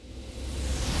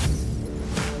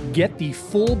Get the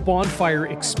full Bonfire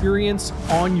experience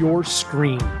on your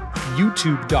screen.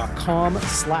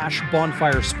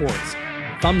 YouTube.com/Bonfire Sports.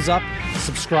 Thumbs up,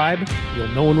 subscribe, you'll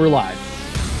know when we're live.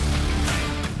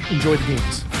 Enjoy the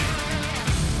games.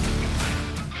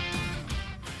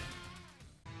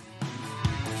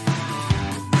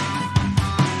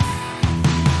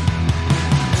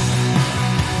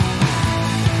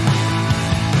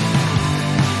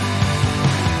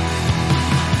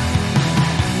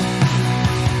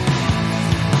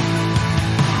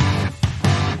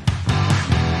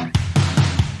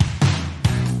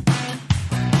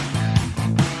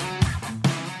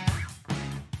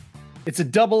 It's a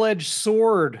double-edged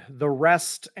sword, the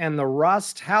rest and the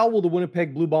rust. How will the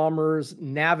Winnipeg Blue Bombers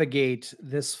navigate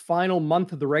this final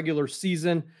month of the regular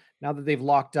season now that they've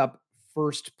locked up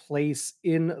first place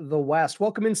in the West?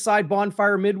 Welcome inside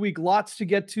Bonfire Midweek. Lots to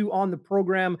get to on the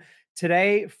program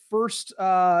today. First,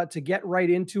 to get right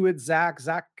into it, Zach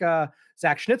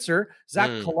Schnitzer, Zach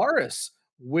Collaros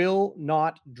will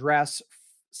not dress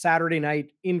Saturday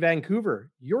night in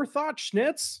Vancouver. Your thoughts,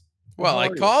 Schnitz? Well, I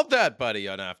called that, buddy,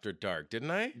 on After Dark,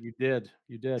 didn't I? You did.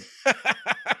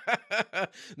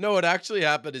 No, what actually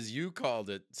happened is you called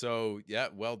it. So, yeah,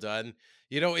 well done.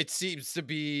 You know, it seems to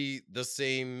be the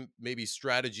same maybe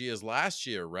strategy as last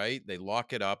year, right? They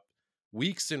lock it up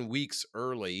weeks and weeks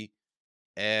early,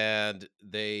 and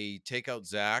they take out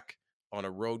Zach on a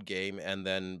road game and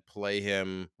then play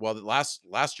him. Well, last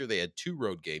year they had 2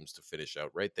 road games to finish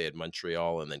out, right? They had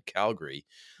Montreal and then Calgary.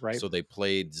 Right. So they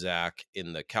played Zach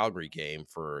in the Calgary game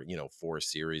for, 4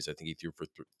 series. I think he threw for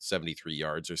 73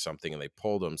 yards or something, and they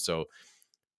pulled him. So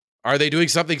are they doing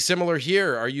something similar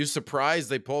here? Are you surprised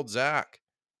they pulled Zach?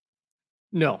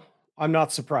 No, I'm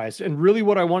not surprised. And really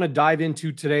what I want to dive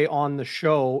into today on the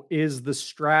show is the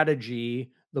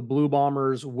strategy the Blue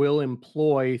Bombers will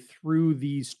employ through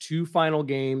these 2 final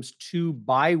games, 2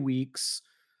 bye weeks,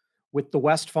 with the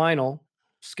West Final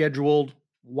scheduled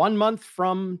 1 month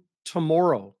from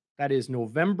tomorrow. That is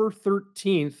November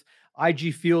 13th.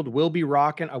 IG Field will be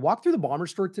rocking. I walked through the Bomber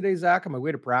store today, Zach, on my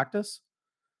way to practice.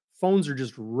 Phones are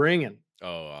just ringing.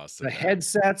 Oh, awesome. The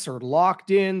headsets are locked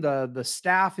in. The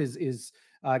staff is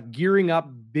gearing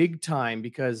up big time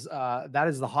because that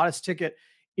is the hottest ticket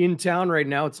in town right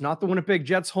now. It's not the Winnipeg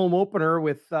Jets home opener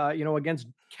with against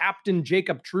Captain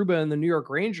Jacob Trouba and the New York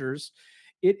Rangers.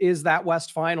 It is that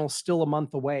West Final still a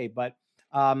month away, but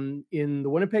in the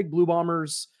Winnipeg Blue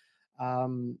Bombers,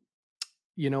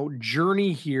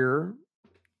 journey here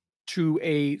to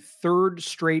a 3rd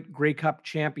straight Grey Cup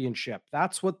championship.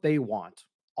 That's what they want.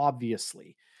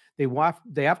 Obviously,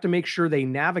 they have to make sure they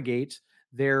navigate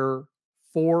their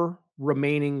 4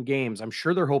 remaining games. I'm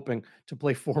sure they're hoping to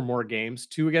play 4 more games,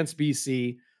 2 against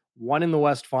BC, 1 in the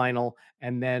West Final,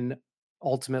 and then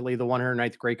ultimately the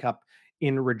 109th Grey Cup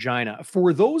in Regina.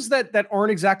 For those that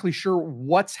aren't exactly sure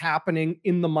what's happening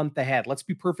in the month ahead, let's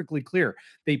be perfectly clear.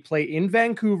 They play in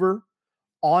Vancouver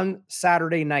on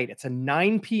Saturday night. It's a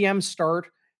 9 p.m.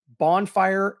 start.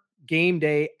 Bonfire game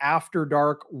day after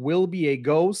dark will be a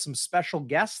go. Some special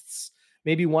guests,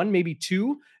 maybe 1, maybe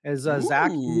 2, as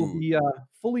Zach will be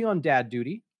fully on dad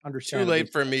duty. Too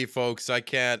late for me, folks. I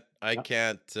can't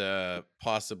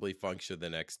possibly function the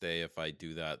next day if I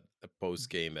do that post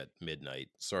game at midnight.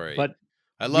 Sorry, but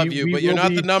I love you, but you're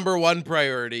not the number 1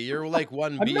 priority. You're like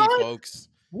 1B, folks.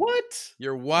 What?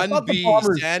 You're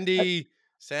 1B, Sandy.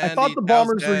 I thought the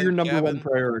Bombers were your number Kevin. 1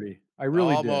 priority. I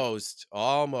really did.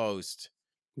 Almost.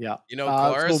 Yeah.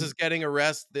 Collaros is getting a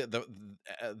rest.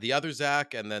 The other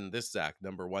Zach, and then this Zach,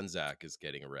 number 1 Zach, is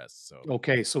getting a rest. So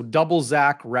okay, so double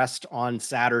Zach rest on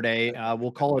Saturday.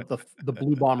 We'll call it the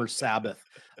Blue Bombers Sabbath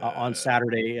on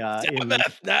Saturday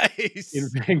in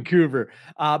Vancouver.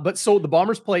 But so the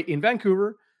Bombers play in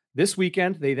Vancouver this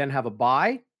weekend. They then have a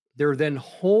bye. They're then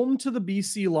home to the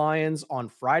BC Lions on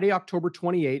Friday, October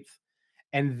 28th.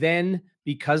 And then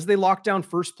because they locked down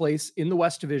first place in the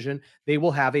West Division, they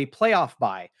will have a playoff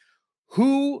bye.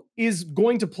 Who is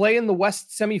going to play in the West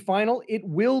semifinal? It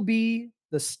will be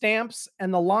the Stamps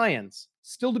and the Lions.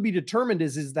 Still to be determined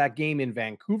is that game in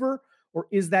Vancouver or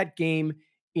is that game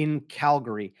in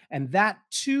Calgary? And that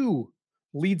too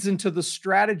leads into the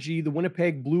strategy the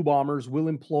Winnipeg Blue Bombers will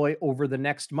employ over the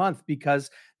next month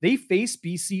because they face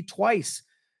BC twice.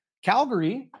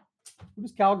 Calgary, who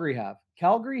does Calgary have?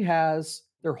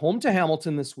 They're home to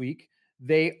Hamilton this week.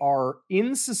 They are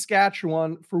in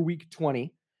Saskatchewan for week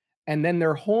 20, and then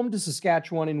they're home to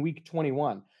Saskatchewan in week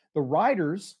 21. The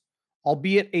Riders,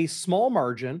 albeit a small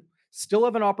margin, still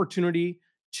have an opportunity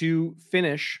to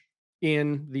finish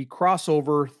in the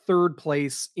crossover 3rd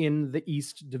place in the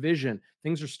East Division.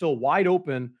 Things are still wide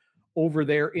open over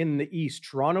there in the East.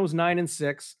 Toronto's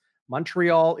 9-6.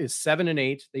 Montreal is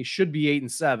 7-8. They should be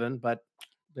 8-7, but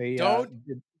they Don't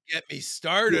did get me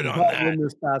started on not that. win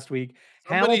this past week.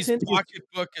 Somebody's Hamilton is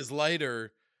pocketbook is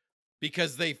lighter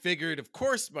because they figured, of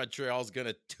course, Montreal's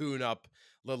gonna tune up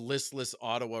the listless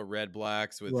Ottawa Red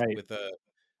Blacks right. with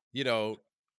you know,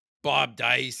 Bob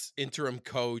Dice, interim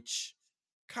coach.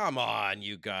 Come on,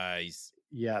 you guys.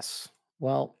 Yes.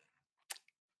 Well,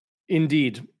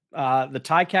 indeed. The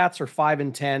Ticats are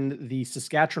 5-10. The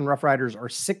Saskatchewan Roughriders are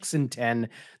 6-10.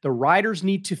 The Riders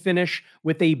need to finish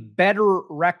with a better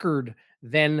record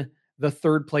than the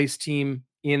third place team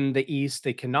in the East.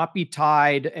 They cannot be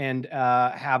tied and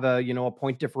have a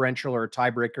point differential or a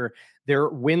tiebreaker. Their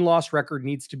win-loss record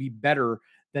needs to be better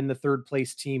than the third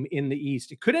place team in the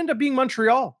East. It could end up being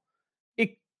Montreal.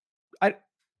 It I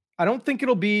I don't think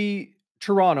it'll be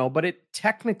Toronto, but it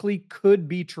technically could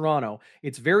be Toronto.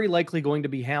 It's very likely going to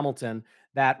be Hamilton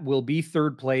that will be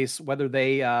third place, whether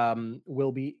they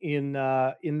will be in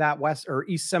that West or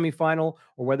East semifinal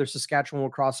or whether Saskatchewan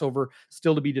will cross over,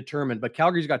 still to be determined. But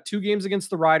Calgary's got 2 games against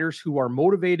the Riders, who are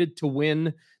motivated to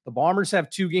win. The Bombers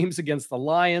have 2 games against the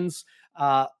Lions.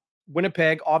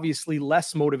 Winnipeg, obviously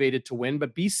less motivated to win,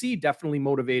 but BC definitely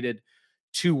motivated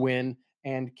to win.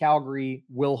 And Calgary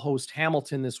will host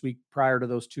Hamilton this week prior to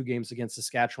those 2 games against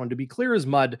Saskatchewan to be clear as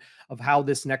mud of how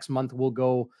this next month will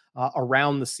go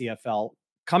around the CFL.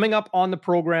 Coming up on the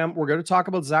program, we're going to talk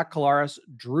about Zach Collaros,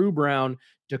 Drew Brown,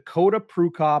 Dakota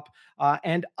Prukop,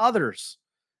 and others.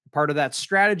 Part of that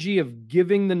strategy of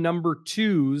giving the number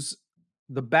 2s,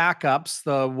 the backups,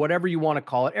 the whatever you want to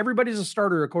call it. Everybody's a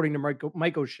starter according to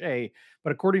Mike O'Shea,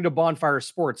 but according to Bonfire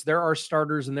Sports, there are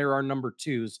starters and there are number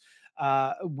 2s.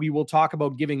 We will talk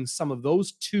about giving some of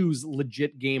those 2s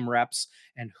legit game reps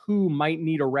and who might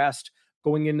need a rest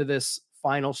going into this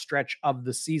final stretch of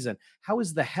the season. How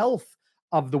is the health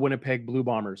of the Winnipeg Blue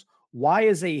Bombers? Why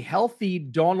is a healthy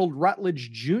Donald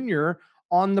Rutledge Jr.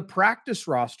 on the practice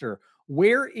roster?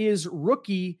 Where is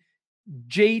rookie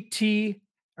JT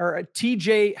or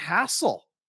TJ Hassel?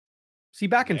 Is he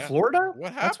back in Florida?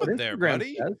 What That's what happened there, Instagram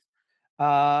buddy?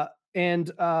 says.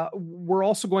 And we're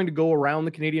also going to go around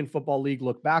the Canadian Football League,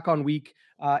 look back on week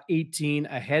 18,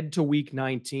 ahead to week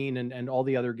 19, and all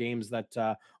the other games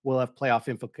that will have playoff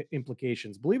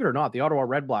implications. Believe it or not, the Ottawa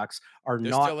Red Blacks are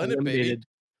They're not still in it, baby. eliminated.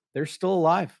 They're still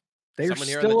alive. They're Someone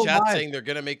here in the still chat alive. saying they're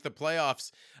going to make the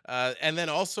playoffs. And then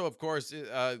also, of course,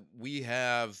 we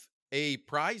have a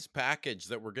prize package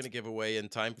that we're going to give away in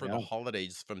time for the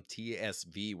holidays from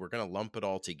TSV. We're going to lump it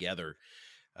all together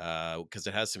because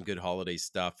it has some good holiday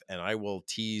stuff. And I will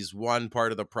tease one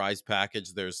part of the prize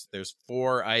package. There's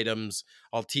 4 items.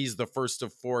 I'll tease the first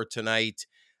of 4 tonight.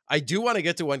 I do want to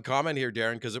get to one comment here,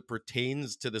 Darren, because it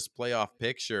pertains to this playoff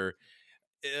picture.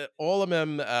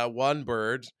 Olamem One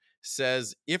Bird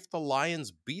says, if the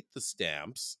Lions beat the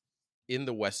Stamps in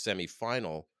the West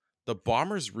semifinal, the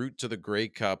Bombers' route to the Grey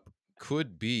Cup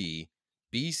could be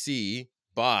BC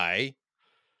by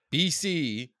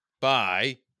BC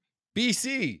by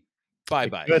BC.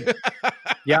 Bye-bye.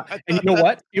 Yeah. And you know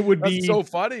what? It would be so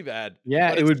funny, man.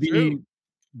 Yeah, it would be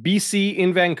BC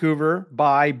in Vancouver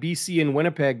by BC in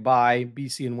Winnipeg by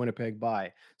BC in Winnipeg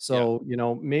by. So,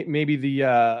 maybe the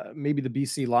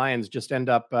BC Lions just end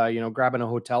up, grabbing a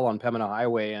hotel on Pembina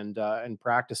Highway and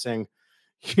practicing,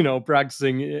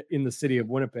 practicing in the city of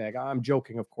Winnipeg. I'm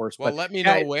joking, of course. Well, But let me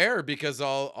know where, because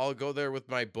I'll go there with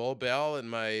my bull bell and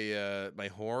my my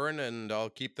horn, and I'll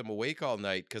keep them awake all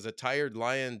night. Because a tired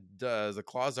lion, the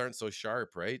claws aren't so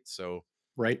sharp, right? So,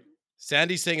 right.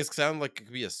 Sandy's saying it sounds like it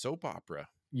could be a soap opera.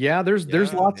 Yeah, there's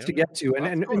lots to get to.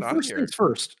 And first things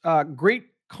first, great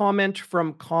comment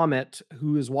from Comet,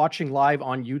 who is watching live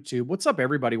on YouTube. What's up,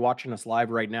 everybody watching us live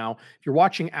right now? If you're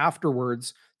watching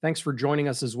afterwards, thanks for joining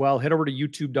us as well. Head over to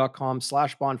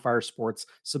youtube.com/bonfire sports.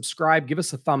 Subscribe, give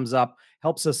us a thumbs up,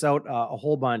 helps us out a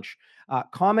whole bunch.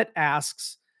 Comet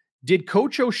asks, did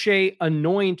Coach O'Shea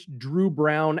anoint Drew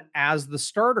Brown as the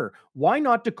starter? Why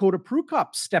not Dakota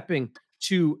Prukop stepping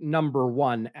to number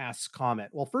 1, asks Comet.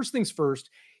 Well, first things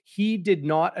first, he did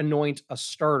not anoint a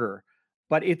starter,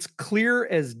 but it's clear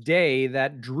as day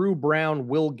that Drew Brown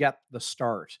will get the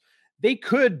start. They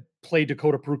could play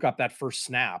Dakota Prukop that first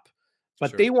snap,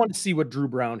 but they want to see what Drew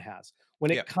Brown has. When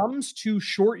it comes to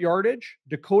short yardage,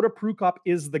 Dakota Prukop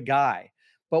is the guy.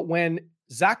 But when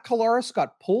Zach Collaros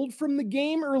got pulled from the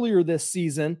game earlier this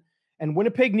season and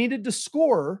Winnipeg needed to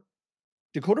score,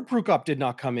 Dakota Prukop did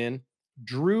not come in.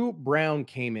 Drew Brown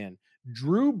came in.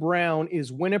 Drew Brown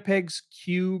is Winnipeg's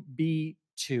QB2.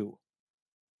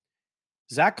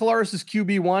 Zach Collaros is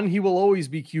QB1. He will always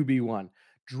be QB1.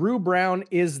 Drew Brown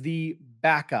is the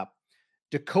backup.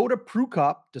 Dakota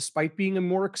Prukop, despite being a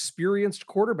more experienced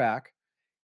quarterback,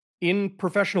 in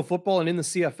professional football and in the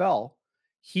CFL,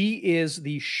 he is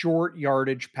the short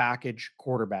yardage package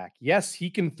quarterback. Yes, he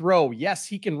can throw. Yes,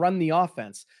 he can run the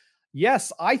offense.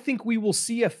 Yes, I think we will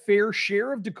see a fair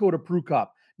share of Dakota Prukop,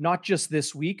 not just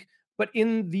this week, but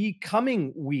in the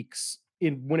coming weeks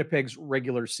in Winnipeg's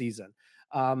regular season.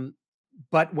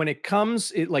 But when it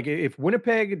comes, like if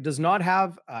Winnipeg does not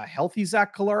have a healthy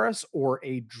Zach Collaros or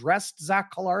a dressed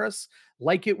Zach Collaros,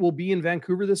 like it will be in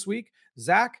Vancouver this week,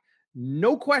 Zach,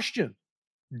 no question,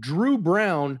 Drew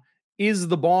Brown is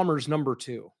the Bombers' number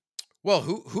 2. Well,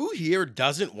 who here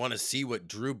doesn't want to see what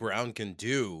Drew Brown can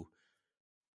do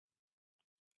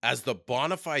as the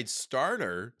bona fide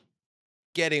starter,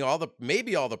 getting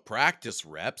maybe all the practice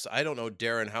reps. I don't know,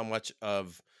 Darren, how much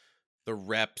of the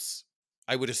reps.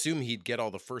 I would assume he'd get all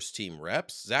the first team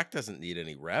reps. Zach doesn't need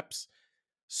any reps.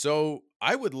 So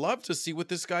I would love to see what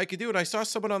this guy could do. And I saw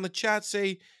someone on the chat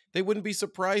say they wouldn't be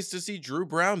surprised to see Drew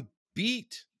Brown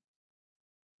beat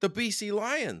the BC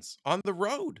Lions on the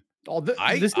road. This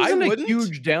I isn't a wouldn't.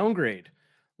 huge downgrade.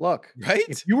 Look, right?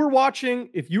 If you were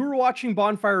watching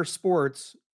Bonfire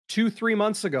Sports 2-3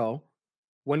 months ago,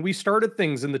 when we started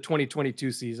things in the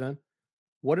 2022 season,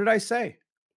 what did I say?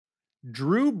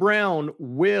 Drew Brown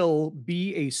will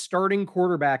be a starting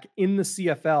quarterback in the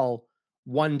CFL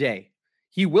one day.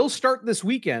 He will start this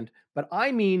weekend, but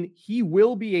I mean, he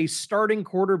will be a starting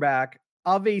quarterback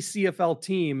of a CFL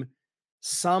team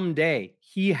someday.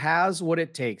 He has what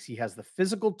it takes. He has the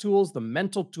physical tools, the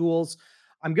mental tools.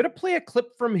 I'm going to play a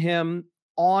clip from him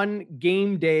on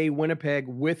game day Winnipeg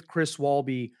with Chris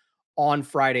Walby on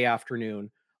Friday afternoon.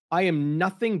 I am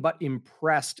nothing but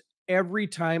impressed every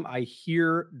time I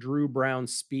hear Drew Brown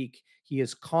speak. He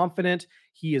is confident,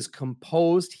 he is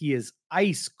composed, he is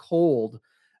ice cold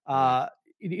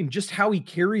in just how he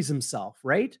carries himself,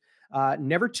 right?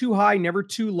 Never too high, never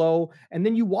too low. And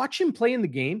then you watch him play in the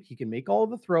game. He can make all of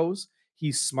the throws.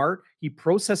 He's smart. He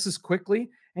processes quickly,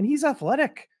 and he's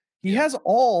athletic. He has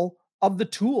all of the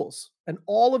tools and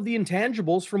all of the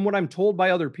intangibles from what I'm told by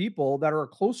other people that are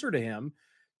closer to him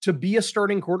to be a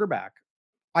starting quarterback.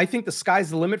 I think the sky's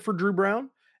the limit for Drew Brown,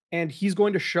 and he's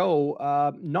going to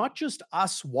show not just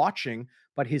us watching,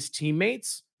 but his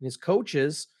teammates and his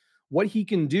coaches what he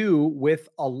can do with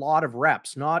a lot of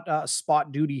reps, not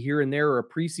spot duty here and there or a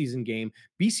preseason game.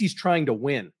 BC's trying to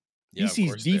win. Yeah,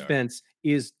 BC's defense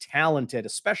is talented,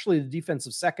 especially the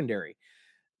defensive secondary.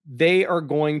 They are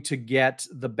going to get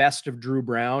the best of Drew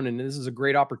Brown, and this is a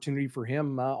great opportunity for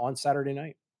him on Saturday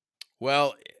night.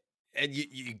 Well, and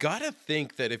you got to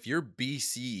think that if you're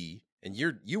BC and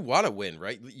you want to win,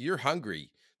 right? You're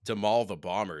hungry to maul the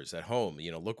Bombers at home.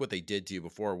 You know, look what they did to you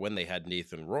before when they had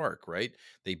Nathan Rourke, right?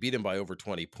 They beat him by over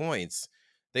 20 points.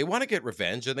 They want to get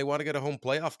revenge and they want to get a home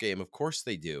playoff game. Of course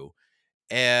they do.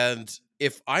 And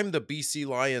if I'm the BC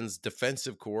Lions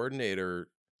defensive coordinator,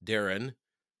 Darren,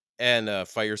 and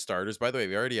fire starters, by the way,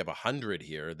 we already have 100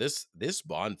 here. This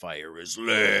bonfire is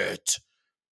lit.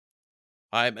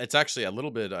 It's actually I'm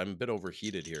a bit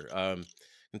overheated here. I'm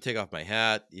gonna take off my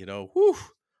hat,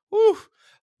 whew.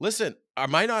 Listen,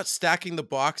 am I not stacking the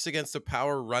box against a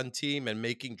power run team and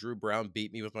making Drew Brown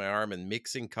beat me with my arm and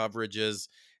mixing coverages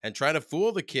and trying to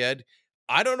fool the kid?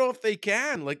 I don't know if they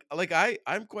can.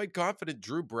 I'm quite confident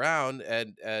Drew Brown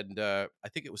and I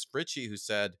think it was Fritchie who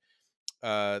said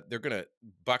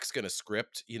Buck's gonna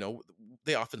script,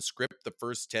 they often script the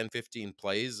first 10, 15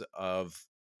 plays of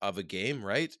a game,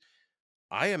 right?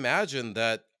 I imagine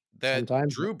that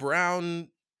Sometimes. Drew Brown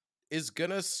is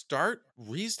gonna start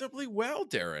reasonably well,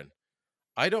 Darren.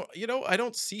 I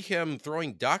don't see him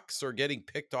throwing ducks or getting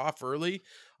picked off early.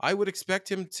 I would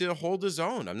expect him to hold his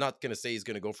own. I'm not gonna say he's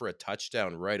gonna go for a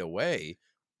touchdown right away,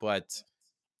 but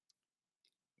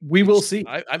we will see.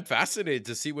 I'm fascinated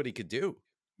to see what he could do.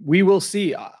 We will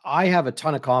see. I have a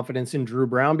ton of confidence in Drew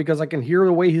Brown because I can hear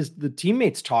the way the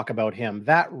teammates talk about him.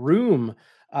 That room,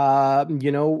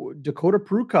 Dakota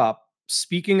Prukop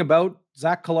speaking about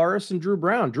Zach Collaros and Drew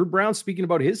Brown. Drew Brown speaking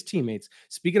about his teammates,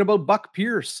 speaking about Buck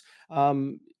Pierce.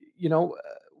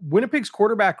 Winnipeg's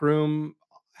quarterback room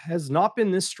has not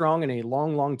been this strong in a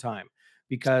long, long time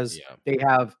because they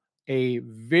have a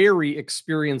very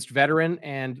experienced veteran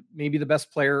and maybe the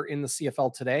best player in the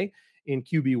CFL today in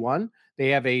QB1. They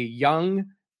have a young,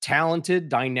 talented,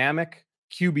 dynamic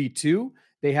QB2.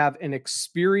 They have an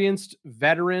experienced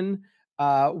veteran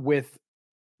with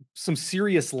some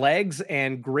serious legs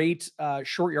and great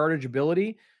short yardage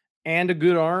ability and a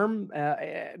good arm.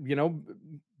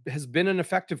 Has been an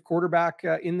effective quarterback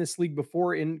in this league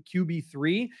before in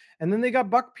QB3. And then they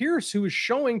got Buck Pierce, who is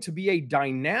showing to be a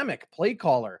dynamic play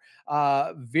caller,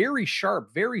 very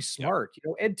sharp, very smart.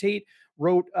 Ed Tate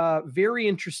wrote a very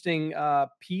interesting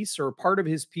piece, or part of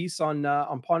his piece on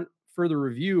further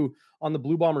review on the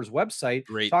Blue Bombers website,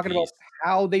 Great talking about piece.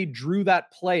 how they drew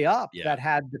that play up Yeah. that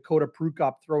had Dakota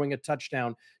Prukop throwing a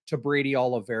touchdown to Brady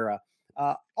Oliveira.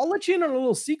 I'll let you in on a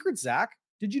little secret, Zach.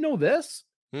 Did you know this?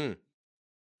 Hmm.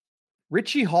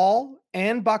 Richie Hall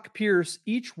and Buck Pierce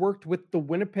each worked with the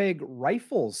Winnipeg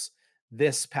Rifles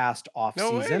this past No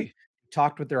offseason. way.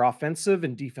 Talked with their offensive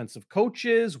and defensive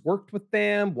coaches, worked with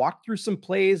them, walked through some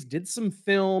plays, did some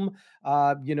film.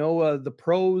 The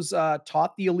pros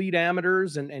taught the elite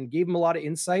amateurs and gave them a lot of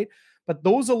insight. But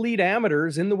those elite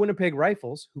amateurs in the Winnipeg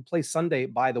Rifles, who play Sunday,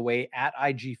 by the way, at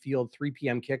IG Field, 3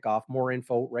 p.m. kickoff. More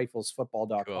info, Cool.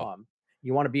 riflesfootball.com.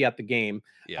 You want to be at the game,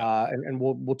 Yeah. and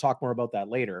we'll talk more about that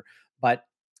later. But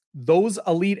those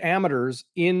elite amateurs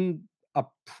in a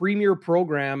premier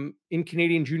program in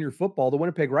Canadian junior football, the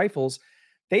Winnipeg Rifles,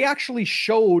 they actually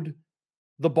showed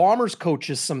the Bombers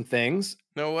coaches some things.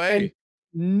 No And way.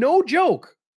 no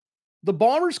joke, the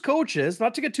Bombers coaches,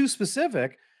 not to get too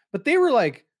specific, but they were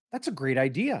like, that's a great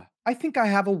idea. I think I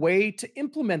have a way to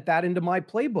implement that into my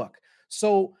playbook.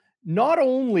 So not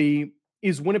only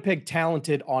is Winnipeg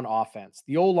talented on offense,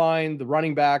 the O-line, the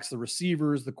running backs, the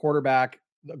receivers, the quarterback,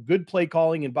 the good play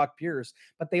calling in Buck Pierce,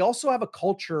 but they also have a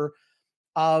culture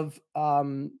of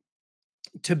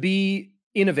to be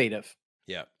innovative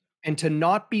Yeah. and to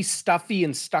not be stuffy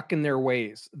and stuck in their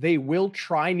ways. They will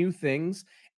try new things.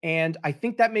 And I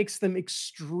think that makes them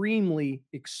extremely,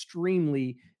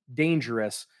 extremely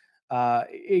dangerous.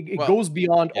 It Well, goes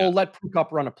beyond, yeah. let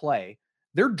Prukop run a play.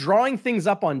 They're drawing things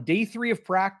up on day 3 of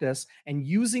practice and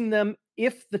using them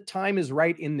if the time is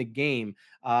right in the game.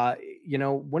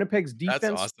 Winnipeg's That's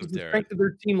defense awesome, was the Darren. strength of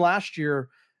their team last year.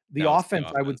 The Now it's the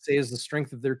offense, I would offense. say, is the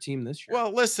strength of their team this year.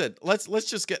 Well, listen, let's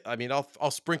just get, I mean,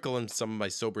 I'll sprinkle in some of my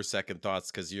sober second thoughts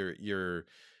because you're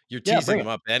Yeah, teasing bring them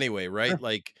it. up anyway, right? Sure.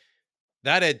 Like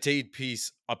that Ed Tate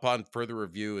piece upon further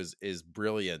review is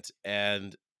brilliant.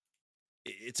 And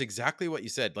it's exactly what you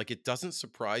said. Like, it doesn't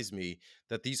surprise me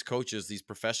that these coaches, these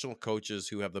professional coaches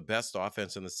who have the best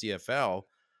offense in the CFL,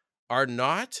 are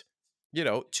not,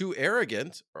 too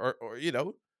arrogant or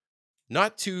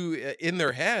not too in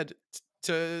their head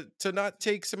to not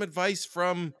take some advice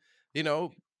from, you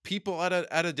know, people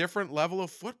at a different level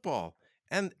of football.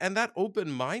 And that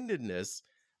open-mindedness,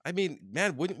 I mean,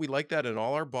 man, wouldn't we like that in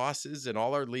all our bosses and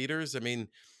all our leaders? I mean,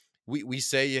 we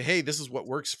say, "Hey, this is what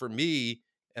works for me,"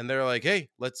 and they're like, "Hey,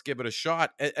 let's give it a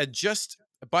shot." And just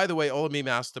by the way, Olamim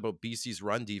asked about BC's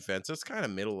run defense. It's kind of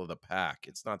middle of the pack.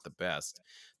 It's not the best,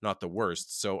 not the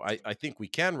worst. So I think we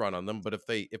can run on them, but if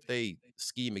they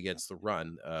scheme against the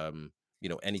run,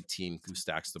 any team who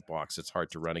stacks the box, it's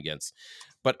hard to run against.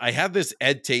 But I have this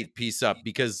Ed Tate piece up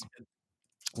because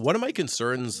one of my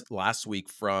concerns last week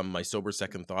from my sober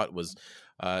second thought was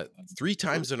 3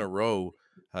 times in a row,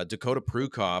 Dakota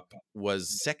Prukop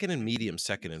was second and medium,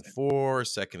 second and 4,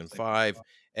 second and 5,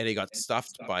 and he got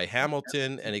stuffed by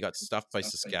Hamilton and he got stuffed by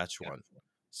Saskatchewan.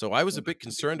 So I was a bit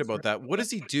concerned about that. What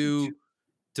does he do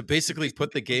to basically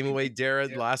put the game away,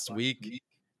 Darren, last week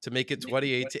to make it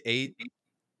 28-8?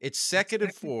 It's second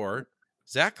and 4.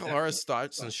 Zach Collaros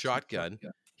starts in shotgun.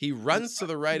 He runs to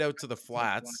the right out to the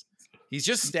flats. He's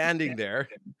just standing there.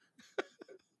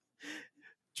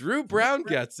 Drew Brown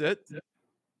gets it.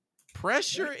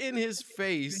 Pressure in his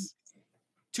face.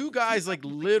 2 guys like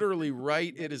literally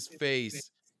right in his face.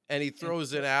 And he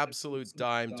throws an absolute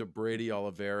dime to Brady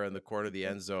Oliveira in the corner of the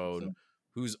end zone,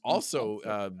 who's also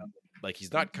like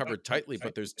he's not covered tightly,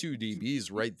 but there's 2 DBs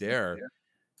right there.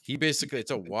 He basically,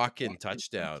 it's a walk-in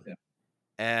touchdown.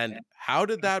 And how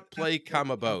did that play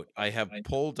come about? I have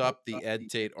pulled up the Ed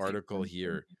Tate article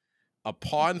here.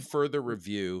 Upon further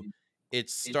review,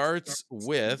 it starts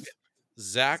with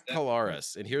Zach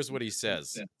Collaros. And here's what he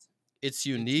says: "It's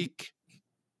unique.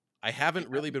 I haven't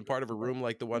really been part of a room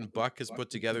like the one Buck has put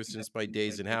together since my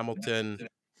days in Hamilton.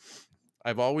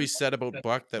 I've always said about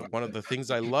Buck that one of the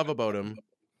things I love about him,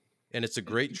 and it's a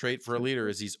great trait for a leader,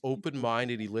 is he's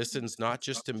open-minded. He listens not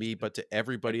just to me, but to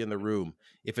everybody in the room.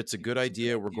 If it's a good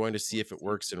idea, we're going to see if it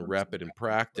works and rep it in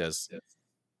practice."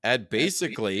 And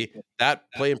basically,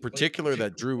 that play in particular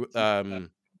that Drew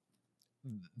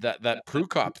that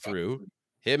Prukop threw,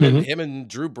 Mhm. him and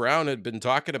Drew Brown had been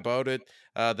talking about it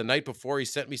the night before. He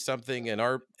sent me something, and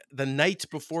the night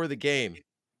before the game,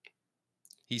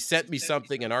 he sent me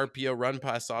something, an RPO run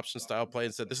pass option style play,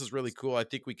 and said, "This is really cool. I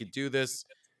think we could do this."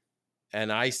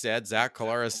 And I said, Zach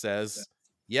Collaros says,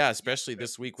 "Yeah, especially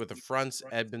this week with the fronts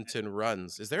Edmonton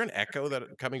runs." Is there an echo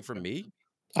that coming from me?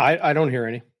 I don't hear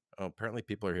any. Oh, apparently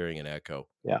people are hearing an echo.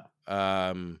 Yeah.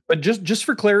 Um, But just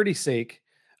for clarity's sake,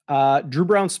 Drew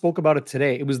Brown spoke about it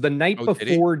today. It was the night Oh, did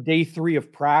he? before day 3 of Oh,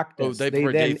 practice. day They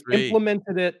before day then 3.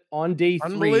 implemented it on day 3,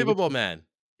 which Unbelievable, is man.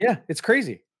 yeah, it's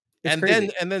crazy. It's And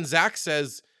crazy. then Zach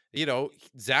says,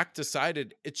 Zach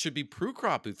decided it should be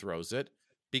Prukop who throws it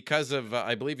because of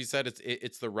I believe he said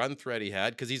it's the run threat he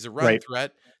had because he's a run Right.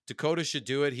 threat. Dakota should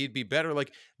do it. He'd be better.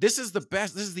 Like this is the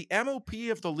best. This is the MOP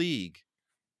of the league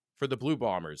for the Blue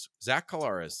Bombers. Zach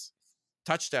Collaros,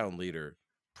 touchdown leader,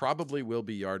 probably will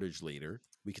be yardage leader.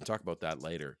 We can talk about that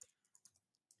later.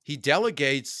 He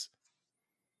delegates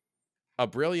a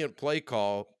brilliant play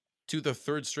call to the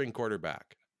third string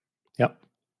quarterback. Yep.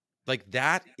 Like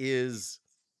that is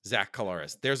Zach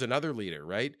Collaros. There's another leader,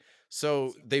 right?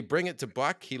 So they bring it to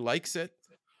Buck. He likes it.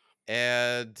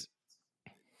 And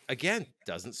again,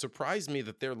 doesn't surprise me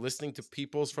that they're listening to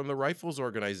peoples from the Rifles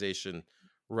organization.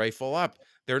 Rifle up.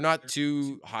 They're not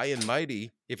too high and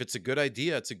mighty. If it's a good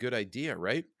idea, it's a good idea,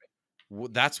 right?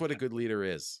 That's what a good leader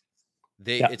is.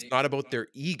 It's not about their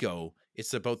ego,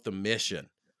 it's about the mission.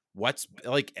 What's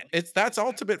like that's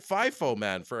ultimate FIFO,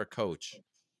 man, for a coach.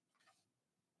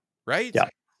 Right? Yeah.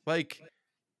 Like,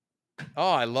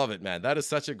 oh, I love it, man. That is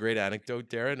such a great anecdote,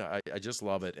 Darren. I just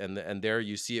love it. And there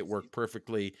you see it work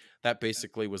perfectly. That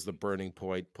basically was the burning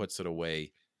point, puts it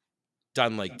away.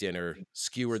 Done like dinner,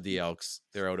 skewered the Elks.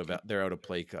 They're out of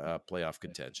playoff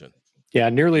contention. Yeah,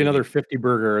 nearly Maybe. another 50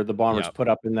 burger the Bombers Yep. put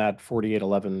up in that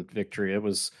 48-11 victory. It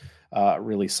was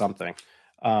really something.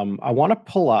 I want to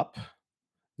pull up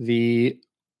the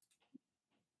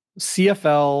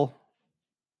CFL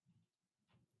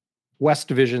West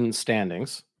Division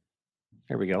standings.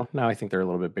 Here we go. Now I think they're a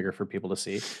little bit bigger for people to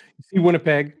see. You see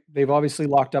Winnipeg, they've obviously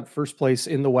locked up first place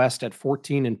in the West at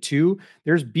 14-2.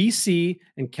 There's BC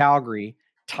and Calgary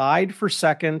tied for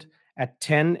second at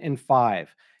 10-5.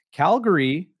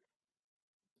 Calgary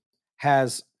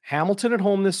has Hamilton at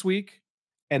home this week,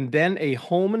 and then a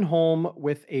home and home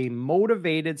with a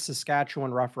motivated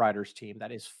Saskatchewan Roughriders team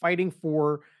that is fighting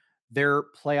for their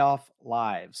playoff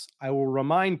lives. I will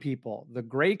remind people the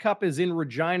Grey Cup is in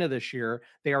Regina this year.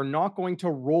 They are not going to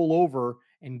roll over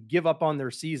and give up on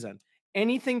their season.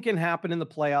 Anything can happen in the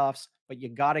playoffs, but you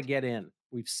got to get in.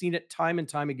 We've seen it time and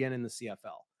time again in the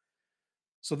CFL.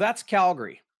 So that's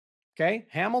Calgary. Okay.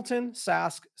 Hamilton,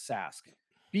 Sask.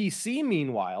 BC,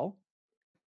 meanwhile,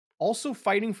 also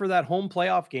fighting for that home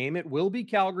playoff game. It will be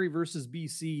Calgary versus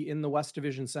BC in the West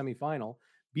Division semifinal.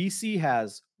 BC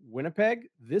has Winnipeg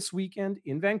this weekend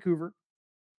in Vancouver.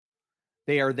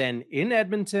 They are then in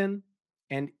Edmonton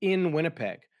and in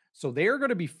Winnipeg. So they are going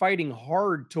to be fighting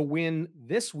hard to win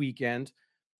this weekend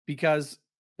because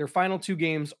their final 2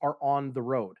 games are on the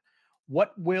road.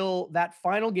 What will that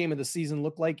final game of the season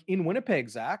look like in Winnipeg,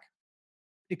 Zach?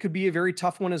 It could be a very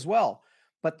tough one as well.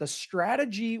 But the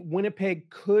strategy Winnipeg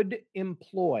could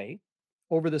employ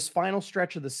over this final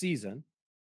stretch of the season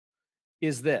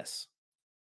is this.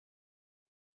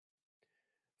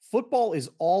 Football is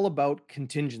all about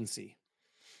contingency.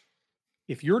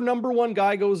 If your number one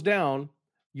guy goes down,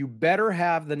 you better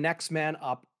have the next man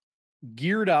up,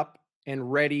 geared up,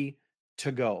 and ready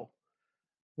to go.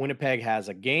 Winnipeg has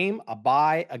a game, a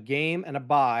bye, a game, and a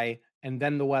bye, and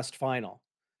then the West Final.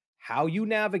 How you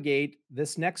navigate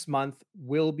this next month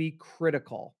will be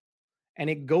critical. And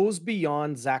it goes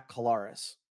beyond Zach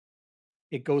Collaros.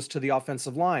 It goes to the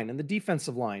offensive line and the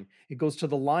defensive line. It goes to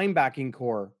the linebacking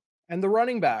core and the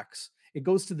running backs. It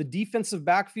goes to the defensive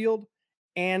backfield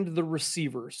and the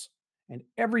receivers and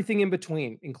everything in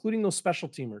between, including those special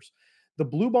teamers. The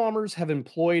Blue Bombers have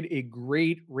employed a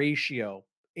great ratio,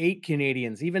 8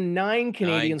 Canadians, even 9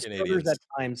 Canadian starters at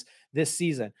times this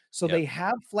season. So they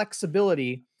have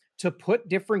flexibility to put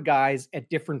different guys at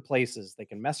different places. They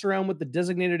can mess around with the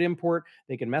designated import.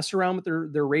 They can mess around with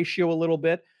their ratio a little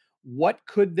bit. What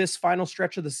could this final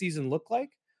stretch of the season look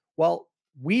like? Well,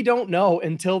 we don't know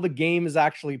until the game is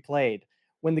actually played.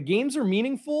 When the games are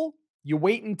meaningful, you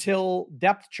wait until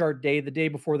depth chart day, the day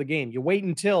before the game. You wait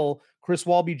until Chris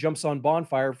Walby jumps on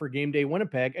Bonfire for Game Day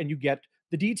Winnipeg and you get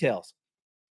the details.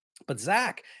 But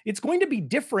Zach, it's going to be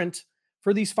different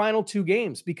for these final 2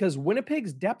 games because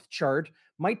Winnipeg's depth chart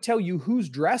might tell you who's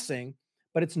dressing,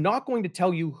 but it's not going to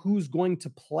tell you who's going to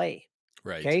play.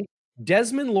 Right. Okay.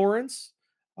 Desmond Lawrence,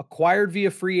 acquired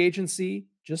via free agency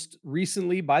just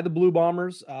recently by the Blue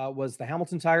Bombers, was the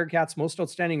Hamilton Tiger Cats' most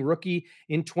outstanding rookie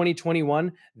in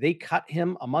 2021. They cut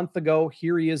him a month ago.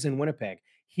 Here he is in Winnipeg.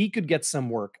 He could get some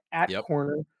work at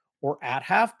corner or at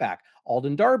halfback.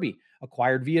 Alden Darby,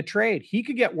 acquired via trade. He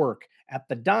could get work at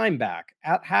the dime back,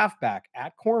 at halfback,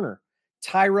 at corner.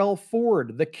 Tyrell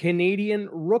Ford, the Canadian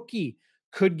rookie,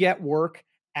 could get work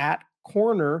at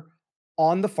corner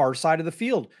on the far side of the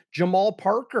field. Jamal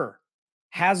Parker,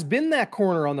 has been that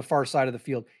corner on the far side of the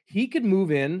field. He could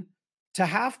move in to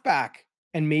halfback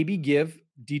and maybe give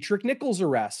Dietrich Nichols a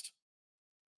rest.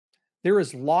 There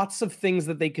is lots of things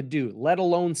that they could do, let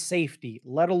alone safety,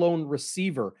 let alone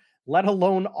receiver, let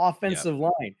alone Yeah. offensive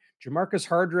line. Jamarcus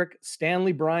Hardrick,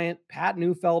 Stanley Bryant, Pat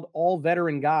Neufeld, all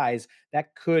veteran guys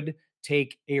that could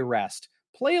take a rest.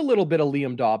 Play a little bit of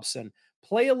Liam Dobson.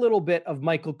 Play a little bit of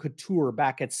Michael Couture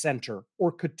back at center,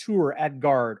 or Couture at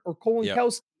guard, or Yep.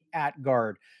 Kolinkowski at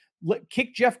guard.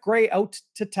 Kick Jeff Gray out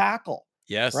to tackle,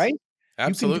 Yes. right? You can do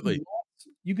Absolutely.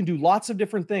 you can do lots of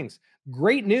different things.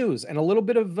 Great news and a little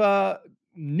bit of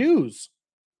news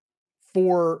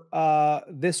for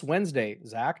this Wednesday,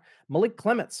 Zach. Malik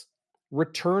Clements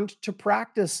returned to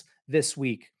practice this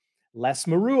week. Les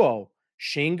Maruo,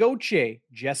 Shane Gauthier,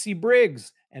 Jesse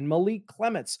Briggs, and Malik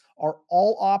Clements are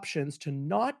all options to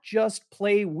not just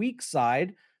play weak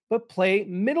side, but play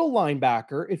middle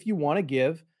linebacker if you want to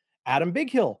give Adam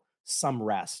Bighill some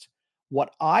rest.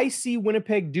 What I see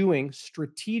Winnipeg doing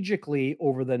strategically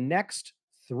over the next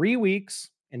 3 weeks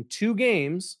and 2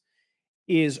 games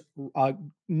is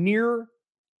near,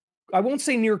 I won't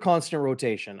say near constant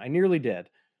rotation. I nearly did.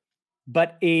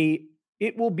 But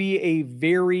it will be a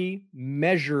very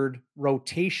measured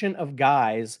rotation of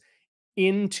guys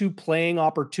into playing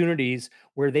opportunities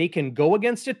where they can go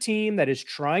against a team that is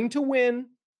trying to win,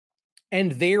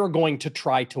 and they are going to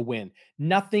try to win.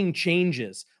 Nothing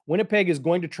changes. Winnipeg is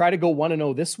going to try to go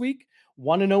 1-0 this week,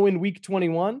 1-0 in week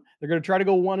 21. They're going to try to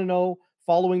go 1-0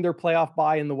 following their playoff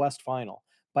bye in the West Final.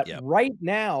 But Yep. right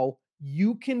now,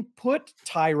 you can put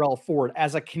Tyrell Ford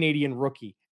as a Canadian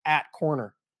rookie at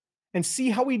corner and see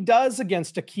how he does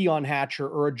against a Keon Hatcher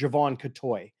or a Javon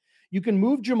Catoy. You can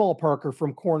move Jamal Parker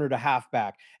from corner to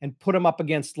halfback and put him up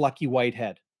against Lucky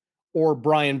Whitehead or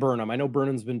Brian Burnham. I know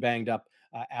Burnham's been banged up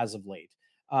as of late.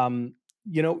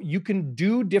 You can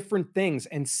do different things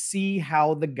and see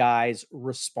how the guys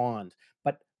respond.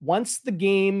 But once the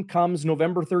game comes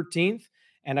November 13th,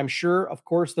 and I'm sure, of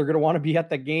course, they're going to want to be at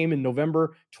the game in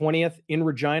November 20th in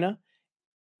Regina.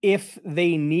 If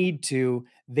they need to,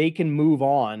 they can move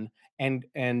on and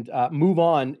move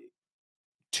on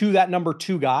to that number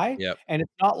 2 guy. Yep. And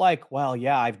it's not like, well,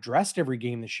 yeah, I've dressed every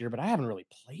game this year, but I haven't really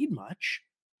played much.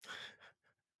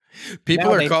 People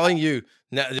Now are they calling you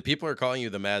now. The people are calling you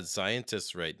the mad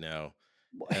scientist right now,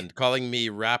 and calling me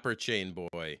rapper chain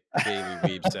boy,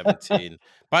 Bailey Weeb 17.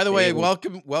 By the way,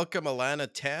 Bailey. welcome Alana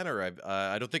Tanner.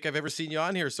 I don't think I've ever seen you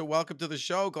on here, so welcome to the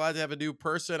show. Glad to have a new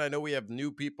person. I know we have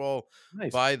new people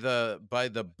Nice. by the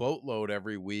boatload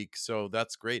every week, so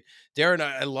that's great. Darren,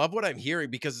 I love what I'm hearing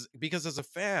because as a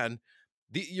fan,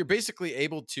 you're basically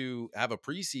able to have a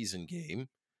preseason game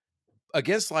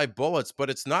against live bullets, but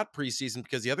it's not preseason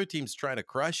because the other team's trying to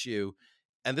crush you.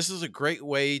 And this is a great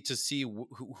way to see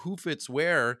who fits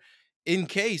where in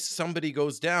case somebody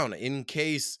goes down, in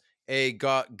case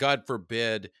God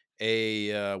forbid,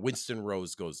 a Winston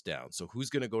Rose goes down. So who's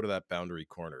going to go to that boundary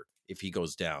corner if he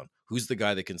goes down? Who's the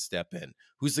guy that can step in?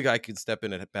 Who's the guy who can step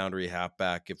in at boundary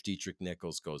halfback if Dietrich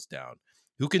Nichols goes down?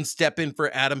 Who can step in for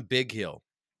Adam Bighill?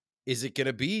 Is it going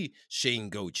to be Shane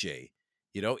Gauthier?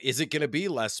 Is it going to be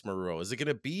Les Moreau? Is it going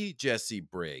to be Jesse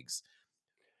Briggs?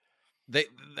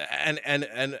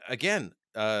 And again,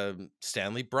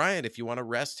 Stanley Bryant, if you want to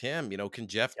rest him, can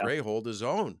Jeff Gray hold his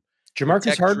own?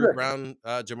 Jamarcus Hardrick.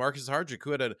 Jamarcus Hardrick,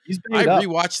 who had I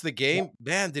rewatched the game.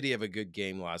 Yeah. Man, did he have a good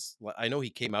game last? I know he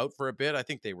came out for a bit. I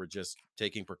think they were just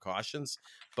taking precautions,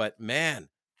 but man,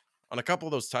 on a couple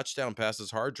of those touchdown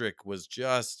passes, Hardrick was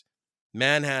just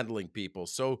manhandling people.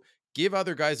 So give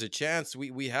other guys a chance.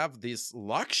 We have this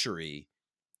luxury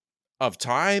of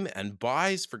time and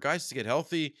buys for guys to get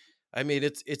healthy. I mean,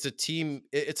 it's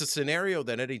a scenario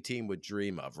that any team would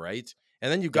dream of, right?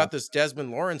 And then you've got this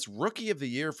Desmond Lawrence, rookie of the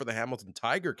year for the Hamilton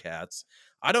Tiger Cats.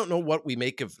 I don't know what we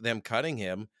make of them cutting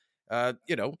him.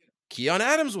 Keon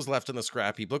Adams was left in the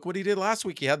scrap heap. Look what he did last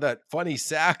week. He had that funny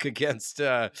sack against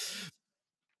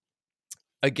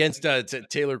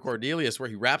Taylor Cornelius, where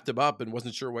he wrapped him up and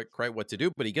wasn't sure quite what to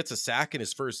do, but he gets a sack in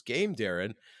his first game,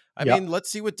 Darren. I mean, let's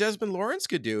see what Desmond Lawrence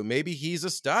could do. Maybe he's a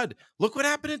stud. Look what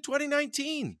happened in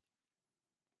 2019.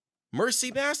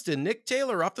 Mercy Maston, Nick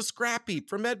Taylor off the scrap heap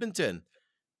from Edmonton.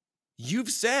 You've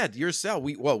said yourself,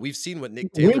 we've seen what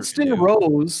Nick Taylor Winston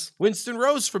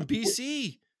Rose from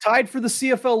BC. Tied for the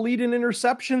CFL lead in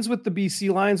interceptions with the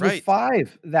BC Lions with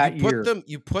 5 that year.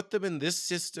 You put them in this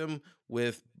system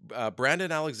with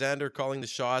Brandon Alexander calling the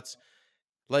shots.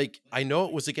 Like, I know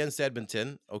it was against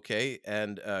Edmonton, okay,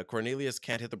 and Cornelius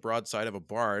can't hit the broadside of a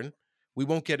barn. We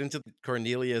won't get into the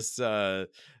Cornelius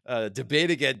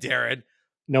debate again, Darren.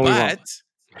 No, we won't.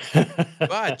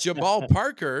 But Jamal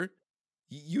Parker,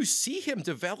 You see him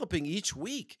developing each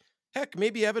week. Heck,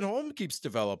 maybe Evan Holm keeps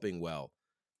developing well.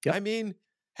 I Yep. mean,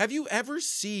 have you ever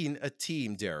seen a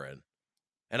team, Darren?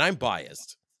 And I'm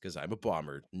biased because I'm a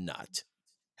Bomber nut.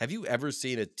 Have you ever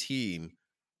seen a team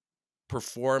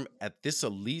perform at this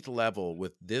elite level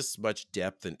with this much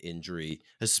depth and injury,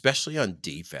 especially on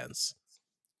defense?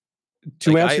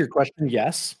 To Like answer your question,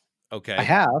 yes, I okay,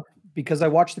 have, because I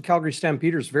watched the Calgary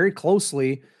Stampeders very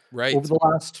closely over right. the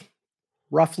last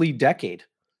roughly decade.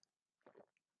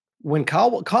 When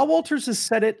Kyle Walters has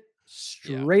said it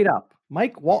Yeah, straight up,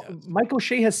 yes, Mike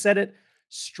O'Shea has said it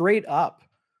straight up.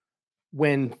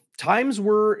 When times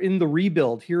were in the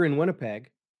rebuild here in Winnipeg,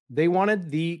 they wanted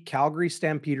the Calgary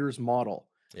Stampeders model: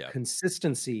 yeah,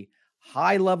 consistency,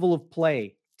 high level of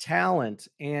play, talent,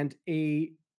 and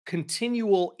a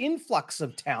continual influx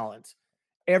of talent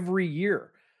every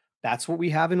year. That's what we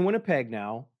have in Winnipeg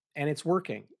now, and it's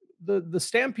working. The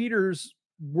Stampeders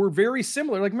were very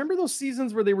similar. Like, remember those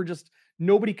seasons where they were just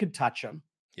nobody could touch them?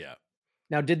 yeah.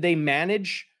 Now, did they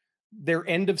manage their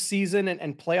end of season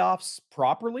and playoffs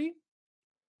properly?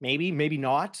 Maybe, maybe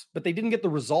not, but they didn't get the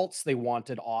results they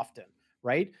wanted often,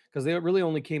 right? Because they really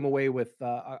only came away with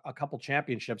a couple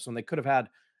championships when they could have had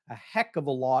a heck of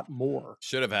a lot more.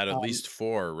 Should have had at Um, least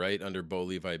 4, right, under Bo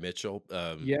Levi Mitchell.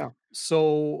 yeah.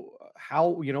 So,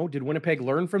 how, did Winnipeg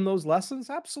learn from those lessons?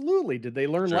 Absolutely. Did they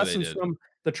learn Sure they lessons did. from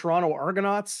the Toronto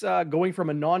Argonauts going from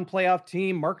a non-playoff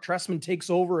team? Mark Trestman takes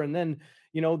over, and then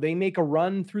they make a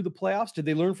run through the playoffs. Did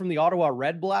they learn from the Ottawa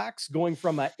Red Blacks going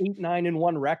from a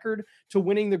 8-9-1 record to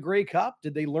winning the Grey Cup?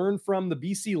 Did they learn from the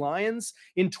BC Lions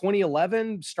in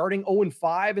 2011 starting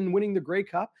 0-5 and winning the Grey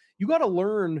Cup? You got to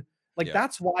learn. Like, Yeah.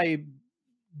 that's why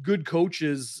good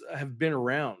coaches have been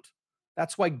around.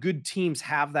 That's why good teams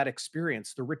have that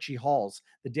experience. The Richie Halls,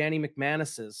 the Danny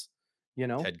McManuses, you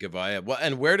know, Ted Gavaya. Well,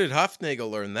 and where did Hufnagel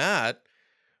learn that?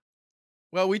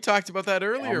 Well, we talked about that Cal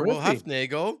earlier. Well, Murphy.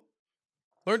 Hufnagel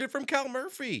learned it from Cal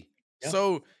Murphy. Yeah.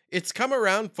 So it's come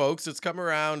around, folks. It's come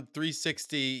around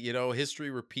 360. History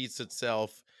repeats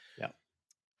itself. Yeah.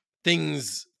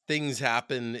 Things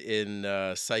happen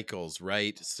in cycles,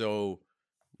 right? So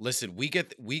listen, we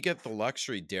get the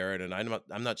luxury, Darren, and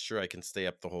I'm not sure I can stay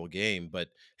up the whole game, but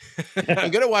I'm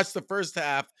gonna watch the first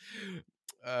half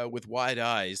with wide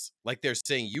eyes, like they're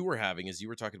saying you were having as you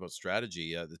were talking about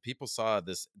strategy. The people saw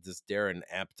this Darren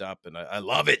amped up, and I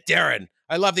love it, Darren.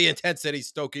 I love the intensity,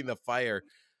 stoking the fire.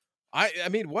 I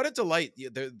mean, what a delight!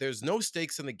 There's no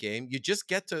stakes in the game. You just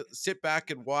get to sit back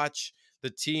and watch the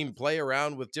team play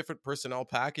around with different personnel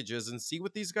packages and see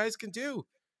what these guys can do.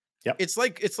 Yep. It's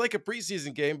like a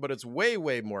preseason game, but it's way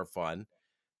more fun.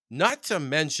 Not to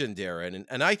mention, Darren,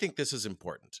 and I think this is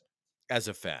important as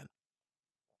a fan.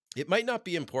 It might not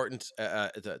be important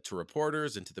to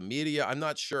reporters and to the media. I'm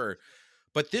not sure.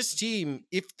 But this team,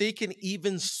 if they can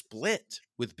even split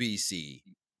with BC,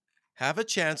 have a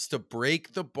chance to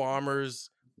break the Bombers'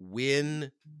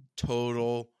 win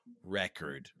total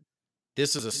record.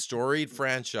 This is a storied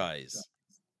franchise.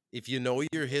 If you know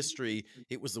your history,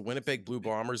 it was the Winnipeg Blue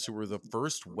Bombers who were the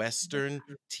first Western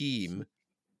team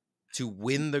to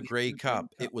win the Grey Cup.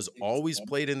 It was always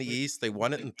played in the East. They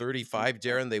won it in 35,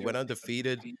 Darren. They went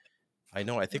undefeated. I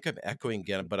know. I think I'm echoing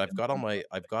again, but I've got all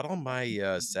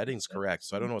my settings correct,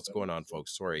 so I don't know what's going on,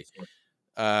 folks. Sorry.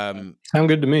 Um, Sound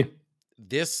good to me.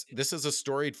 this is a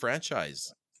storied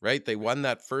franchise, right? They won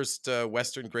that first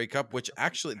Western Grey Cup, which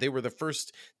actually they were the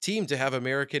first team to have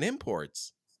American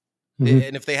imports. Mhm.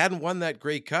 And if they hadn't won that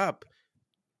Grey Cup,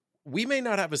 we may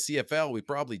not have a CFL. We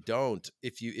probably don't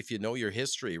if you know your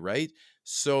history, right?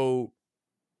 So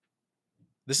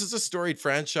this is a storied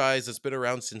franchise that's been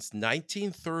around since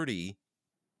 1930,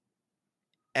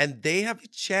 and they have a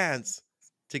chance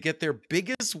to get their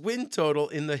biggest win total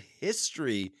in the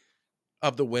history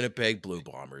of the Winnipeg Blue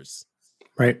Bombers.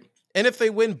 Right. And if they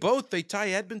win both, they tie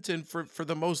Edmonton for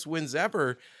the most wins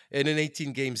ever in an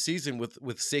 18-game season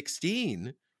with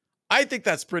 16. I think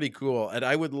that's pretty cool, and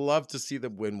I would love to see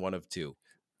them win one of two.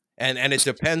 And it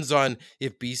depends on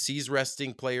if BC's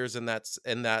resting players in that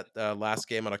last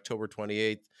game on October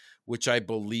 28th, which I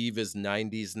believe is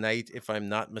 90s night, if I'm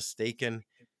not mistaken.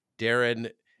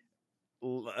 Darren,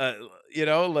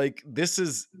 like this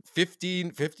is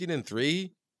 15 and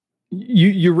 3,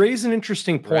 You raise an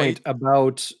interesting right? point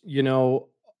about,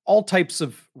 all types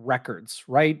of records,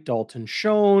 right? Dalton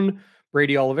Schoen,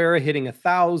 Brady Oliveira hitting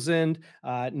 1,000,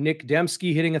 Nick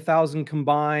Dembski hitting 1,000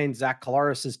 combined, Zach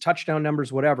Collaros' touchdown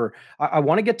numbers, whatever. I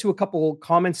want to get to a couple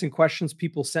comments and questions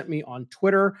people sent me on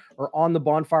Twitter or on the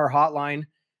Bonfire Hotline.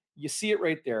 You see it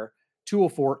right there.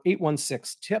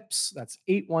 204-816-TIPS. That's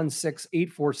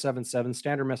 816-8477.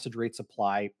 Standard message rates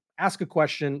apply. Ask a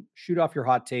question, shoot off your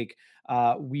hot take.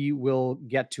 We will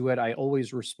get to it. I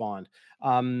always respond.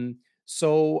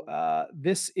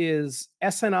 This is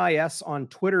SNIS on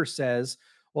Twitter says,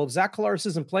 well, if Zach Collaros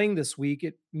isn't playing this week,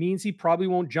 it means he probably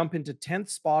won't jump into 10th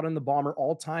spot on the Bomber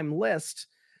all-time list.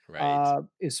 Right.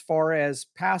 As far as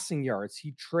passing yards,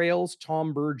 he trails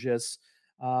Tom Burgess,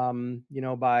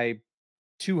 by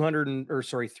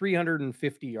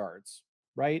 350 yards,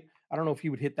 right? I don't know if he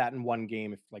would hit that in one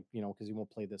game, if because he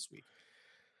won't play this week.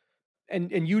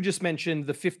 And you just mentioned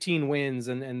the 15 wins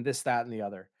and this, that, and the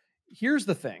other. Here's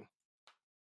the thing.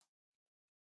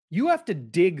 You have to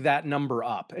dig that number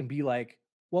up and be like,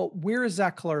 well, where is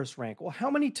Zach Collaros rank? Well, how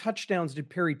many touchdowns did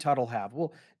Perry Tuttle have?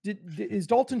 Well, is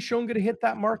Dalton Schoen going to hit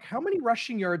that mark? How many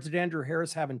rushing yards did Andrew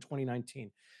Harris have in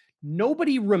 2019?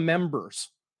 Nobody remembers.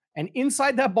 And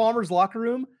inside that Bombers locker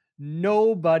room,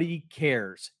 nobody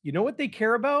cares. You know what they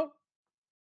care about?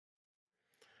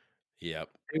 Yep.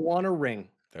 They want a ring.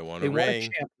 They want a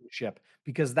championship,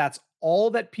 because that's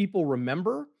all that people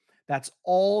remember. That's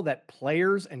all that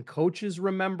players and coaches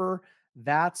remember.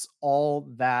 That's all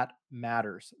that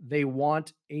matters. They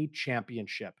want a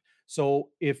championship. So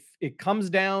if it comes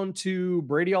down to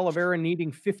Brady Oliveira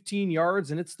needing 15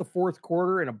 yards and it's the fourth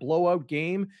quarter in a blowout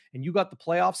game and you got the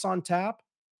playoffs on tap,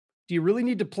 do you really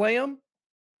need to play him?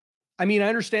 I mean, I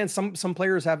understand some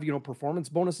players have, performance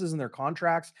bonuses in their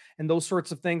contracts and those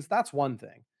sorts of things. That's one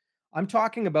thing. I'm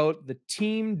talking about the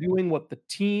team doing what the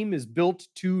team is built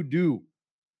to do.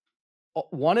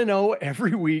 1-0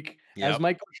 every week, as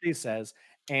Mike O'Shea says,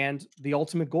 and the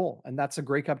ultimate goal, and that's a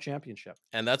Grey Cup championship.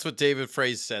 And that's what David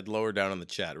Fraze said lower down in the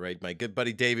chat, right? My good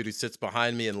buddy David, who sits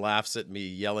behind me and laughs at me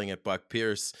yelling at Buck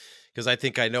Pierce because I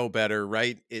think I know better,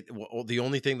 right? The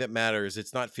only thing that matters,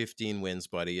 it's not 15 wins,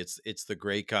 buddy. It's the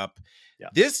Grey Cup. Yeah.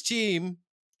 This team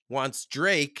wants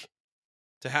Drake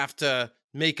to have to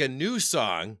make a new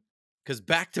song because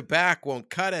back-to-back won't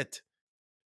cut it.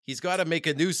 He's got to make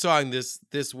a new song this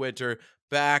winter,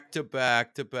 back to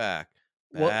back to back,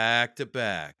 back to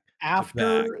back.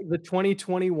 After the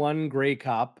 2021 Grey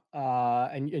Cup,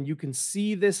 and you can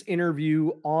see this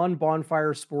interview on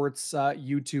Bonfire Sports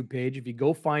YouTube page. If you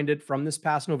go find it from this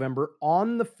past November,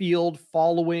 on the field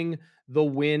following the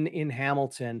win in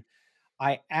Hamilton,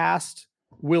 I asked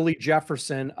Willie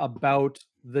Jefferson about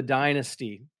the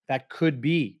dynasty that could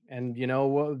be, and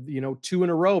 2 in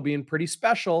a row being pretty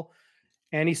special.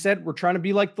 And he said, we're trying to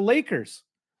be like the Lakers.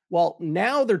 Well,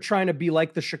 now they're trying to be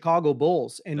like the Chicago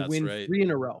Bulls and win 3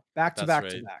 in a row, back to back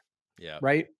to back. Yeah.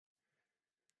 Right.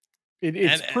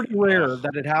 It's pretty rare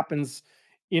that it happens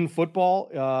in football.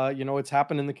 It's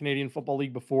happened in the Canadian Football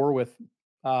League before with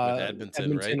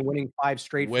Edmonton right? Winning 5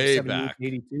 straight way from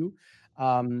 78-82.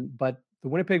 But the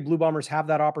Winnipeg Blue Bombers have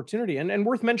that opportunity. And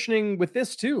worth mentioning with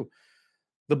this too,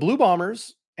 the Blue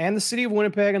Bombers and the city of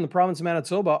Winnipeg and the province of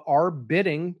Manitoba are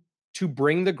bidding to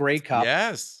bring the Grey Cup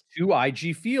to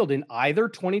IG Field in either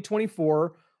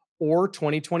 2024 or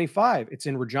 2025. It's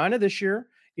in Regina this year.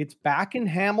 It's back in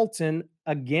Hamilton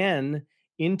again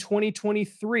in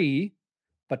 2023,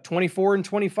 but 24 and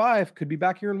 25 could be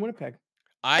back here in Winnipeg.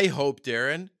 I hope,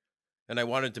 Darren, and I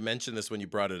wanted to mention this when you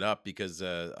brought it up because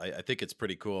I think it's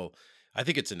pretty cool. I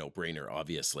think it's a no-brainer,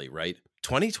 obviously, right?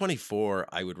 2024,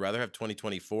 I would rather have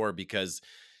 2024 because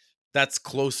that's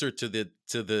closer to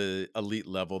the elite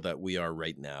level that we are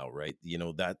right now, right?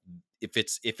 That if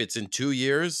it's in 2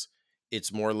 years,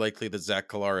 it's more likely that Zach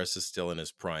Collaros is still in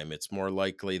his prime. It's more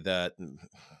likely that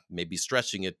maybe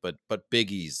stretching it, but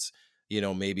Biggie's,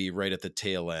 maybe right at the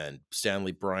tail end.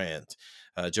 Stanley Bryant,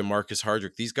 Jamarcus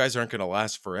Hardrick. These guys aren't going to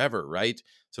last forever, right?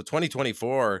 So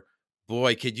 2024,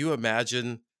 boy, could you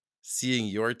imagine seeing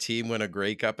your team win a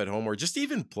Grey Cup at home or just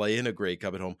even play in a Grey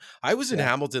Cup at home? I was in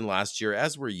Hamilton last year,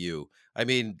 as were you. I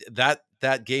mean, that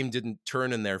game didn't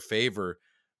turn in their favor,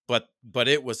 but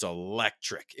it was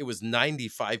electric. It was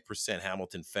 95%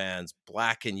 Hamilton fans,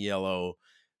 black and yellow.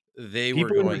 People were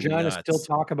going in Regina nuts. Still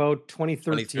talk about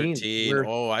 2013.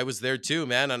 Oh, I was there too,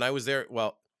 man. And I was there.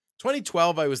 Well,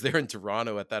 2012, I was there in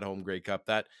Toronto at that home Grey Cup.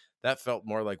 That felt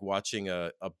more like watching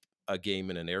a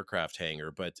game in an aircraft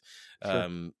hangar. But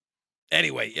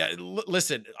anyway,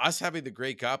 listen, us having the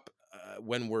Grey Cup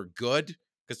when we're good,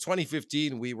 because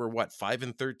 2015 we were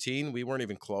 5-13. We weren't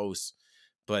even close.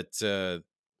 But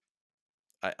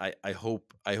I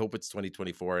hope it's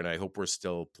 2024, and I hope we're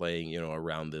still playing,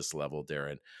 around this level,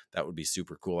 Darren. That would be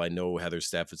super cool. I know Heather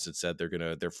Stephenson said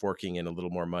they're forking in a little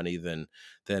more money than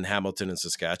Hamilton and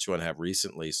Saskatchewan have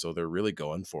recently, so they're really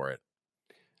going for it.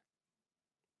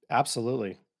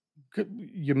 Absolutely,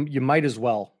 you might as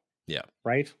well. Yeah.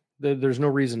 Right. There's no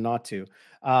reason not to.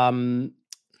 Wanted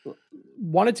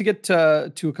to get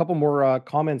to a couple more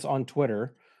comments on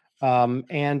Twitter.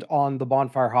 and on the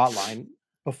Bonfire Hotline.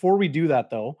 Before we do that,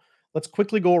 though, let's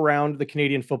quickly go around the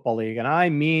Canadian Football League, and I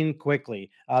mean quickly.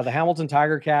 The Hamilton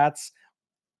Tiger Cats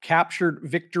captured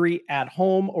victory at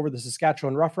home over the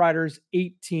Saskatchewan Roughriders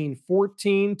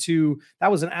 18-14 to that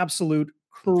was an absolute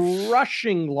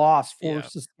crushing loss for Yeah.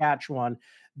 Saskatchewan.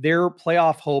 Their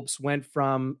playoff hopes went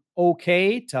from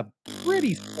okay to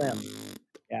pretty slim.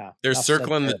 Yeah, They're enough said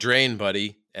circling the there. drain,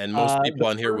 buddy, and most The people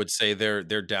on here first would say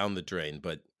they're down the drain,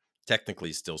 but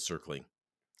technically still circling.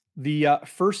 The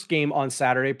first game on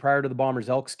Saturday prior to the Bombers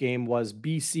Elks game was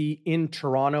BC in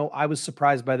Toronto. I was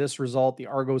surprised by this result. The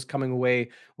Argos coming away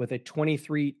with a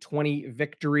 23-20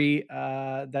 victory.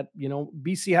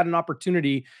 BC had an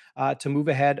opportunity to move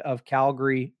ahead of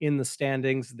Calgary in the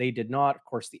standings. They did not. Of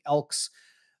course, the Elks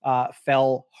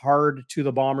fell hard to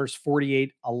the Bombers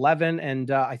 48-11.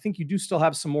 And I think you do still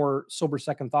have some more sober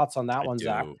second thoughts on that I one,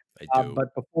 Zach. do. I do.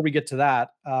 But before we get to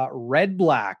that, Red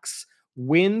Blacks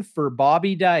win for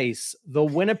Bobby Dice, the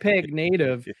Winnipeg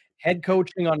native, head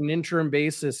coaching on an interim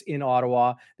basis in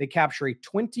Ottawa. They capture a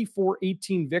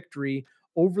 24-18 victory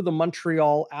over the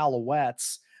Montreal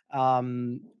Alouettes.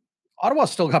 Ottawa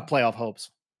still got playoff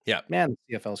hopes. Yeah. Man,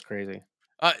 the CFL is crazy.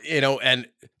 And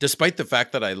despite the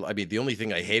fact that I mean, the only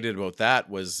thing I hated about that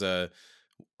was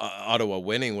Ottawa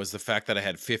winning was the fact that I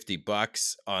had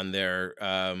 $50 on there.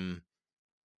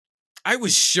 I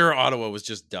was sure Ottawa was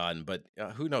just done, but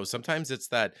who knows? Sometimes it's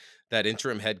that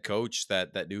interim head coach,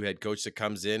 that new head coach that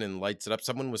comes in and lights it up.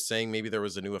 Someone was saying maybe there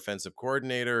was a new offensive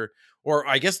coordinator, or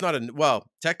I guess not. Well,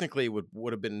 technically, it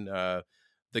would have been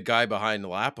the guy behind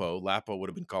Lapo. Lapo would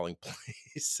have been calling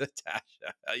plays.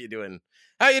 Natasha, how you doing?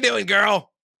 How you doing,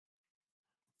 girl?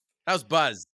 How's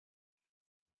Buzz?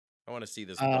 I want to see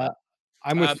this Buzz.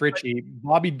 I'm with Fritchie.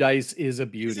 Bobby Dice is a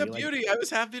beauty. He's a beauty. I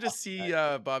was happy to see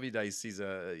Bobby Dice. He's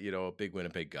a big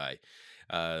Winnipeg guy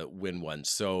win one.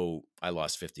 So I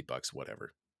lost $50.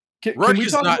 Whatever. Can Rourke we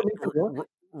is talk not about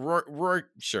Rourke? Rourke.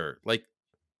 Sure. Like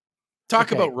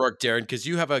talk Okay. about Rourke, Darren, because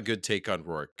you have a good take on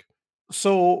Rourke.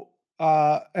 So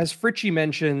as Fritchie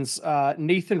mentions,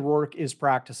 Nathan Rourke is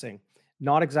practicing.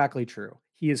 Not exactly true.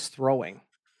 He is throwing,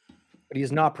 but he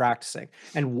is not practicing.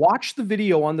 And watch the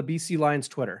video on the BC Lions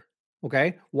Twitter.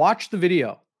 Okay. Watch the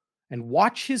video and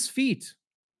watch his feet.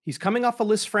 He's coming off a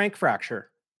Lisfranc fracture.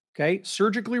 Okay.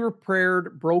 Surgically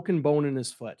repaired broken bone in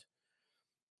his foot.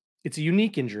 It's a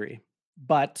unique injury,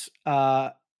 but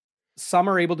some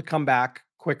are able to come back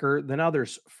quicker than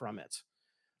others from it.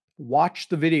 Watch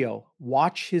the video.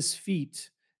 Watch his feet.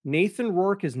 Nathan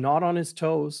Rourke is not on his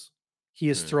toes. He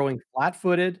is throwing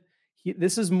flat-footed.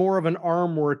 This is more of an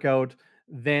arm workout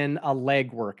than a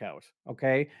leg workout.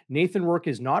 Okay. Nathan Rourke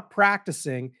is not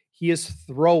practicing. He is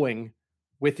throwing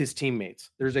with his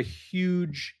teammates. There's a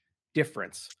huge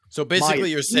difference. So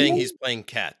basically, you're saying he's playing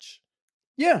catch.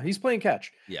 Yeah, he's playing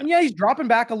catch. Yeah. And yeah, he's dropping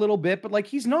back a little bit, but like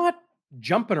he's not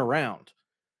jumping around.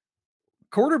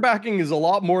 Quarterbacking is a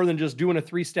lot more than just doing a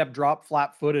 3-step drop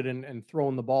flat-footed and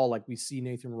throwing the ball like we see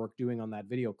Nathan Rourke doing on that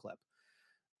video clip.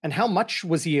 And how much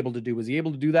was he able to do? Was he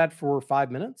able to do that for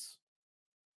 5 minutes?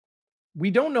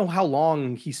 We don't know how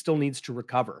long he still needs to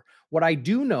recover. What I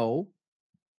do know,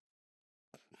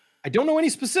 I don't know any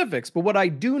specifics, but what I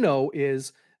do know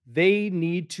is they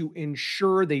need to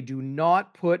ensure they do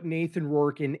not put Nathan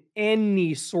Rourke in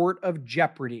any sort of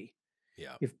jeopardy.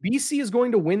 Yeah. If BC is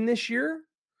going to win this year,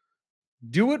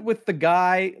 do it with the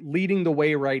guy leading the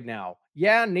way right now.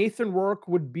 Yeah, Nathan Rourke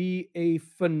would be a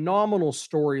phenomenal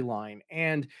storyline.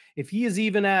 And if he is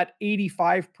even at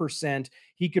 85%,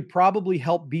 he could probably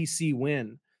help BC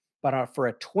win. But for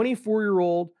a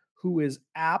 24-year-old who is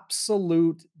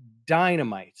absolute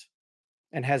dynamite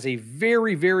and has a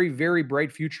very, very, very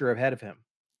bright future ahead of him,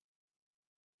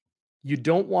 you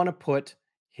don't want to put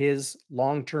his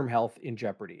long-term health in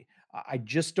jeopardy. I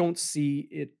just don't see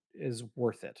it is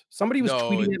worth it. Somebody was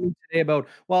tweeting at me today about,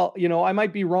 well, I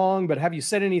might be wrong, but have you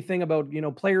said anything about,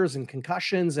 players and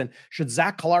concussions, and should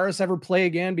Zach Collaros ever play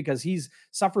again because he's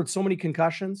suffered so many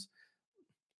concussions?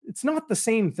 It's not the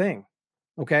same thing.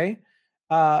 Okay.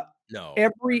 No.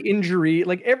 Every injury,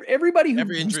 like everybody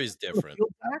every injury is different.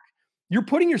 You're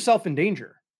putting yourself in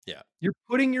danger. Yeah. You're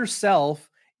putting yourself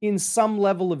in some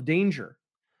level of danger,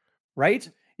 right?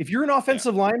 If you're an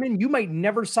offensive lineman, you might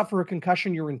never suffer a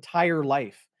concussion your entire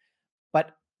life.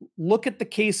 But look at the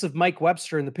case of Mike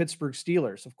Webster and the Pittsburgh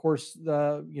Steelers. Of course,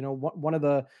 one of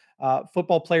the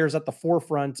football players at the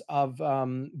forefront of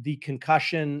the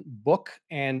concussion book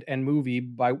and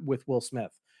movie with Will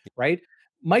Smith, right?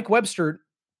 Mike Webster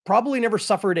probably never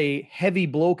suffered a heavy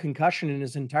blow concussion in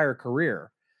his entire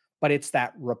career, but it's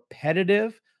that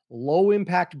repetitive, low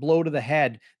impact blow to the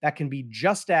head that can be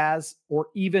just as or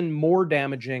even more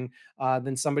damaging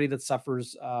than somebody that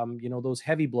suffers, those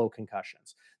heavy blow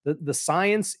concussions. The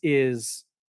science is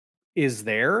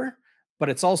there, but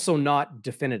it's also not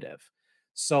definitive.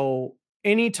 So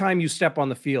anytime you step on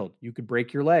the field, you could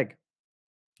break your leg,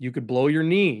 you could blow your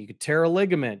knee, you could tear a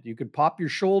ligament, you could pop your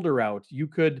shoulder out, you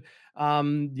could,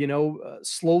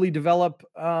 slowly develop,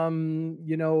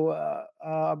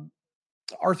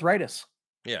 arthritis,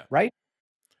 Yeah. right?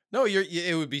 No,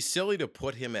 it would be silly to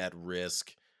put him at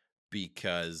risk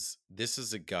because this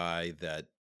is a guy that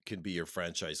can be your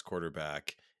franchise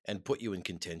quarterback and put you in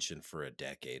contention for a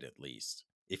decade at least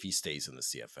if he stays in the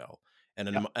CFL.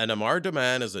 Yep. And Amar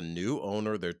Deman is a new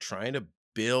owner. They're trying to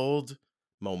build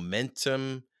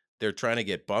momentum. They're trying to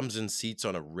get bums and seats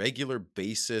on a regular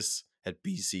basis at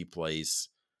BC Place.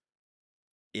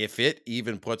 If it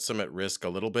even puts them at risk a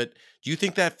little bit, do you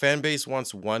think that fan base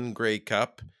wants one Grey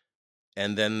Cup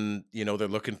and then, they're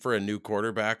looking for a new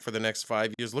quarterback for the next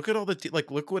 5 years? Look at all the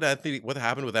look what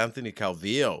happened with Anthony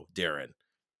Calvillo, Darren.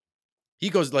 He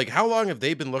goes like, how long have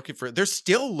they been looking for? They're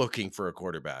still looking for a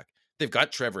quarterback. They've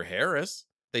got Trevor Harris.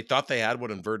 They thought they had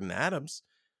one in Verdon Adams.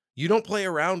 You don't play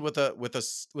around with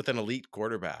an elite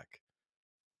quarterback.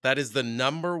 That is the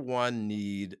number one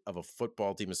need of a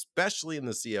football team, especially in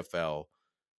the CFL.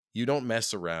 You don't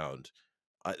mess around.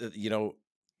 You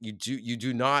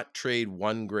do not trade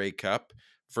one Grey Cup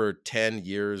for 10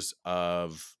 years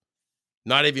of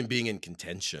not even being in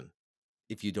contention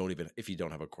if you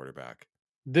don't have a quarterback.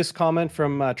 This comment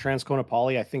from Transcona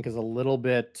Poly, I think, is a little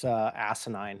bit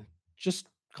asinine. Just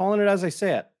calling it as I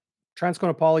say it.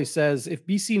 Transcona Poly says, if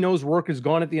BC knows Rourke is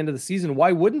gone at the end of the season,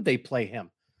 why wouldn't they play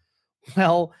him?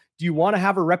 Well, do you want to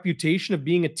have a reputation of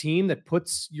being a team that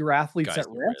puts your athletes Guys at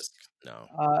at risk? risk. No.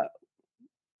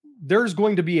 There's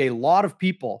going to be a lot of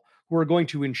people who are going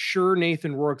to ensure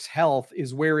Nathan Rourke's health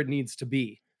is where it needs to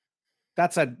be.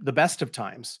 That's at the best of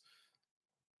times.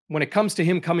 When it comes to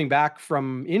him coming back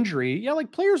from injury, yeah,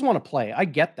 like players want to play. I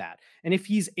get that. And if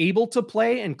he's able to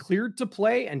play and cleared to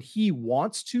play and he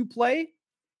wants to play,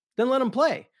 then let him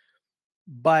play.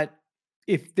 But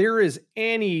if there is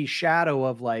any shadow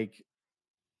of like,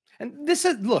 and this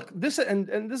is look, this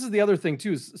and this is the other thing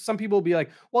too, is some people will be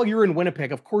like, well, you're in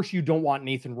Winnipeg. Of course you don't want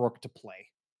Nathan Rourke to play.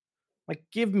 Like,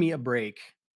 give me a break.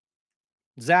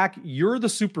 Zach, you're the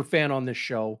super fan on this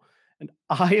show, and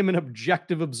I am an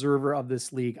objective observer of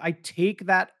this league. I take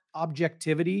that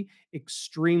objectivity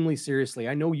extremely seriously.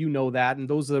 I know you know that, and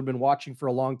those that have been watching for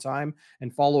a long time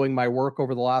and following my work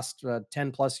over the last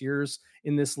 10 plus years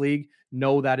in this league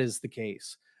know that is the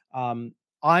case.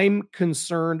 I'm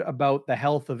concerned about the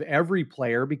health of every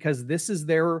player because this is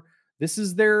their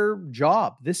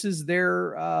job. This is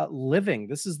their living.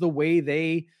 This is the way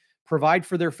they provide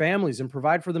for their families and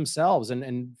provide for themselves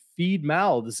and feed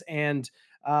mouths and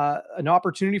an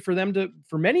opportunity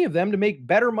for many of them to make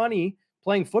better money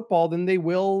playing football than they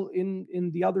will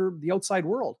in the outside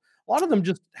world. A lot of them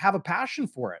just have a passion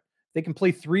for it. They can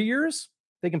play 3 years,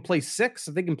 they can play 6,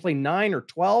 if they can play 9 or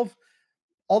 12,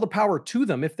 all the power to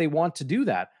them if they want to do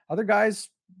that. Other guys,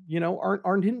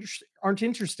 aren't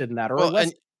interested in that or are Well,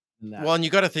 less in that. and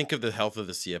you got to think of the health of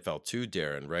the CFL too,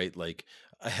 Darren, right? Like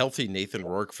a healthy Nathan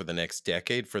Rourke for the next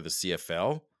decade for the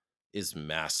CFL is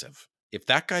massive. If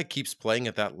that guy keeps playing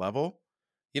at that level,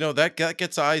 that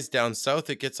gets eyes down south.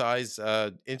 It gets eyes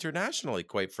internationally,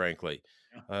 quite frankly.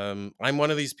 Yeah. I'm one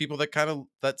of these people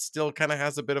that still kind of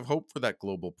has a bit of hope for that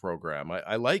global program.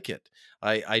 I like it.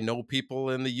 I know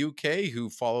people in the UK who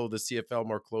follow the CFL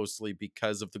more closely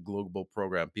because of the global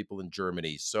program. People in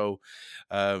Germany. So,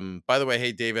 by the way,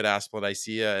 hey David Asplin, I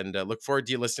see you and look forward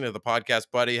to you listening to the podcast,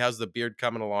 buddy. How's the beard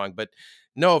coming along? But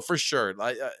no, for sure.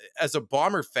 As a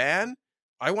Bomber fan,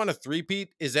 I want a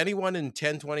three-peat. Is anyone in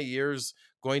 10, 20 years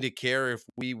going to care if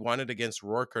we won it against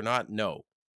Rourke or not? No.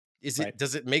 Right.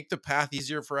 Does it make the path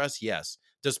easier for us? Yes.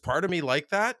 Does part of me like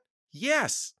that?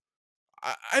 Yes.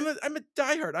 I'm a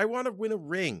diehard. I want to win a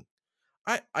ring.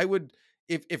 I would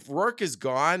if Rourke is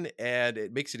gone and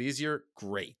it makes it easier,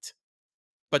 great.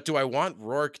 But do I want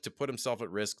Rourke to put himself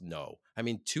at risk? No. I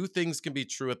mean, two things can be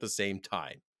true at the same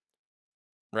time,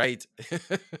 right?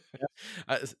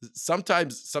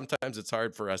 Sometimes it's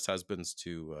hard for us husbands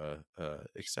to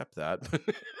accept that.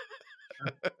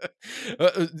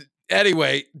 Sure.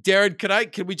 Anyway,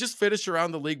 Darren, can we just finish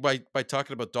around the league by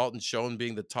talking about Dalton Schoen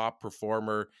being the top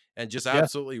performer and just Yes.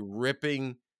 absolutely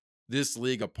ripping this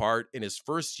league apart in his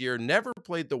first year? Never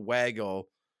played the waggle,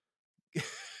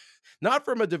 not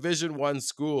from a Division One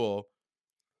school.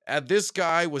 And this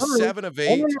guy No, was no, no. 7 of Oh,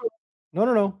 no, 8. no. No,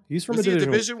 no, no. He's from a Was he a Division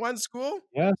 1. Division One school?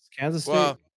 Yes, Kansas State.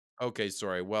 Well, okay,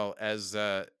 sorry. Well, as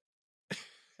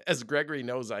as Gregory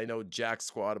knows, I know jack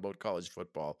squat about college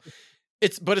football.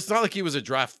 But it's not like he was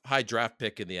a high draft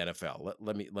pick in the NFL.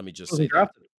 Let me just say Wasn't that.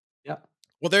 drafted. Yeah.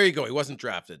 Well, there you go. He wasn't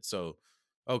drafted. So,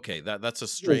 okay, that's a He was a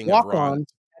string of wrongs. walk-on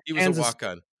at He was a Kansas walk State.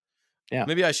 on. Yeah.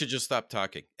 Maybe I should just stop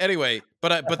talking. Anyway,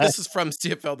 but this is from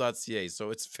CFL.ca, so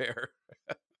it's fair.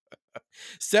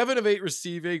 7 of 8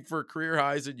 receiving for career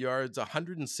highs in yards,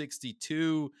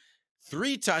 162,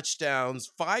 3 touchdowns,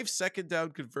 5 second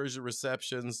down conversion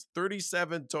receptions,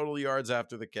 37 total yards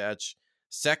after the catch.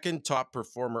 Second top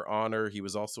performer honor. He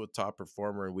was also a top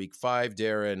performer in week 5.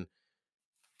 Darren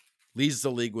leads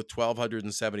the league with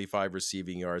 1,275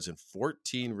 receiving yards and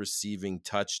 14 receiving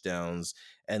touchdowns.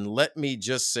 And let me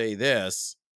just say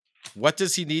this. What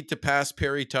does he need to pass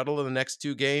Perry Tuttle in the next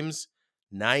 2 games?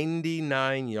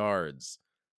 99 yards.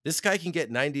 This guy can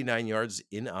get 99 yards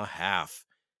in a half.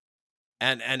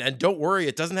 And don't worry,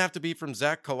 it doesn't have to be from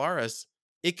Zach Collaros.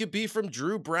 It could be from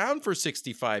Drew Brown for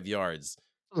 65 yards,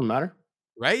 Doesn't matter.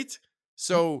 right?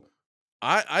 So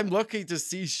I'm looking to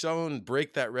see Schoen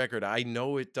break that record. I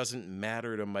know it doesn't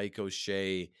matter to Mike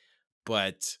O'Shea,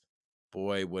 but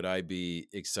boy, would I be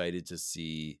excited to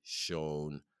see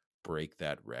Schoen break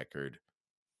that record,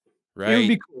 It would right?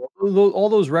 be cool. All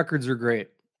those records are great,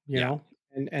 you Yeah. know,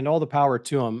 and all the power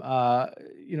to them. A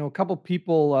couple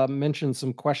people mentioned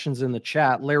some questions in the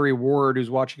chat. Larry Ward, who's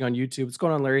watching on YouTube. What's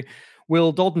going on, Larry?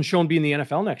 Will Dalton Schoen be in the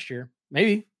NFL next year?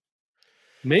 Maybe.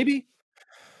 Maybe.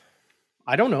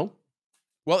 I don't know.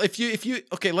 Well, if you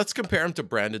okay, let's compare him to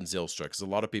Brandon Zylstra because a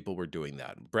lot of people were doing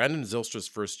that. Brandon Zylstra's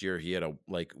first year, he had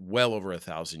well over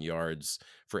 1,000 yards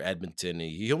for Edmonton.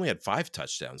 He only had 5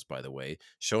 touchdowns, by the way.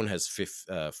 Schoen has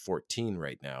 14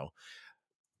 right now,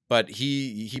 but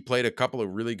he played a couple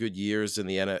of really good years in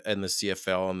the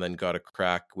CFL and then got a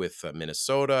crack with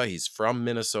Minnesota. He's from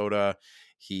Minnesota.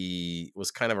 He was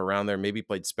kind of around there. Maybe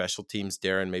played special teams.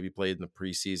 Darren maybe played in the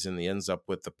preseason. He ends up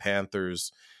with the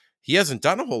Panthers. He hasn't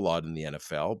done a whole lot in the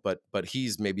NFL, but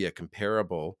he's maybe a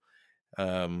comparable.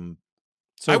 Um,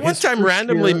 I So one his time first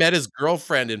randomly year. met his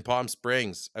girlfriend in Palm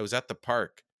Springs. I was at the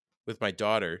park with my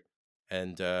daughter,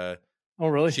 and Oh,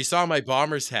 really? she saw my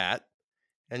Bombers hat,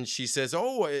 and she says,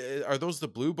 "Oh, are those the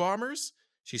Blue Bombers?"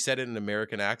 She said it in an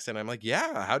American accent. I'm like,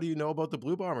 "Yeah, how do you know about the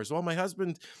Blue Bombers?" "Well, my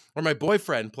husband or my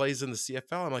boyfriend plays in the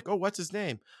CFL." I'm like, "Oh, what's his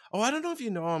name?" "Oh, I don't know if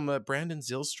you know him, Brandon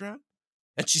Zylstra."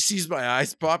 And she sees my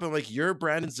eyes pop. I'm like, "You're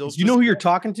Brandon You know Zylstra's." who you're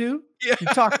talking to? Yeah.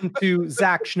 You're talking to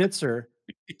Zach Schnitzer,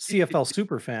 CFL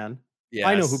super fan.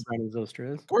 I know who Yes. Brandon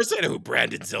Zylstra is. Of course I know who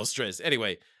Brandon Zylstra is.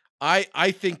 Anyway,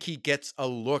 I think he gets a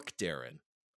look, Darren.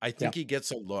 I Yeah. think he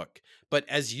gets a look. But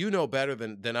as you know better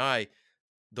than I,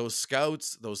 those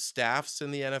scouts, those staffs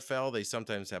in the NFL, they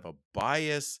sometimes have a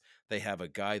bias. They have a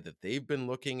guy that they've been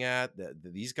looking at.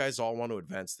 These guys all want to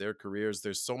advance their careers.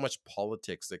 There's so much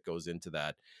politics that goes into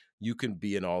that. You can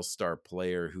be an all-star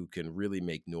player who can really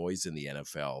make noise in the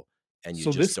NFL, and you So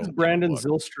just this is don't get a Brandon look,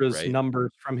 Zylstra's right? numbers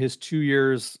from his 2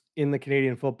 years in the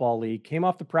Canadian Football League. Came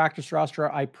off the practice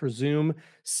roster, I presume,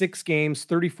 6 games,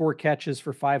 34 catches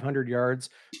for 500 yards.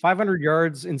 500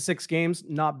 yards in 6 games,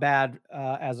 not bad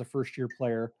as a first-year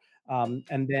player.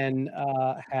 And then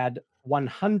had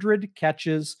 100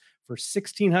 catches for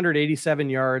 1,687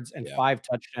 yards and Yeah. 5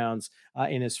 touchdowns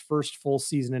in his first full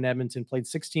season in Edmonton. Played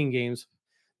 16 games.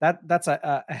 That's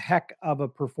a heck of a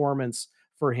performance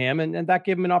for him, and that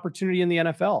gave him an opportunity in the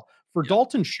NFL. For Yeah.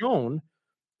 Dalton Schoen,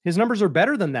 his numbers are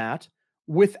better than that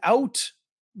without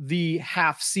the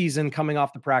half season coming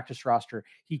off the practice roster.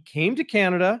 He came to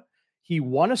Canada, he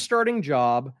won a starting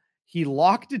job, he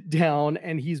locked it down,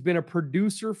 and he's been a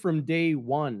producer from day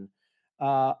one.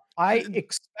 I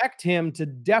expect him to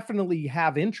definitely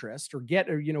have interest or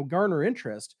garner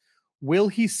interest. Will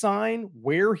he sign?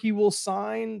 Where he will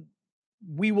sign?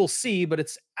 We will see, but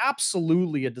it's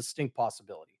absolutely a distinct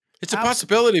possibility. It's a Absolutely.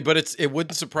 possibility, but it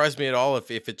wouldn't surprise me at all if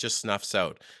it just snuffs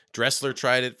out. Dressler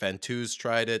tried it, Vantuz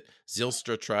tried it,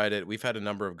 Zylstra tried it. We've had a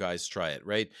number of guys try it,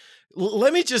 right?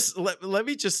 Let me just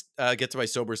get to my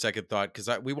sober second thought because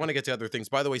we want to get to other things.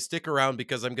 By the way, stick around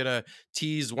because I'm gonna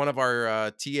tease one of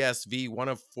our TSV 1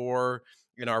 of 4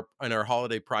 in our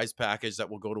holiday prize package that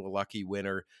will go to a lucky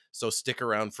winner. So stick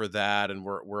around for that, and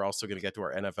we're also gonna get to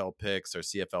our NFL picks, our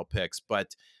CFL picks,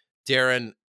 but.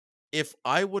 Darren, if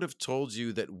I would have told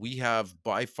you that we have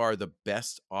by far the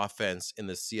best offense in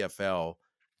the CFL,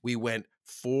 we went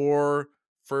 4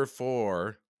 for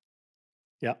 4,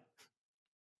 Yeah.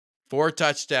 4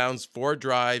 touchdowns, 4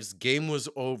 drives, game was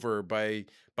over by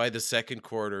the second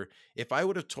quarter. If I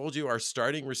would have told you our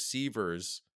starting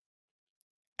receivers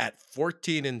at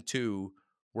 14-2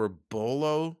 were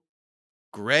Bolo,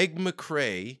 Greg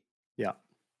McCrae, Yeah.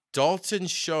 Dalton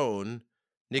Schoen,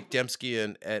 Nick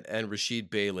Dembski and Rashid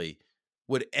Bailey,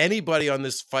 would anybody on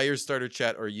this fire starter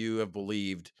chat or you have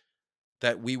believed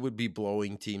that we would be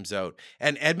blowing teams out?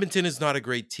 And Edmonton is not a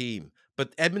great team,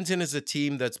 but Edmonton is a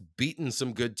team that's beaten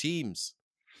some good teams.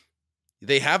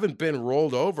 They haven't been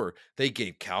rolled over. They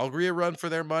gave Calgary a run for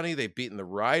their money. They've beaten the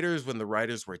Riders when the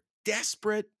Riders were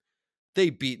desperate.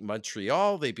 They beat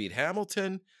Montreal. They beat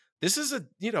Hamilton. This is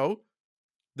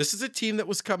this is a team that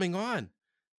was coming on.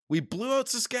 We blew out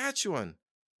Saskatchewan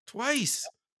twice.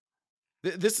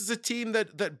 This is a team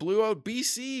that blew out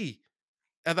BC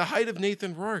at the height of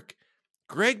Nathan Rourke.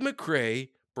 Greg McRae,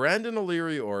 Brandon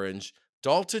O'Leary-Orange,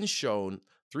 Dalton Schoen,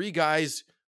 three guys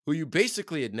who you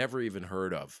basically had never even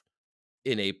heard of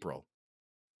in April.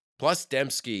 Plus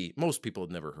Dembski, most people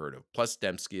had never heard of. Plus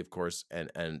Dembski, of course,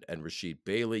 and Rashid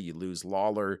Bailey. You lose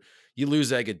Lawler. You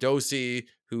lose Agadosi,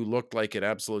 who looked like an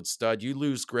absolute stud. You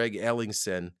lose Greg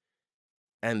Ellingson.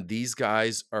 And these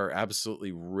guys are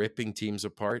absolutely ripping teams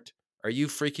apart. Are you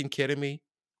freaking kidding me?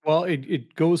 Well,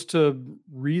 it goes to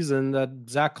reason that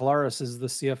Zach Collaros is the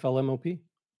CFL MOP.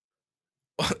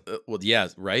 Well, yeah,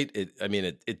 right.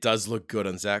 It does look good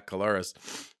on Zach Collaros.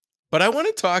 But I want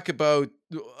to talk about.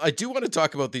 I do want to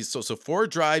talk about these. So 4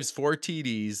 drives, 4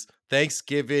 TDs,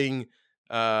 Thanksgiving,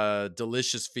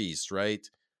 delicious feast, right?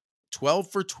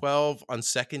 12 for 12 on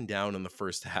second down in the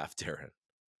first half, Darren.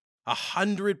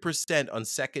 100% on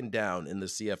second down in the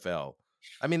CFL.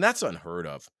 I mean, that's unheard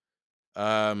of.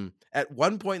 At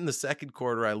one point in the second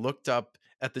quarter, I looked up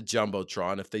at the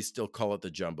Jumbotron, if they still call it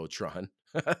the Jumbotron.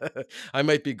 I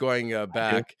might be going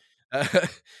back.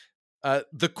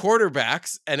 The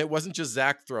quarterbacks, and it wasn't just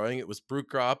Zach throwing, it was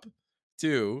Prukop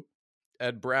too,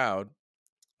 and Brown.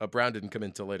 Brown didn't come in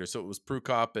until later, so it was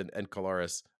Prukop and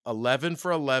Collaros. 11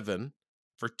 for 11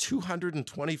 for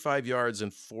 225 yards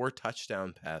and 4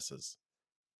 touchdown passes.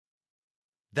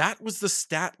 That was the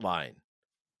stat line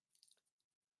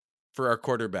for our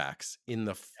quarterbacks in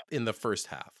the first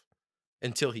half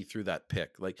until he threw that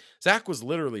pick. Like, Zach was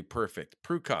literally perfect.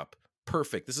 Prukop,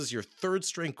 perfect. This is your third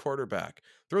string quarterback.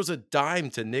 Throws a dime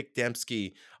to Nick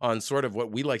Dembski on sort of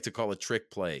what we like to call a trick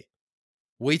play.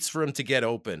 Waits for him to get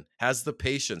open, has the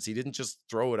patience. He didn't just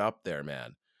throw it up there,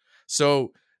 man.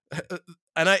 So,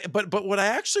 but what I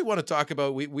actually want to talk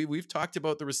about, we've talked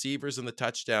about the receivers and the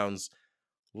touchdowns.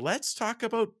 Let's talk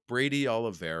about Brady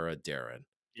Oliveira, Darren.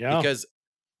 Yeah. Because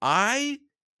I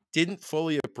didn't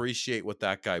fully appreciate what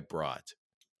that guy brought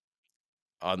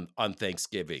on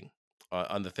Thanksgiving,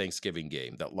 on the Thanksgiving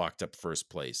game that locked up first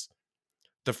place.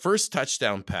 The first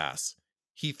touchdown pass,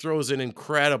 he throws an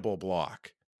incredible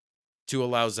block to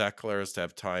allow Zach Collaros to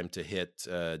have time to hit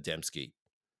Dembski.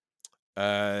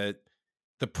 The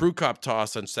Prukop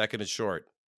toss on second and short,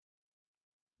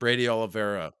 Brady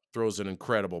Oliveira throws an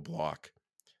incredible block.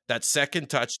 That second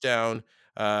touchdown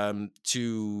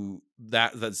to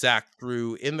that Zach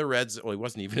threw in the red zone. Well, he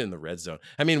wasn't even in the red zone.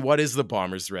 I mean, what is the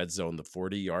Bombers' red zone? The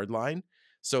 40-yard line.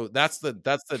 So that's the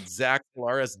Zach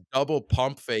Collaros double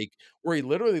pump fake where he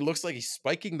literally looks like he's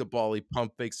spiking the ball. He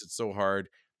pump fakes it so hard.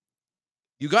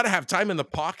 You got to have time in the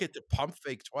pocket to pump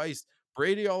fake twice.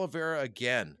 Brady Oliveira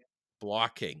again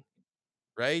blocking,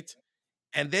 right?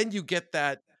 And then you get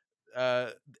that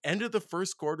end of the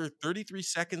first quarter, 33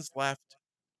 seconds left.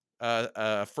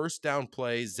 First down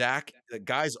play. Zach, the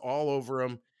guy's all over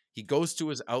him. He goes to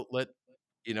his outlet,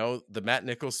 the Matt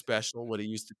Nichols special, what he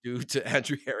used to do to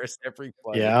Andrew Harris every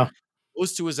play. Yeah.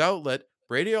 Goes to his outlet.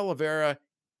 Brady Oliveira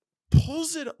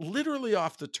pulls it literally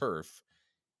off the turf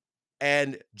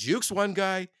and jukes one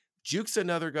guy, jukes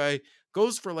another guy,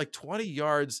 goes for like 20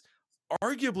 yards.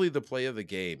 Arguably the play of the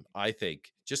game, I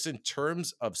think, just in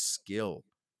terms of skill.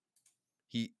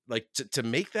 He to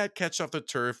make that catch off the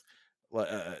turf,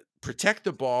 protect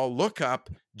the ball, look up,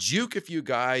 juke a few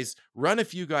guys, run a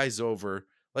few guys over.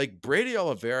 Like, Brady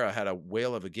Oliveira had a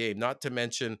whale of a game, not to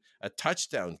mention a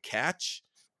touchdown catch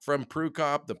from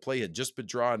Prukop. The play had just been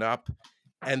drawn up,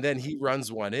 and then he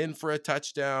runs one in for a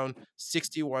touchdown,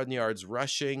 61 yards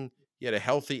rushing. He had a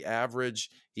healthy average.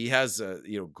 He has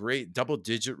great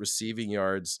double-digit receiving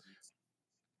yards.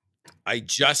 I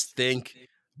just think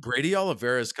Brady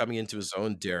Oliveira is coming into his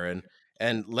own, Darren.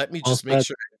 And let me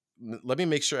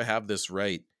make sure I have this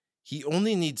right. He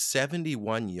only needs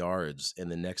 71 yards in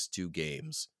the next 2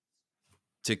 games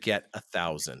to get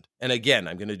 1,000. And again,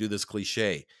 I'm going to do this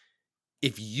cliche.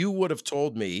 If you would have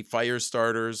told me, fire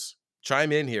starters,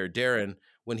 chime in here, Darren,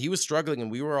 when he was struggling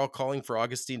and we were all calling for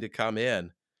Augustine to come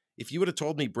in, if you would have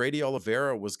told me Brady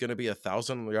Oliveira was going to be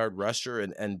 1,000-yard rusher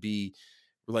and be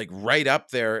like right up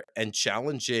there and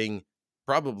challenging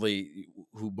probably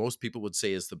who most people would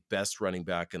say is the best running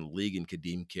back in the league in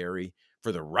Kadeem Carey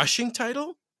for the rushing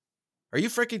title? Are you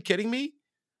freaking kidding me?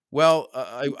 Well,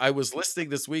 I was listening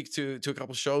this week to a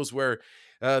couple shows where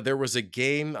there was a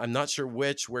game, I'm not sure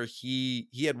which, where he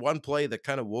had one play that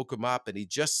kind of woke him up and he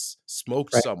just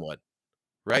smoked Right. someone.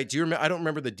 Right? Do you remember? I don't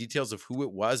remember the details of who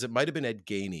it was. It might have been Ed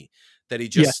Gainey that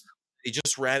Yeah. he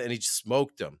just ran and he just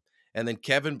smoked him. And then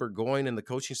Kevin Burgoyne and the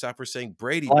coaching staff were saying,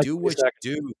 Brady, Like do 20 what seconds.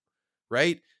 you do,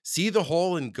 right? See the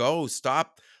hole and go.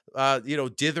 Stop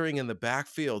dithering in the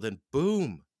backfield. And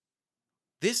boom,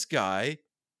 this guy,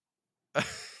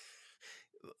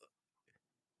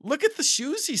 look at the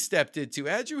shoes he stepped into.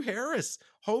 Andrew Harris,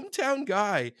 hometown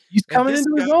guy. He's And coming this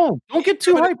into guy, his own. Don't he's get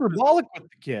too coming into his hyperbolic with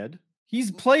the kid. He's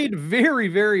played very,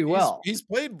 very well. He's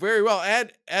played very well,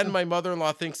 and my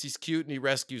mother-in-law thinks he's cute and he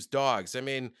rescues dogs. I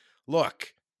mean,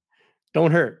 look,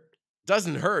 Don't hurt.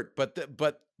 doesn't hurt, but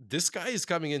this guy is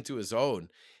coming into his own,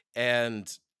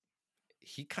 and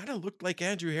he kind of looked like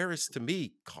Andrew Harris to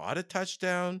me. Caught a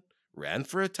touchdown, ran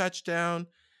for a touchdown,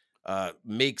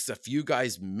 makes a few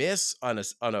guys miss on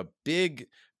a big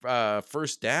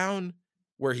first down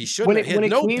where he shouldn't When have. it He when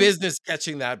had it no came business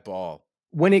catching that ball.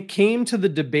 when it came to the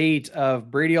debate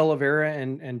of Brady Oliveira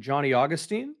and Johnny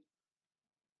Augustine,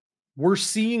 we're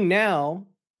seeing now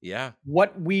Yeah,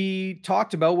 what we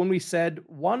talked about when we said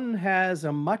one has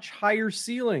a much higher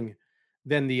ceiling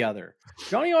than the other.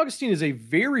 Johnny Augustine is a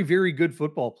very, very good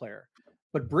football player,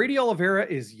 but Brady Oliveira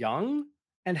is young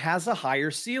and has a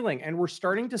higher ceiling, and we're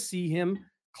starting to see him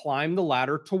climb the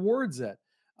ladder towards it.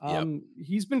 yep.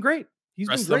 He's been great. He's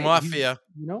been Trust the great. He's, mafia.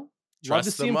 love to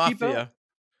Trust see the him keep up. mafia.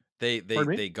 Pardon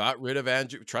me? They got rid of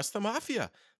Andrew. Trust the mafia.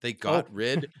 They Oh, got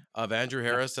rid of Andrew yeah.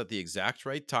 Harris at the exact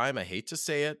right time. I hate to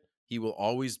say it. He will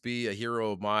always be a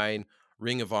hero of mine,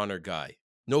 Ring of Honor guy.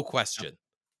 No question.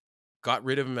 Got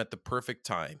rid of him at the perfect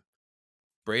time.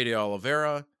 Brady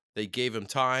Oliveira, they gave him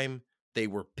time. They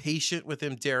were patient with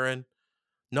him, Darren.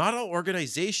 Not all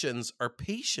organizations are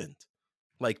patient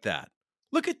like that.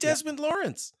 Look at Yeah. Desmond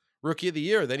Lawrence, rookie of the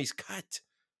year. Then he's cut.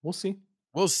 We'll see.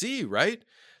 We'll see, right?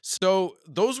 So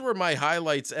those were my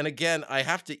highlights. And again, I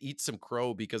have to eat some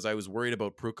crow because I was worried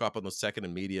about Prukop on the second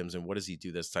and mediums. And what does he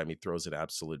do this time? He throws an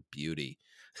absolute beauty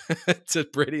to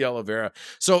Brady Oliveira.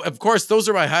 So, of course, those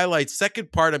are my highlights.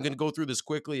 Second part, I'm going to go through this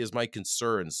quickly, is my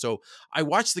concerns. So I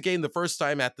watched the game the first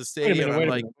time at the Wait a stadium. minute, I'm wait a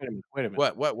like, minute, wait a minute, wait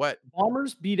a minute. what?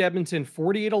 Bombers beat Edmonton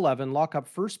 48-11, lock up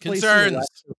first place in the Concerns.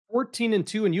 West.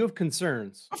 14-2, and you have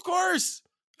concerns. Of course.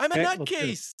 I'm a Okay,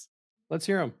 nutcase. let's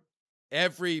hear them.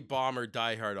 Every Bomber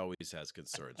diehard always has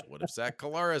concerns. What if Zach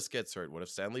Collaros gets hurt? What if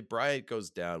Stanley Bryant goes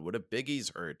down? What if Biggie's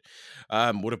hurt?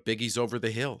 What if Biggie's over the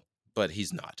hill? But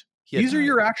he's not. These are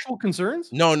your actual concerns?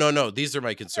 No. These are my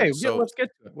Okay, concerns. So let's get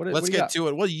to it. What let's do you get got? to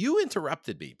it. Well, you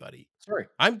interrupted me, buddy. Sorry.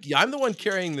 I'm the one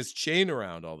carrying this chain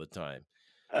around all the time.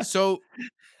 So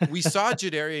we saw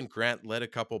Jadarian Grant let a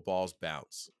couple balls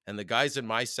bounce, and the guys in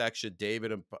my section,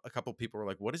 David and a couple people, were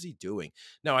like, "What is he doing?"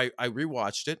 Now I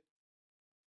rewatched it.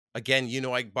 Again,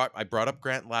 I brought up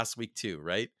Grant last week too,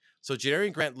 right? So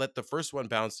Jadarian Grant let the first one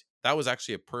bounce. That was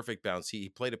actually a perfect bounce. He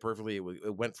played it perfectly.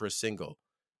 It went for a single.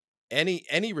 Any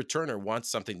returner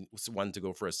wants one to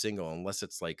go for a single unless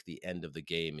it's like the end of the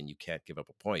game and you can't give up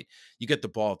a point. You get the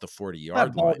ball at the 40-yard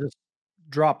That ball line. just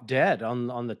dropped dead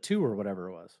on the 2 or whatever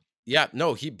it was. Yeah,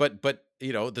 no, but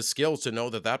the skill to know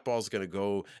that ball's going to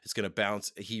go, it's going to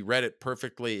bounce. He read it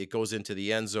perfectly. It goes into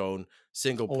the end zone,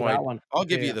 single Oh, point. that one. I'll Okay,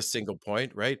 give you yeah. the single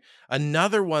point, right?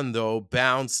 Another one though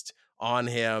bounced on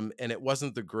him, and it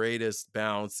wasn't the greatest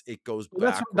bounce. It goes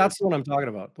Well, backwards. that's the one I'm talking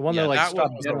about. The one that that one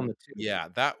stopped was dead on the 2. yeah,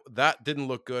 that didn't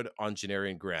look good on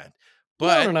Janarian Grant. No. But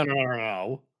I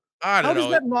How don't does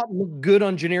know. that not look good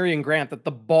on Janarian Grant that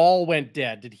the ball went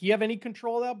dead? Did he have any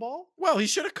control of that ball? Well, he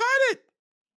should have caught it.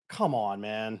 Come on,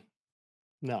 man.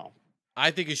 No.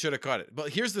 I think he should have caught it. But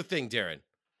here's the thing, Darren.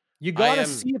 You gotta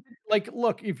see if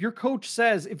look, if your coach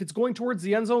says if it's going towards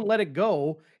the end zone, let it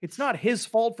go. It's not his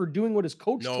fault for doing what his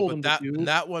coach told him to do.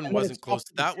 That one and then wasn't it's close. off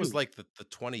to the That was 2. like the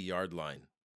 20-yard line.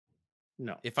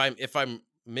 No. If I'm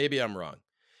maybe I'm wrong.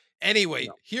 Anyway,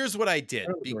 No. here's what I did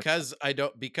I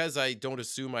don't think because I don't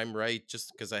assume I'm right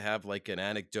just because I have like an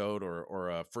anecdote or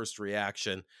a first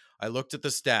reaction. I looked at the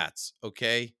stats,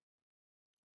 okay?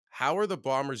 How are the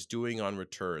Bombers doing on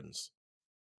returns?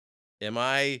 Am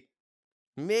I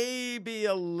maybe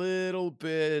a little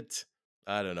bit,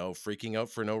 I don't know, freaking out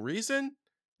for no reason?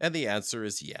 And the answer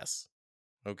is yes.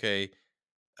 Okay.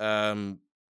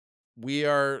 We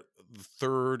are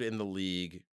third in the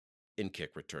league in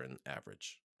kick return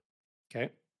average. Okay.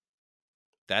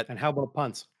 That And how about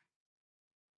punts?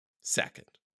 second.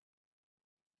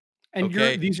 And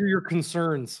Okay. these are your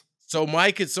concerns. So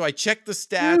so I checked the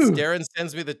stats. Dude. Darren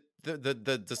sends me the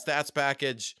stats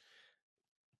package.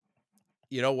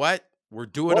 You know what? We're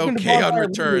doing Welcome to okay on Bonfire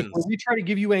Mondays, where returns. we try to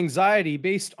give you anxiety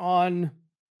based on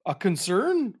a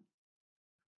concern.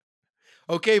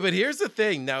 Okay, but here's the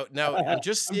thing. Now I'm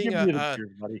just I'm seeing giving you the cheers,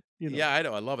 buddy. You know yeah, that. I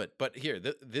know, I love it. But here,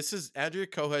 this is Andrea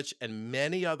Kohich and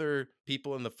many other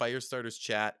people in the Firestarters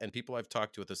chat and people I've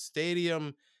talked to at the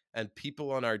stadium and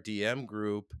people on our DM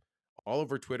group all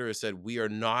over Twitter have said we are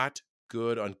not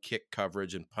good on kick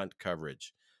coverage and punt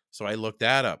coverage. So I looked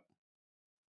that up.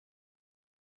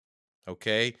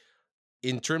 Okay.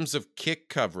 In terms of kick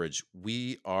coverage,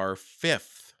 we are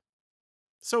 5th.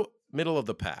 So middle of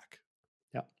the pack.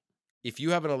 Yeah. If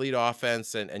you have an elite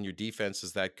offense and your defense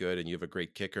is that good and you have a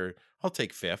great kicker, I'll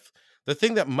take 5th. The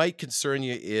thing that might concern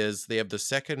you is they have the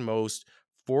second most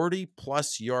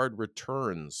 40+ yard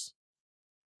returns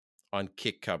on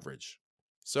kick coverage.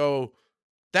 So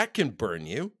that can burn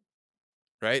you,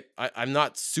 right? I'm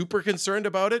not super concerned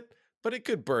about it, but it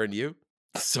could burn you.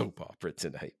 Soap opera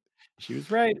tonight. She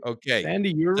was right. Okay.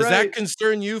 Sandy, you were Does that right.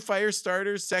 concern you,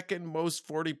 Firestarters? Second most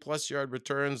 40+ yard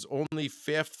returns, only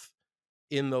 5th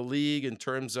in the league in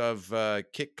terms of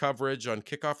kick coverage on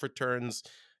kickoff returns.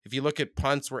 If you look at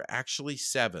punts, we're actually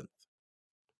 7th.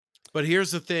 But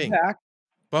here's the thing. Zach,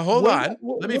 But hold on.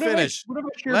 Let me finish. What have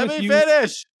I shared Let with me you?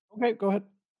 finish. Okay, go ahead.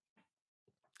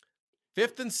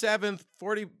 5th and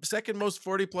 7th, second most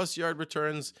 40+ yard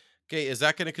returns. Okay, is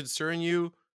that going to concern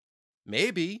you?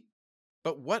 Maybe.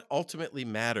 But what ultimately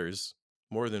matters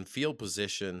more than field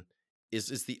position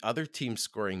is the other team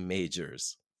scoring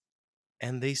majors.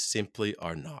 And they simply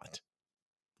are not.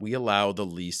 We allow the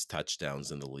least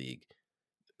touchdowns in the league.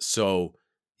 So,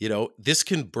 this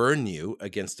can burn you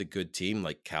against a good team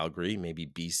like Calgary, maybe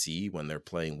BC when they're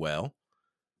playing well.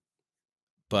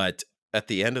 But at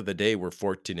the end of the day, we're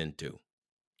 14-2.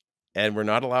 And we're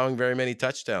not allowing very many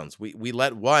touchdowns. We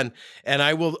let one, and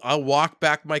I'll walk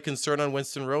back my concern on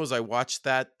Winston Rose. I watched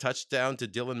that touchdown to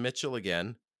Dylan Mitchell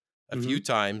again a few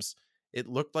times. It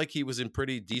looked like he was in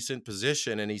pretty decent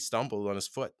position, and he stumbled on his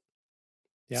foot.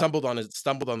 Yeah. Stumbled on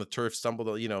the turf,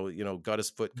 got his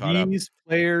foot caught up. These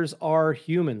players are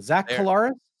human. Zach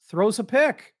Collaros throws a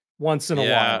pick once in a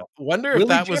while. Wonder if Willie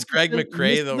that was Greg Jefferson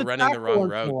McCray, though, misses a running the tackle wrong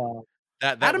once in a route. while.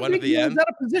 That Adam one at the Biggie end? is out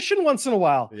of position once in a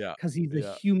while Yeah. because he's a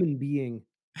Yeah. human being.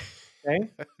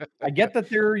 Okay? I get that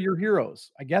they're your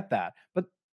heroes. I get that. But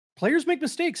players make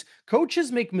mistakes.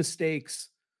 Coaches make mistakes.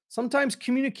 Sometimes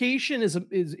communication is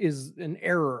an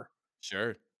error.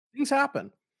 Sure. Things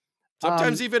happen.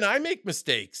 Sometimes even I make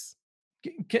mistakes.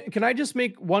 Can I just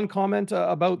make one comment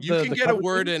about You the can get a cover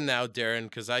word thing? in now, Darren,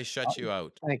 because I shut you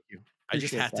out. Thank you. I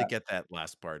just Appreciate had to that. get that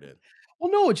last part in.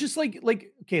 Well, no, it's just like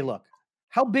okay, look.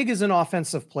 How big is an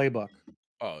offensive playbook?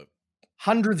 Oh,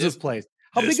 Hundreds of plays.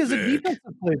 How big is a big.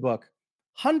 defensive playbook?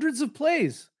 Hundreds of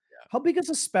plays. Yeah. How big is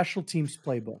a special teams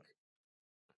playbook?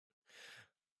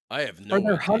 I have no Are idea.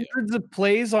 there hundreds of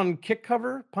plays on kick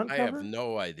cover, punt I cover? have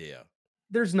no idea.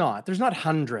 There's not. There's not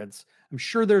hundreds. I'm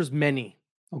sure there's many.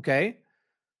 Okay.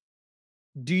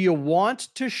 Do you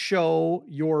want to show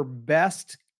your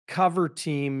best cover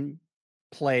team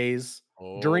plays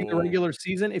during the Oh. regular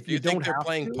season if Do you you think don't they're have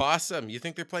playing to? possum? You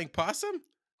think they're playing possum?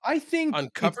 I think On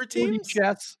it's cover 40 teams?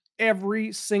 chess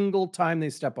every single time they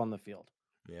step on the field.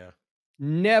 Yeah.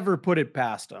 Never put it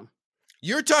past them.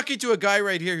 You're talking to a guy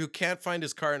right here who can't find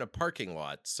his car in a parking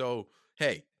lot. So,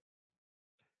 hey.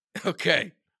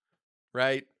 Okay.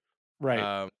 Right?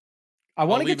 Right. I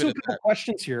want to get to a couple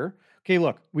questions here. Okay,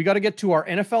 look, we got to get to our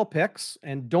NFL picks,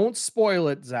 and don't spoil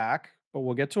it, Zach, but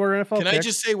we'll get to our NFL Can picks. I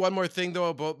just say one more thing, though,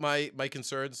 about my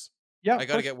concerns? Yeah, I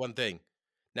got to get one thing.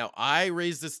 Now, I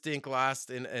raised the stink last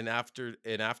in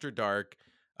after dark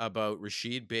about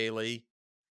Rasheed Bailey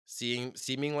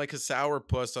seeming like a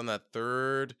sourpuss on that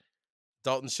third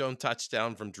Dalton Schoen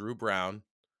touchdown from Drew Brown.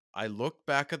 I looked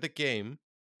back at the game.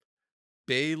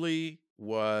 Bailey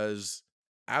was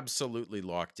absolutely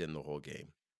locked in the whole game.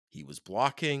 He was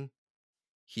blocking.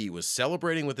 He was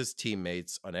celebrating with his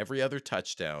teammates on every other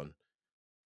touchdown.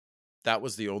 That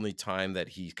was the only time that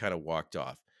he kind of walked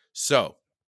off. So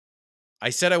I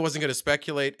said I wasn't going to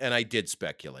speculate, and I did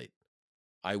speculate.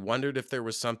 I wondered if there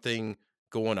was something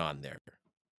going on there.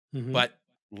 But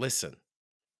listen,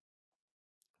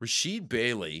 Rasheed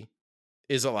Bailey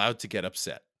is allowed to get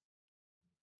upset.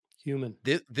 Human.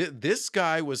 This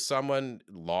guy was someone,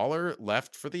 Lawler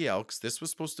left for the Elks. This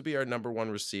was supposed to be our number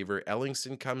one receiver.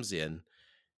 Ellingson comes in.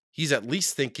 He's at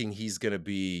least thinking he's going to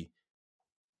be,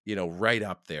 right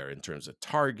up there in terms of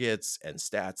targets and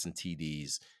stats and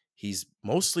TDs. He's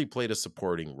mostly played a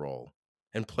supporting role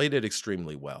and played it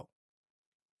extremely well.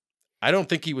 I don't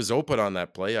think he was open on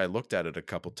that play. I looked at it a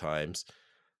couple times.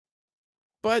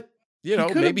 But, he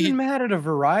could maybe have been mad at a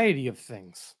variety of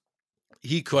things.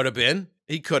 He could have been.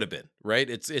 He could have been, right?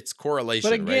 It's But correlation,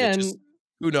 right? It just again,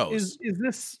 who is knows? is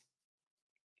this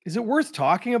is it worth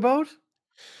talking about?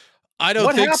 I don't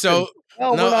What think happened? so.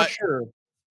 Well, No, we're not sure.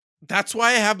 that's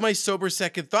why I have my sober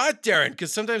second thought, Darren,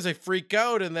 because sometimes I freak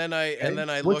out and then Okay.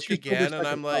 I What's look your sober again and second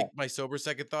I'm thought? like, my sober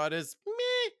second thought is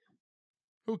meh,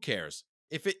 who cares?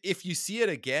 If you see it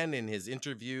again in his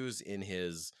interviews, in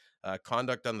his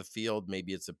conduct on the field,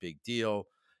 maybe it's a big deal.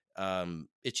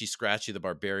 Itchy Scratchy the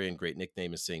Barbarian, great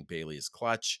nickname, is saying Bailey is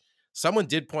clutch. Someone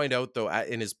did point out though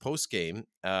in his post game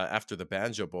after the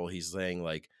Banjo Bowl, he's saying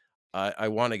like, I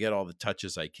want to get all the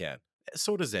touches I can.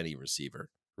 So does any receiver,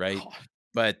 right? God,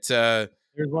 But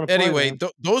here's one to play, anyway, man.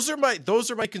 those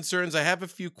are my concerns. I have a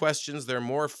few questions. They're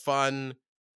more fun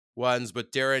ones,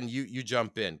 but Darren, you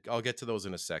jump in. I'll get to those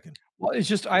in a second. Well, it's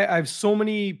just I have so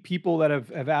many people that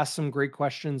have asked some great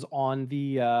questions on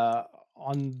the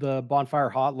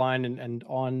bonfire hotline and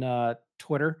on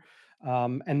Twitter.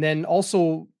 And then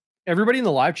also everybody in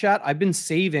the live chat, I've been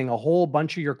saving a whole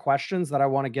bunch of your questions that I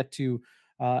want to get to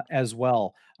as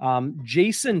well.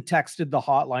 Jason texted the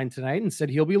hotline tonight and said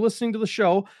he'll be listening to the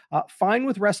show. Fine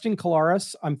with resting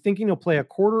Kalaris. I'm thinking he'll play a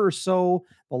quarter or so.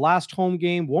 The last home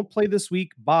game won't play this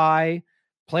week. Bye.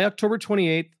 Play October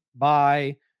 28th.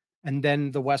 Bye, and then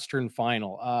the Western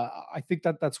final. I think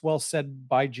that that's well said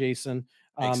by Jason.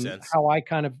 Makes sense. How I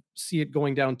kind of see it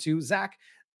going down too. Zach,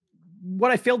 what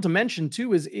I failed to mention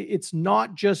too is it's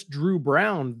not just Drew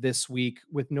Brown this week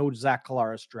with no Zach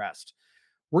Kalaris dressed.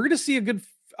 We're going to see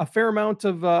a fair amount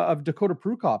of Dakota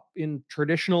Prukop in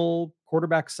traditional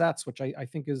quarterback sets, which I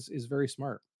think is very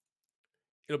smart.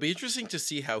 It'll be interesting to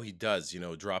see how he does,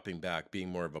 dropping back, being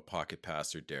more of a pocket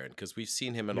passer, Darren, because we've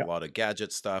seen him in a Yeah. lot of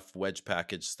gadget stuff, wedge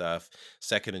package stuff,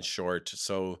 second and short.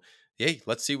 So, hey,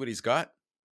 let's see what he's got.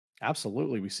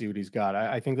 Absolutely, we see what he's got.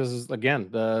 I think this is again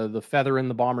the feather in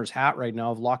the Bombers' hat right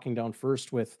now of locking down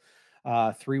first with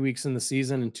 3 weeks in the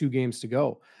season and 2 games to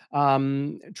go.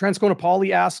 Transcona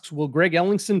Pauly asks, "Will Greg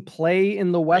Ellingson play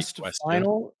in the Great West question.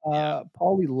 Final?" Yeah.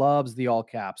 Pauly loves the all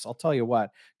caps. I'll tell you what,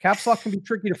 caps lock can be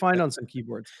tricky to find on some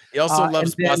keyboards. He also And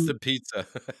loves then Boston pizza.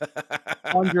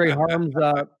 Andre Harms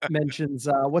mentions,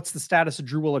 "What's the status of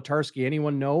Drew Wolodarski?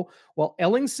 Anyone know?" Well,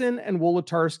 Ellingson and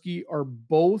Wolodarski are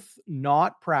both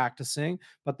not practicing,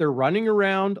 but they're running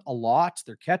around a lot.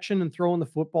 They're catching and throwing the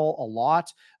football a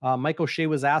lot. Mike O'Shea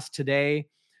was asked today,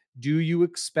 "Do you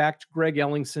expect Greg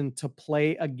Ellingson to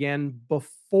play again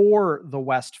before the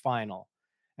West Final?"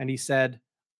 And he said,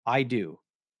 "I do."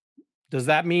 Does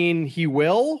that mean he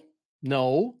will?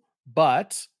 No,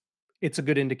 but it's a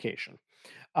good indication.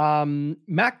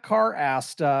 Matt Carr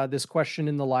asked this question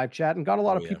in the live chat and got a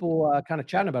lot Oh of yeah. people kind of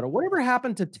Yeah. chatting about it. Whatever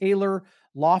happened to Taylor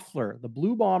Loeffler, the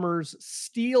Blue Bombers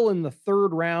steal in the third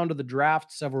round of the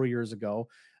draft several years ago?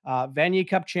 Vanier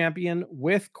Cup champion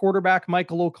with quarterback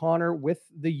Michael O'Connor with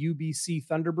the UBC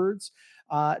Thunderbirds.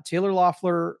 Taylor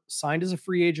Loeffler signed as a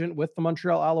free agent with the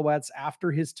Montreal Alouettes after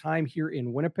his time here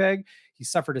in Winnipeg. He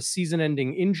suffered a season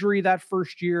ending injury that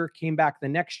first year, came back the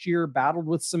next year, battled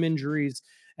with some injuries,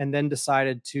 and then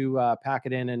decided to pack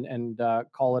it in and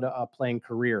call it a playing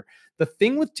career. The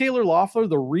thing with Taylor Loeffler,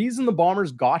 the reason the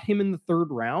Bombers got him in the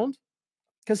third round,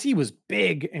 because he was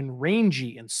big and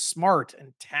rangy and smart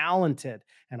and talented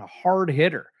and a hard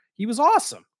hitter. He was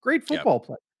awesome, great Yep. football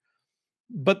player.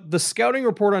 But the scouting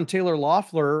report on Taylor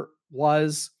Loeffler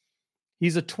was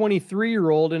he's a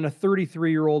 23-year-old in a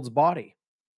 33-year-old's body.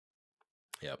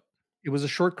 Yep. It was a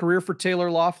short career for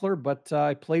Taylor Loeffler, but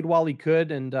he played while he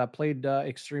could and played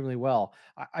extremely well.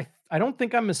 I don't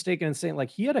think I'm mistaken in saying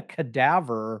like he had a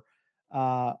cadaver,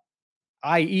 uh,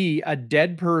 i.e., a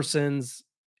dead person's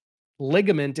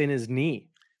ligament in his knee.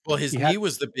 Well, his He had knee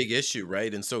was the big issue,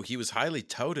 right? And so he was highly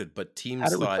touted, but had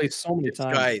teams it thought replaced so many this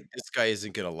times. guy this guy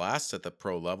isn't going to last at the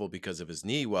pro level because of his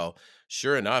knee. Well,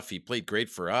 sure enough, he played great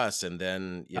for us, and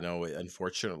then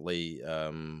unfortunately,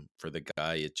 for the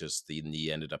guy, the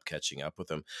knee ended up catching up with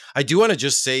him. I do want to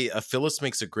just say, Phyllis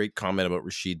makes a great comment about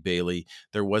Rashid Bailey.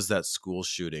 There was that school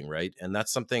shooting, right? And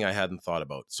that's something I hadn't thought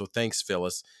about. So thanks,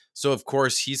 Phyllis. So of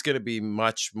course he's going to be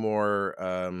much more,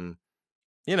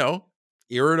 you know,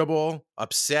 irritable,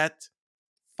 upset,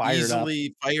 Fired up.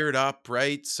 easily fired up,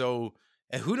 right? So,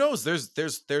 and who knows? There's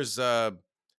there's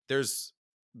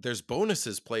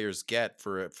bonuses players get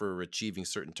for achieving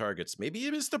certain targets. Maybe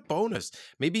he missed a bonus.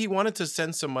 Maybe he wanted to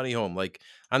send some money home. Like,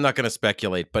 I'm not going to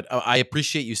speculate, but I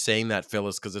appreciate you saying that,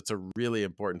 Phyllis, because it's a really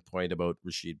important point about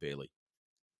Rashid Bailey.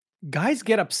 Guys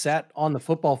get upset on the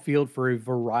football field for a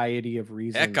variety of Heck, I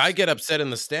reasons. get upset in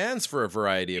the stands for a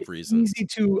variety of It's reasons. easy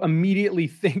to immediately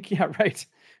think, yeah, right.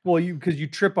 Well, because you 'cause you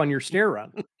trip on your stair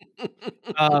run.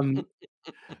 Um,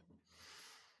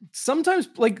 sometimes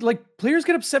like players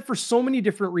get upset for so many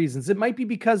different reasons. It might be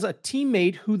because a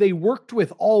teammate who they worked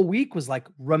with all week was like,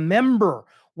 remember,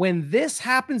 when this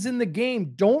happens in the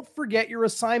game, don't forget your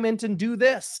assignment and do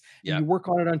this. And Yeah. you work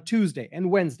on it on Tuesday and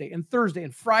Wednesday and Thursday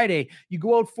and Friday. You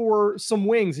go out for some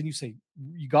wings and you say,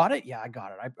 you got it? Yeah, I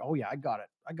got it. Oh yeah, I got it.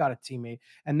 I got it, teammate.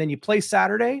 And then you play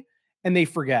Saturday and they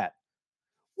forget.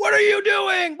 What are you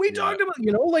doing? We Yeah. talked about,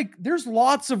 like there's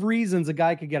lots of reasons a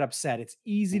guy could get upset. It's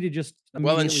easy to just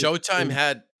Well, and immediately Showtime assume.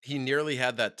 had he nearly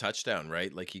had that touchdown,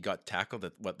 right? Like he got tackled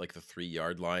at what, like the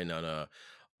 3-yard line on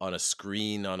a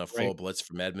screen on a full Right, blitz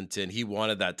from Edmonton. He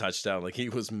wanted that touchdown. Like he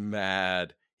was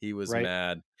mad. He was right.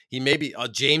 mad. He maybe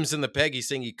James in the peg. He's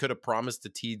saying he could have promised a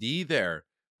TD there,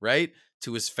 right?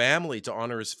 To his family to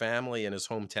honor his family in his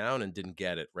hometown and didn't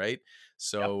get it, right? Yep.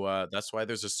 So that's why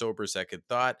there's a sober second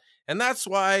thought, and that's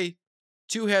why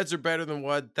two heads are better than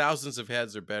one. Thousands of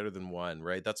heads are better than one,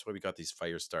 right? That's why we got these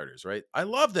fire starters, right? I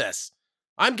love this.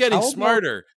 I'm getting How about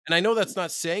smarter. And I know that's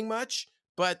not saying much,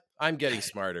 but I'm getting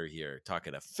smarter here.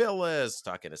 Talking to Phyllis,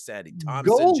 talking to Sandy go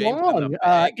Thompson, James in the long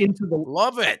bag. into the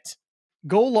Love it.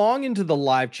 go long into the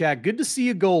live chat. Good to see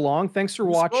you, Go Long. Thanks for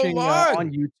Who's go watching on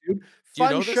long? YouTube. Do you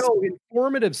Fun know this? show,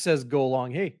 informative, says Go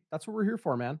Long. Hey, that's what we're here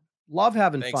for, man. Love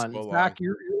having Thanks, fun. go Zach, long.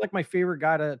 you're like my favorite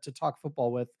guy to talk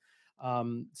football with.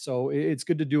 So it's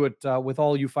good to do it with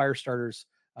all you fire starters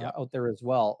Yep. out there as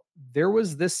well. There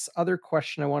was this other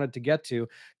question I wanted to get to.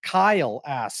 Kyle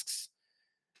asks,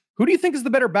 who do you think is the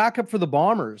better backup for the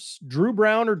Bombers, Drew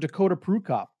Brown or Dakota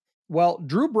Prukop? Well,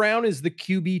 Drew Brown is the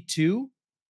QB2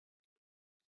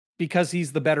 because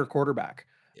he's the better quarterback.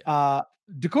 Yeah. Uh,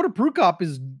 Dakota Prukop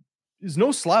is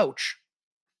no slouch.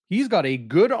 He's got a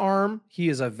good arm. He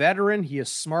is a veteran. He is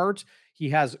smart. He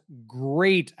has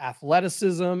great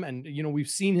athleticism, and we've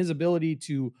seen his ability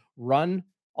to run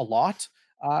a lot.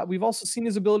 We've also seen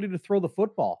his ability to throw the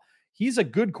football. He's a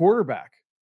good quarterback.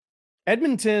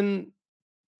 Edmonton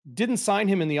didn't sign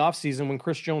him in the offseason when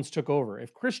Chris Jones took over.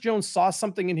 If Chris Jones saw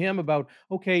something in him about,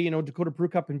 okay, Dakota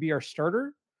Prukop can be our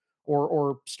starter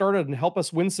or started and help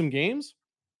us win some games,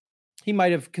 he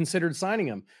might have considered signing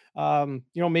him.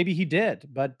 Maybe he did,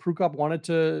 but Prukop wanted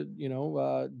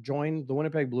to, join the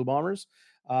Winnipeg Blue Bombers.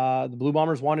 The Blue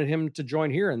Bombers wanted him to join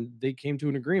here, and they came to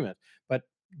an agreement. But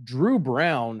Drew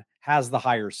Brown has the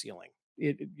higher ceiling.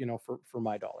 For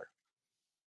my dollar.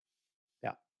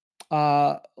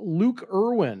 Yeah. Luke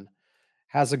Irwin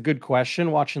has a good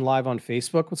question watching live on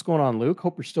Facebook. What's going on, Luke?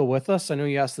 Hope you're still with us. I know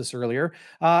you asked this earlier.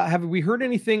 Have we heard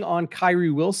anything on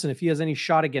Kyrie Wilson, if he has any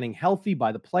shot at getting healthy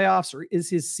by the playoffs, or is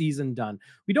his season done?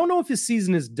 We don't know if his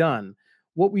season is done.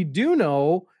 What we do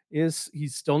know is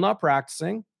he's still not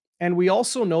practicing. And we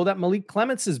also know that Malik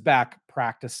Clements is back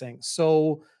practicing.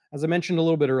 So, as I mentioned a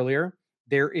little bit earlier,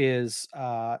 there is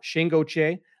Shane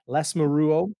Gauthier, Les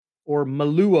Maruo, or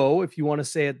Maluo, if you want to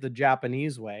say it the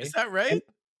Japanese Is way. that And right?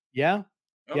 yeah,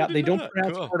 Oh, yeah, I they didn't know don't that.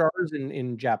 pronounce Cool. hard R's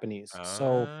in Japanese.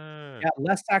 So, Ah. yeah,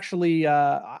 Les actually,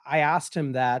 I asked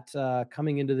him that,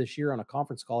 coming into this year on a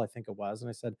conference call, I think it was, and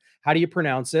I said, "How do you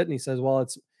pronounce it?" And he says, "Well,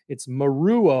 it's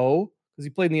Maruo," because he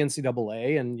played in the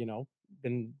NCAA and,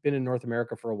 been in North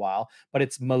America for a while, but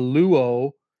it's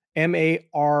Maluo,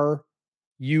 Maruo,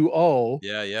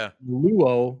 Yeah, yeah.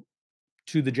 Luo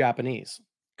to the Japanese.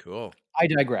 Cool. I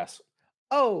digress.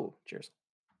 Oh, cheers.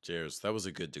 Cheers. That was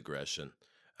a good digression.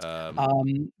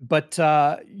 But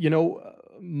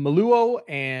Maluo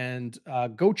and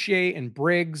Gauthier and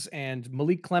Briggs and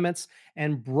Malik Clements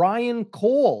and Brian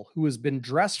Cole, who has been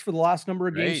dressed for the last number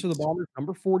of games Right. for the Bombers,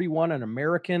 number 41, an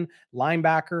American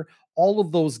linebacker. All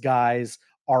of those guys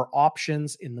are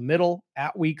options in the middle,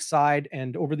 at weak side,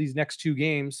 and over these next two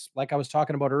games, like I was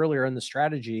talking about earlier in the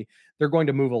strategy, they're going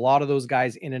to move a lot of those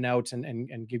guys in and out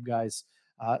and give guys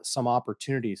some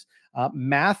opportunities.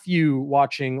 Matthew,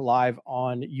 watching live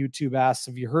on YouTube, asks,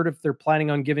 have you heard if they're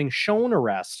planning on giving Schoen a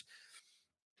rest?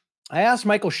 I asked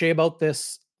Michael Shea about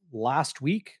this last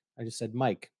week. I just said,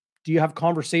 Mike, do you have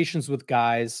conversations with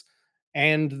guys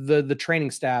and the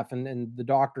training staff and the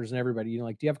doctors and everybody?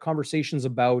 Do you have conversations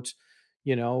about,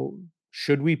 you know,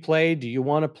 should we play? Do you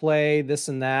want to play this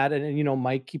and that? And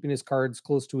Mike, keeping his cards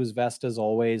close to his vest as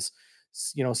always,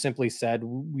 simply said,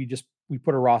 we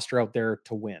put a roster out there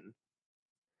to win.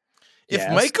 If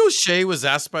Yes. Mike O'Shea was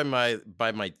asked by my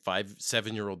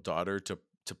 7-year-old daughter to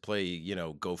play,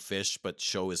 go fish, but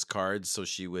show his cards so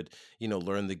she would,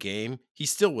 learn the game, he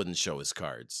still wouldn't show his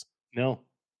cards. No,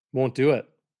 won't do it.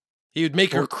 He would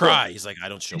make her Won't do it. cry. He's like, I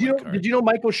don't show Did you my know cards. did you know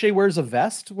Mike O'Shea wears a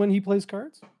vest when he plays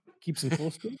cards? Keeps him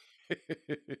close to him.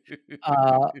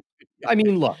 Uh, I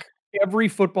mean, look, every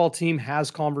football team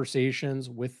has conversations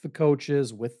with the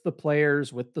coaches, with the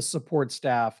players, with the support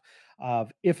staff.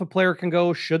 of if a player can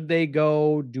go, should they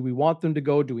go? Do we want them to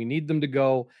go? Do we need them to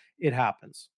go? It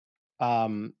happens.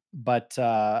 But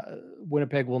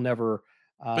Winnipeg will never.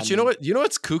 But you know Um, what? You know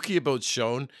what's kooky about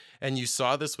Schoen, and you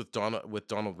saw this with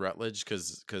Donald Rutledge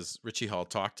because Richie Hall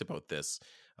talked about this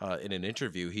in an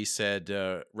interview. He said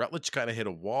Rutledge kind of hit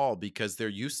a wall because they're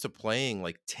used to playing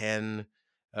like 10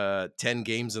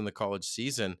 games in the college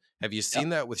season. Have you yeah. seen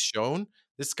that with Schoen?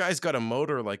 This guy's got a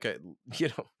motor like a you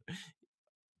know.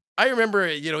 I remember,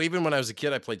 even when I was a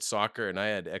kid, I played soccer and I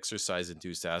had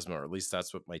exercise-induced asthma, or at least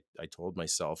that's what I told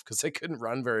myself because I couldn't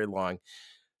run very long.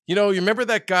 You remember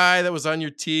that guy that was on your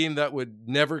team that would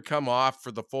never come off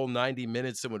for the full 90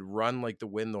 minutes and would run like the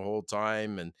wind the whole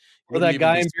time and Or wouldn't that even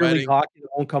guy be in beer league sweating? hockey that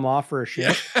won't come off for a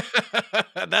Yeah. shift.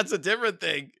 That's a different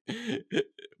thing.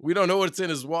 We don't know what's in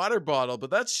his water bottle, but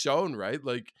that's shown, right?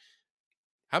 Like,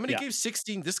 how many Yeah. games?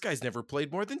 16. This guy's never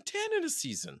played more than 10 in a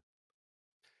season,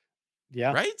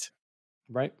 Yeah. right?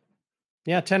 Right.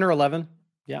 Yeah. 10 or 11.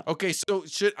 Yeah. Okay, so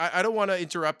I don't want to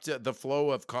interrupt the flow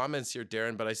of comments here,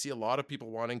 Darren, but I see a lot of people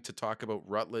wanting to talk about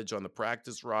Rutledge on the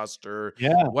practice roster.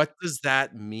 Yeah. What does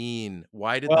that mean?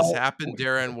 Why did this Well, happen,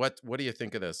 Darren? What do you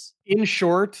think of this? in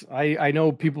short, I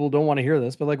know people don't want to hear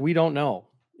this, but like we don't know.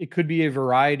 It could be a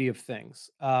variety of things.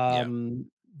 Yeah,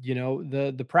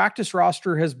 The practice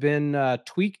roster has been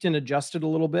tweaked and adjusted a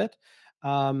little bit.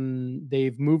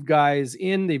 They've moved guys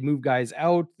in, they've moved guys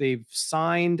out, they've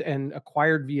signed and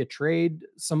acquired via trade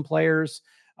some players,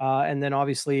 and then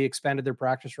obviously expanded their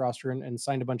practice roster and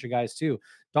signed a bunch of guys too.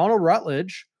 Donald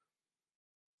Rutledge,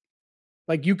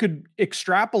 like you could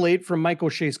extrapolate from Mike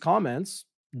O'Shea's comments,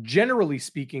 generally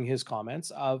speaking, his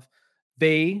comments of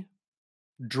they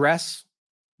dress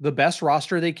the best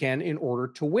roster they can in order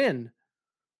to win.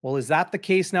 Well, is that the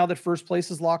case now that first place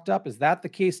is locked up? Is that the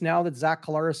case now that Zach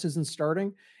Collaros isn't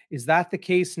starting? Is that the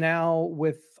case now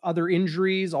with other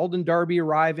injuries, Alden Darby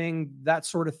arriving, that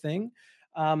sort of thing?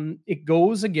 It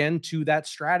goes again to that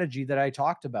strategy that I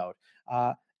talked about.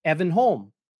 Evan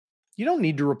Holm, you don't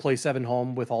need to replace Evan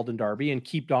Holm with Alden Darby and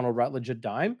keep Donald Rutledge at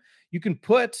dime. You can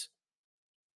put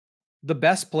the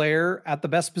best player at the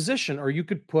best position, or you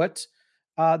could put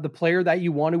the player that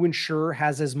you want to ensure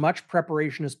has as much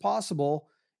preparation as possible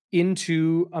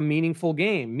into a meaningful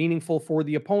game, meaningful for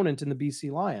the opponent in the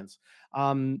BC Lions.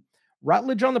 Um,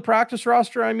 Rutledge on the practice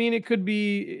roster. I mean, it could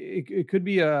be it could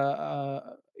be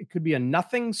a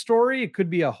nothing story. It could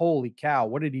be a holy cow,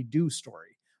 what did he do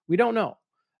story. We don't know,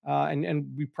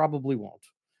 and we probably won't.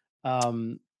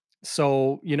 Um,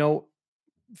 so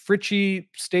Fritchie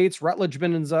states Rutledge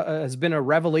has been a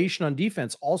revelation on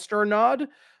defense. All-star nod.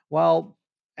 Well,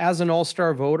 as an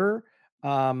all-star voter,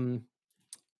 um,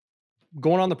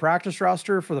 going on the practice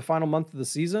roster for the final month of the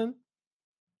season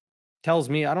tells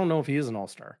me I don't know if he is an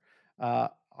all-star. Uh,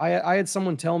 I had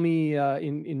someone tell me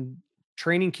in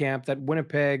training camp that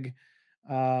Winnipeg,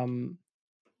 um,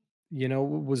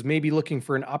 was maybe looking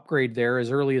for an upgrade there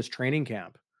as early as training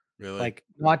camp. really. Like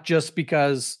not just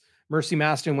because Mercy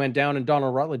Maston went down and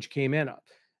Donald Rutledge came in.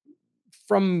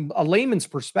 From a layman's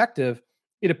perspective,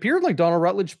 it appeared like Donald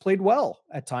Rutledge played well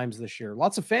at times this year.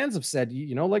 Lots of fans have said,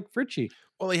 like Fritchie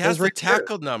Well, he says has the right there.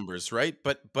 tackle numbers, right?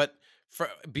 But for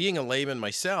being a layman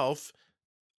myself,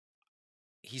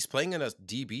 he's playing in a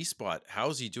DB spot.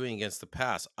 How's he doing against the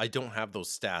pass? I don't have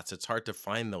those stats. It's hard to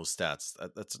find those stats.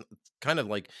 That's kind of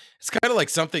like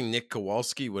something Nick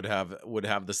Kowalski would have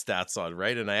the stats on,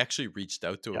 right? And I actually reached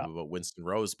out to him Yeah, about Winston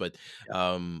Rose, but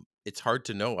yeah. it's hard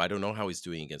to know. I don't know how he's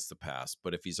doing against the pass,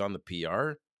 but if he's on the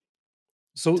PR,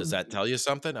 does So, that tell you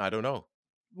something? I don't know.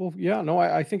 well, yeah, no,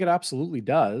 I think it absolutely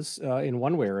does in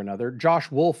one way or another. Josh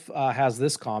Wolf has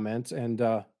this comment, and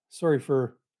sorry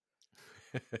for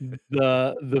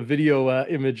the video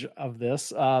image of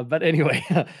this. But anyway,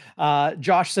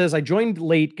 Josh says, I joined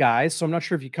late, guys, so I'm not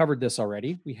sure if you covered this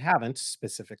already. We haven't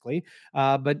specifically,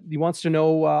 but he wants to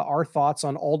know our thoughts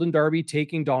on Alden Darby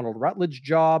taking Donald Rutledge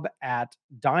job at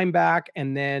dimeback,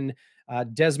 and then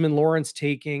Desmond Lawrence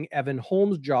taking Evan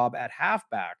Holmes job at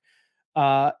halfback.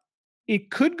 Uh,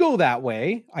 it could go that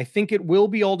way. I think it will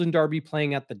be Alden Darby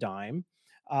playing at the dime.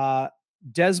 Uh,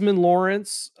 Desmond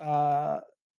Lawrence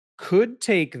could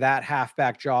take that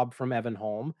halfback job from Evan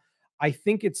Holm. I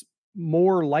think it's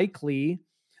more likely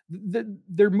that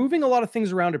they're moving a lot of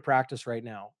things around at practice right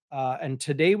now. And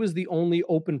today was the only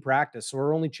open practice, so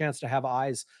our only chance to have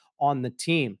eyes on the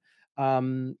team.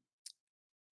 Um,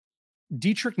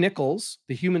 Dietrich Nichols,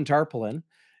 the human tarpaulin,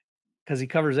 because he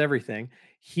covers everything.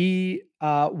 He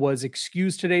was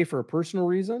excused today for a personal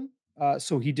reason.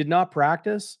 So he did not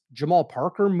practice. Jamal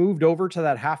Parker moved over to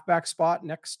that halfback spot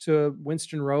next to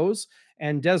Winston Rose,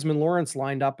 and Desmond Lawrence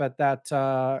lined up at that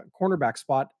cornerback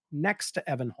spot next to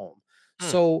Evan Holm. Hmm.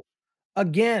 So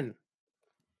again,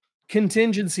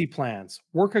 contingency plans,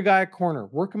 work a guy at corner,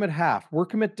 work him at half,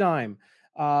 work him at dime,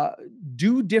 uh,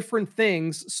 do different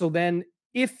things. So then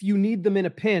if you need them in a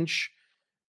pinch,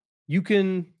 you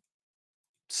can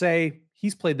say,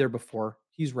 he's played there before.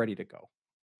 He's ready to go.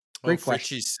 Oh, Great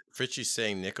question. Fritchie's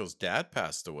saying Nichols' dad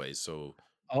passed away, so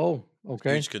Oh,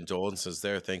 okay. huge condolences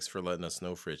there. Thanks for letting us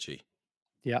know, Fritchie.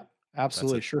 Yeah,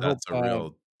 absolutely. Sure hope, That's a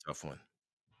real tough one.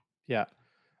 yeah.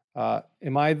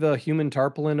 Am I the human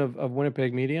tarpaulin of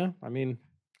Winnipeg media? I mean,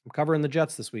 I'm covering the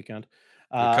Jets this weekend.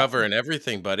 You're Uh, covering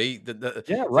everything, buddy. yeah,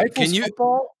 Can Rifles you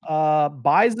football,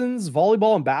 Bisons,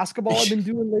 volleyball, and basketball I've been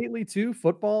doing lately too.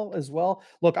 Football as well.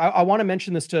 Look, I want to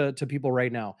mention this to people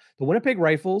right now. The Winnipeg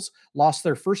Rifles lost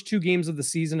their first 2 games of the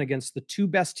season against the 2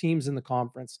 best teams in the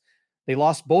conference. They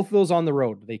lost both of those on the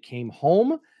road. They came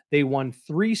home. They won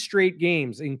 3 straight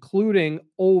games, including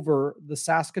over the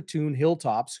Saskatoon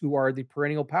Hilltops, who are the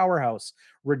perennial powerhouse.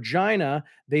 Regina,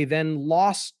 they then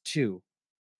lost to.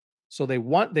 So they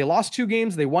lost 2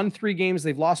 games, they won 3 games,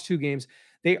 they've lost 2 games.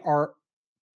 They are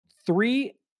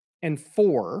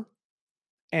 3-4,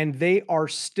 and they are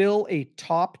still a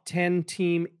top 10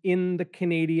 team in the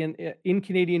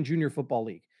Canadian Junior Football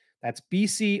League. That's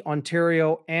BC,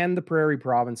 Ontario, and the Prairie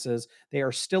Provinces. They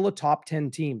are still a top 10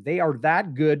 team. They are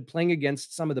that good, playing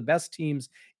against some of the best teams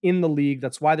in the league.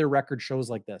 That's why their record shows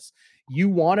like this. You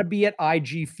want to be at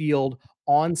IG Field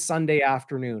on Sunday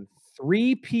afternoon,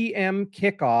 3 p.m.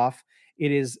 kickoff.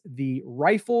 It is the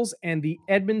Rifles and the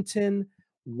Edmonton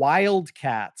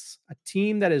Wildcats, a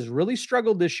team that has really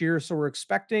struggled this year. So we're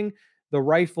expecting the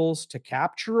Rifles to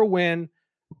capture a win,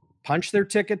 punch their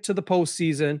ticket to the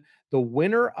postseason. The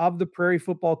winner of the Prairie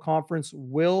Football Conference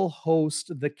will host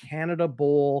the Canada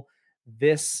Bowl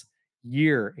this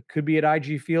year. It could be at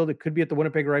IG Field, it could be at the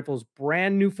Winnipeg Rifles'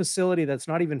 brand new facility that's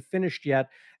not even finished yet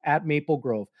at Maple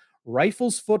Grove.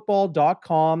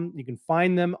 Riflesfootball.com. You can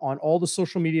find them on all the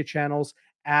social media channels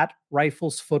at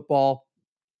Rifles Football.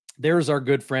 There's our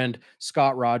good friend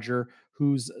Scott Roger,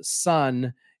 whose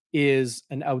son is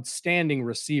an outstanding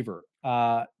receiver. This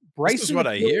is Bryson what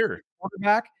I Hill, hear.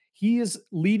 quarterback, he is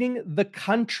leading the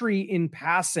country in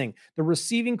passing. The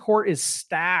receiving core is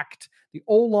stacked. The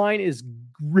O line is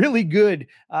really good.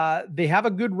 They have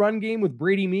a good run game with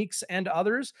Brady Meeks and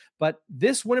others, but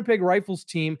this Winnipeg Rifles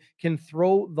team can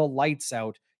throw the lights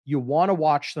out. You want to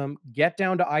watch them. Get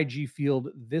down to IG Field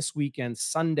this weekend,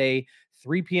 Sunday,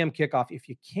 3 p.m. kickoff. If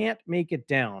you can't make it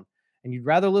down and you'd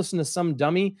rather listen to some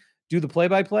dummy do the play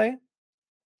by play,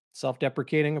 self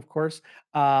deprecating, of course,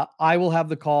 I will have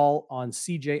the call on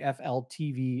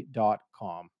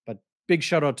cjfltv.com. But big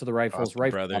shout out to the Rifles. Awesome,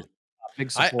 Rifle, brother.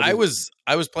 big I supporters.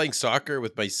 was playing soccer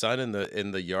with my son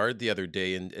in the yard the other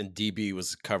day, and DB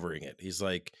was covering it. He's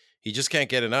like, he just can't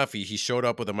get enough. He showed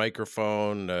up with a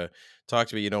microphone, talked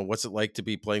to me. What's it like to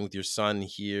be playing with your son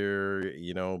here?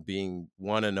 Being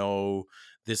 1-0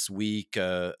 this week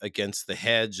against the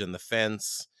hedge and the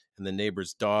fence and the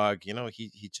neighbor's dog.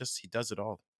 He does it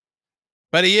all.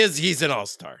 But he's an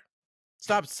all-star.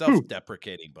 Stop Who?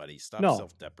 self-deprecating, buddy. Stop No, no,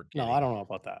 self-deprecating. I don't know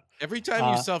about that. Every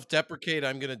time you self-deprecate,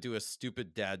 I'm gonna do a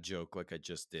stupid dad joke like I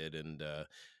just did. And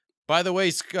by the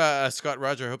way, Scott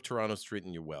Roger, I hope Toronto's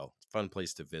treating you well. It's a fun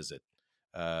place to visit.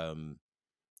 Um,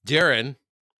 Darren,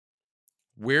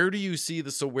 where do you see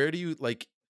the? So where do you like?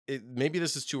 Maybe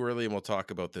this is too early, and we'll talk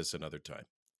about this another time.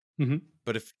 Mhm.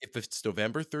 But if it's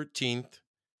November 13th,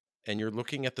 and you're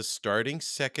looking at the starting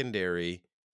secondary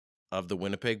of the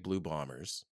Winnipeg Blue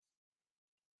Bombers,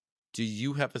 do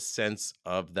you have a sense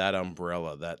of that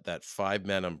umbrella, that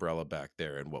 5-man umbrella back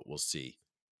there, and what we'll see?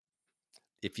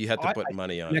 If you had to I put think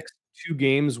money the on it. next 2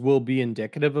 games will be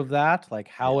indicative of that, like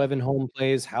how Yeah. Evan Holm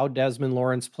plays, how Desmond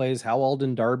Lawrence plays, how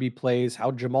Alden Darby plays,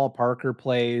 how Jamal Parker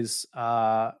plays,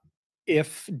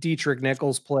 if Dietrich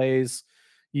Nichols plays,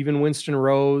 even Winston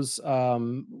Rose,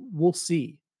 we'll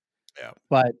see. Yeah.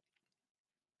 But,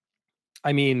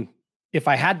 I mean, if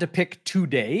I had to pick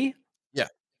today, Yeah.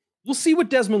 we'll see what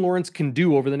Desmond Lawrence can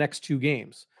do over the next 2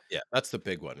 games. Yeah. That's the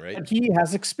big one, right? But he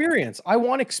has experience. I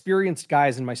want experienced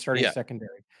guys in my starting Yeah.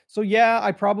 secondary. So yeah,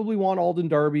 I probably want Alden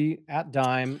Darby at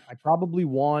dime. I probably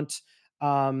want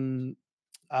um,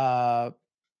 uh,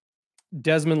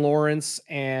 Desmond Lawrence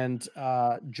and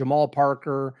Jamal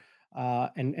Parker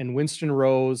and Winston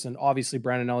Rose and obviously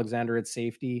Brandon Alexander at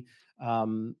safety.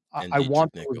 And I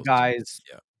want Dietrich those Nichols. guys.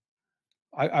 Yeah.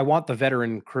 I want the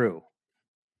veteran crew,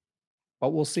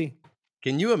 but we'll see.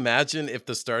 Can you imagine if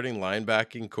the starting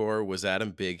linebacking core was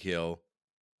Adam Bighill,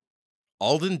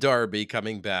 Alden Darby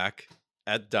coming back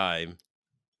at dime,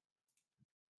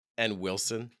 and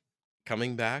Wilson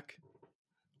coming back?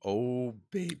 Oh, Well,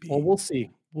 baby. we'll see.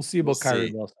 We'll see We'll about Kyrie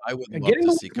see. Wilson. I would And love getting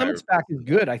to the see Kyrie Clemens back is Wilson,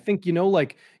 though. good. I think,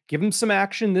 like, give him some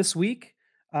action this week.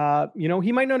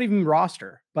 He might not even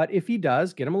roster, but if he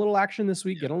does, get him a little action this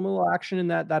week, Yeah. get him a little action in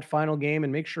that final game,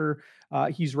 and make sure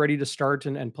he's ready to start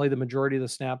and play the majority of the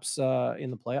snaps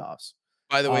in the playoffs.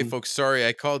 By the way, Um, folks, sorry,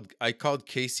 I called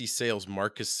Casey Sales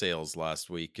Marcus Sales last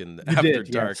week in you After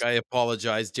did, Dark. yes. I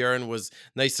apologize. Darren was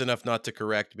nice enough not to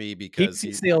correct me because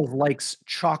Casey Sales likes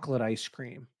chocolate ice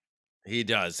cream. he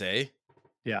does, eh?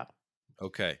 Yeah.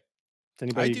 Okay. Does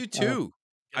I anybody do too.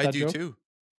 get I that do joke? too.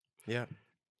 Yeah.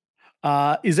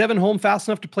 Is Evan Holm fast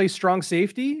enough to play strong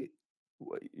safety?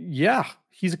 Yeah,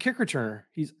 he's a kick returner.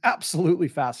 He's absolutely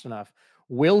fast enough.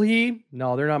 Will he?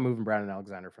 No, they're not moving Brandon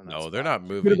Alexander from that No, they're spot. not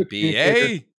Too good of moving a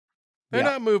communicator. BA. They're Yeah,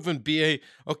 not moving BA.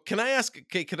 Oh, can I ask?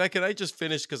 Okay, can I just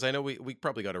finish? Because I know we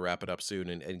probably got to wrap it up soon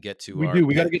and get to we our do.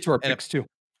 We got to get to our and picks too.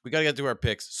 we got to get to our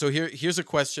picks. So here's a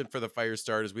question for the fire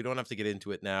starters. We don't have to get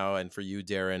into it now, and for you,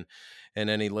 Darren, and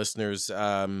any listeners,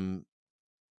 who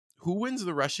wins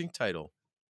the rushing title?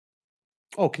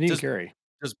 Oh, Canadian Does carry.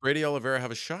 does Brady Oliveira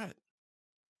have a shot?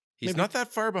 He's Maybe. not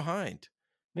that far behind.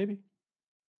 Maybe.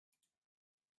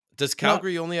 Does Not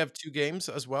Calgary only have 2 games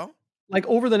as well? like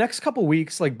over the next couple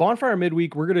weeks, like Bonfire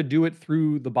midweek, we're gonna do it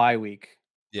through the bye week.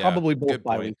 Yeah, Probably both good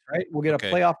bye point. weeks, right? We'll get a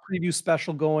Okay. playoff preview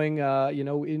special going,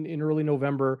 in early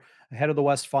November ahead of the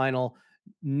West Final.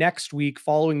 Next week,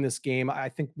 following this game, I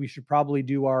think we should probably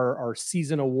do our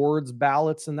season awards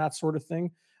ballots and that sort of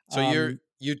thing. So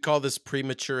you'd call this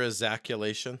premature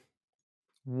ejaculation?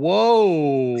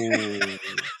 Whoa!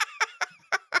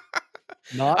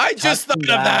 Not I just touching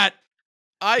thought of that. that.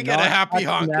 I get a Not happy touching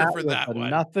honker that for with that a one.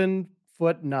 nothing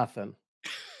foot nothing.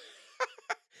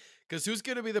 Because who's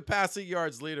going to be the passing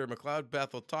yards leader? McLeod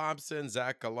Bethel Thompson,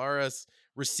 Zach Galaris,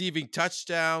 receiving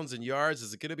touchdowns and yards.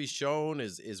 Is it going to be shown?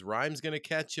 Is Rhymes going to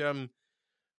catch him?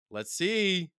 Let's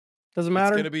see. Doesn't It's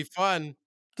going to matter. be fun.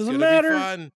 It's Doesn't going to be matter.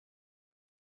 fun.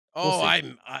 We'll Oh,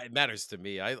 see. it matters to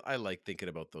me. I like thinking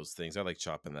about those things. I like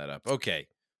chopping that up. Okay.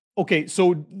 Okay,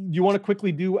 so you want to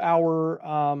quickly do our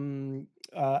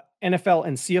NFL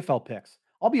and CFL picks?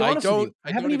 I'll be honest with you. I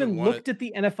haven't don't even even want it. looked at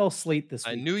the NFL slate this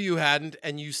I week. knew you hadn't,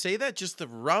 and you say that just to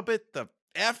rub it the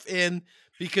F in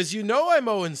because you know I'm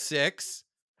 0-6.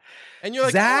 And you're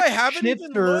like, Zach "Oh, I haven't even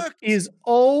Schnitzer looked. is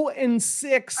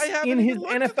 0-6 I in haven't his even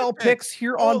looked at the NFL picks. picks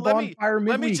here Oh, on Bonfire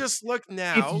let me midweek. just look If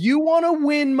now." you want to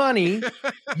win money,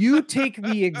 you take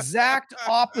the exact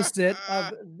opposite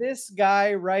of this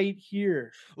guy right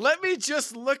here. Let me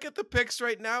just look at the picks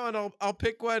right now, and I'll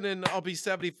pick one, and I'll be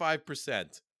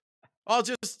 75%.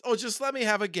 Just let me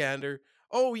have a gander.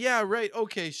 Oh yeah, right.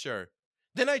 Okay, sure.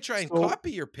 Then I try and So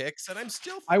copy your picks, and I'm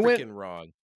still I went freaking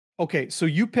wrong. Okay, so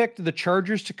you picked the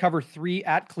Chargers to cover 3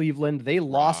 at Cleveland. They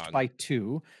lost Wrong. by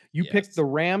 2. You picked Yes. the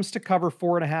Rams to cover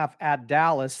 4.5 at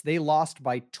Dallas. They lost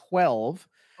by 12.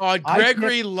 Oh, I picked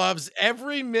Gregory loves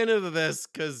every minute of this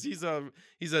because he's a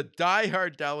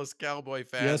diehard Dallas Cowboy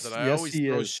fans, and Yes, I yes, always he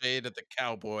throw is. shade at the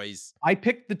Cowboys. I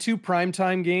picked the 2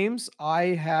 primetime games. I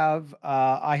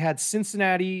had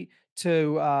Cincinnati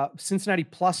to Cincinnati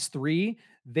 +3.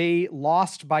 They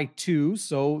lost by 2,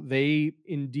 so they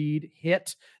indeed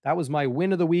hit. That was my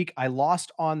win of the week. I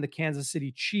lost on the Kansas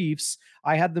City Chiefs.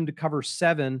 I had them to cover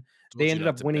 7. They Told you ended not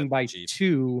up to bet winning the by Chiefs.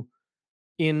 2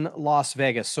 in Las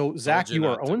Vegas. So Told Zach, you you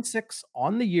are not to. 0-6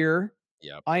 on the year.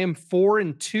 Yep. I am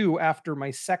 4-2 after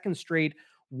my second straight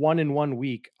 1-1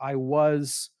 week. I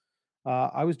was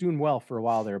doing well for a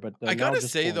while there, but I now gotta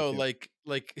just say four and though, two.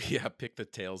 yeah, pick the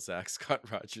tail, Zach. Scott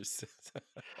Rogers says.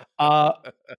 Uh,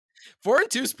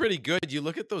 4-2 is pretty good. You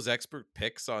look at those expert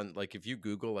picks on, like, if you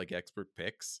Google like expert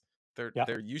picks, yeah.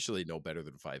 they're usually no better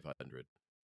than 500.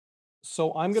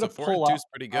 So I'm So gonna four and pull two up. is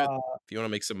pretty good. If you want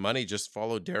to make some money, just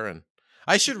follow Darren.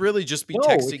 I should really just be No,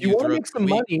 if texting you you want to throughout make the some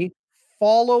week. money,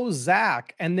 follow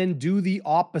Zach and then do the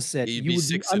opposite. You'd You be would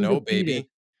be 6-0, undefeated. baby.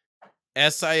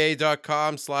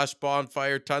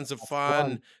 SIA.com/bonfire. Tons of That's the one.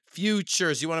 fun.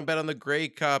 Futures. You want to bet on the Grey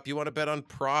Cup. You want to bet on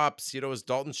props. Is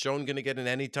Dalton Schoen going to get an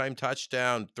anytime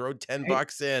touchdown? Throw Hey,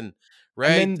 $10 in, and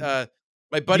right? then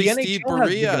My the buddy Steve NHL has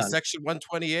Berea, begun. section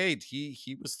 128.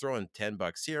 He was throwing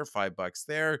 $10 here, $5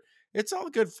 there. It's all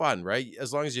good fun, right?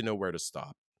 As long as you know where to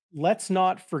stop. Let's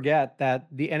not forget that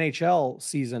the NHL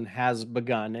season has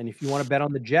begun. And if you want to bet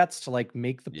on the Jets to like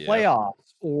make the Yeah.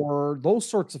 playoffs or those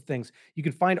sorts of things, you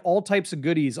can find all types of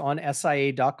goodies on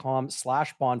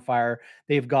SIA.com/bonfire.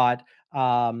 They've got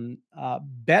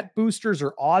bet boosters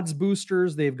or odds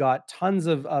boosters. They've got tons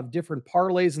of different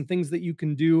parlays and things that you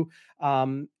can do.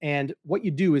 And what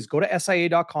you do is go to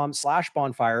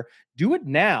SIA.com/bonfire, do it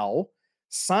now,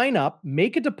 sign up,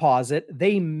 make a deposit.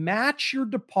 They match your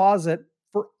deposit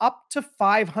for up to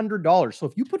 $500. So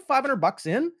if you put $500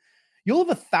 in, you'll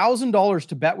have $1,000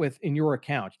 to bet with in your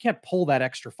account. You can't pull that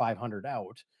extra 500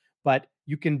 out, but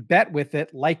you can bet with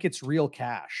it like it's real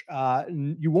cash.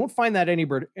 You won't find that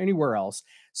anywhere else.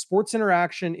 Sports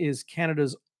Interaction is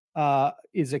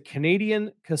is a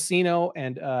Canadian casino,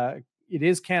 and it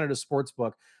is Canada's sports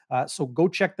book. So go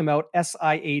check them out,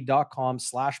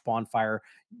 sia.com/bonfire.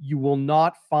 You will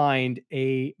not find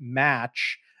a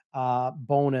match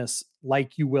bonus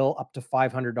like you will up to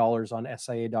 $500 on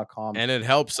sia.com. And it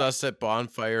helps us at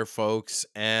Bonfire, folks.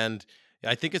 And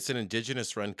I think it's an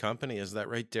Indigenous run company. Is that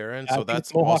right, Darren? I So think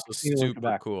that's Mohawk also Casino in super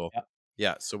Quebec. cool. Yeah.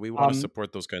 Yeah. So we want to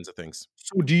support those kinds of things.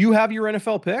 So do you have your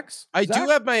NFL picks, I Zach? do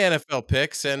have my NFL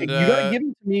picks, and You got to give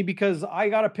them to me because I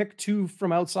got to pick two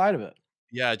from outside of it.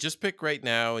 yeah, just pick right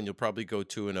now, and you'll probably go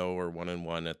 2-0 or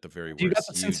 1-1 at the very Do you got worst.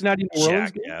 the Cincinnati New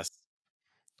Orleans game? Jackass.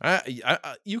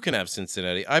 You can have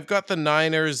Cincinnati. I've got the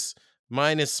Niners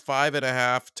minus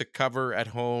 5.5 to cover at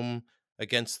home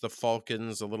against the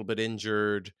Falcons, a little bit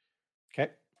injured.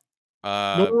 Okay.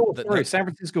 No, The sorry. San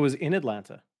Francisco is in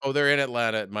Atlanta. Oh, they're in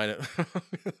Atlanta at minus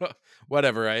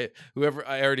whatever. I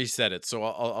already said it, so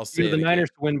I'll say The it Niners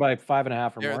again. to win by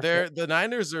 5.5 or more. The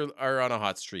Niners are on a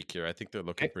hot streak here. I think they're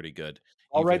looking pretty good.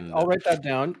 I'll write that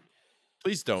down.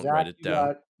 Please don't Zach, write it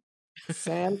down.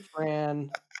 San Fran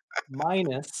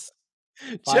minus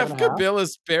Jeff 5.5.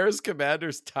 Cabillas, Bears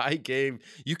Commanders tie game.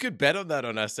 You could bet on that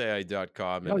on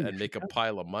SAI.com and make a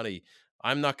pile of money.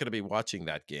 I'm not going to be watching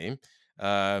that game.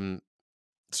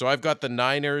 So I've got the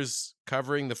Niners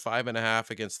covering the 5.5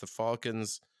 against the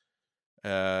Falcons.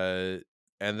 And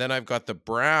then I've got the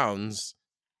Browns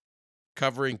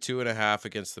covering 2.5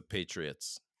 against the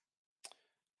Patriots.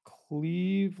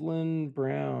 Cleveland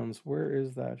Browns. Where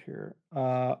is that here?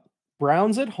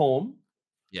 Browns at home.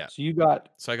 Yeah. So you got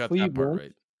Cleveland. That part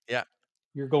right. Yeah.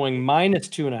 You're going minus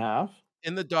 2.5.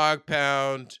 In the dog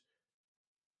pound.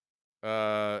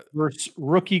 Versus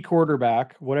rookie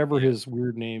quarterback, whatever his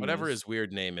weird name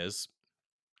is.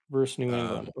 Versus New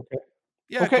England. Okay.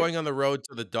 Yeah, going on the road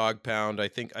to the dog pound. I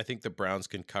think the Browns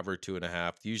can cover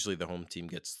 2.5. Usually the home team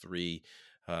gets 3.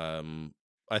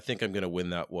 I think I'm going to win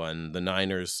that one. The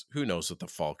Niners, who knows what the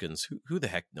Falcons, who the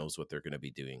heck knows what they're going to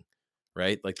be doing,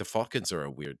 right? Like the Falcons are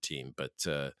a weird team, but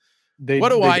what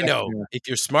do I know? Yeah. If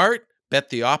you're smart, bet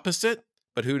the opposite,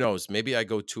 but who knows? Maybe I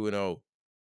go 2-0.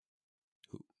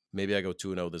 Maybe I go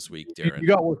 2-0 this week, Darren. You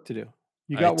got work to do.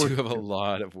 I do have a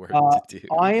lot of work to do.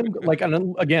 I am like,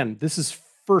 again, this is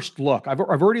first look. I've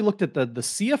already looked at the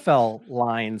CFL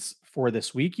lines for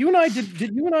this week. You and I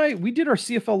we did our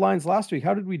CFL lines last week.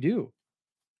 How did we do?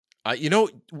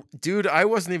 Dude, I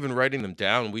wasn't even writing them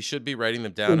down. We should be writing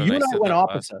them down. Well, you and I went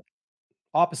opposite.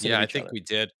 Yeah, I think we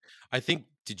did.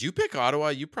 Did you pick Ottawa?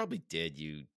 You probably did.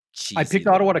 I picked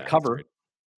Ottawa to cover.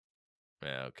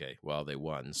 Yeah, okay. Well, they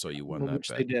won, so you won that which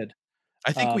bet. They did.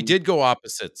 I think we did go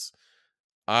opposites.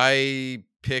 I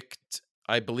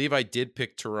believe I did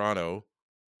pick Toronto.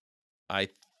 I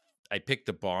picked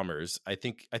the Bombers. I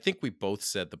think we both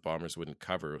said the Bombers wouldn't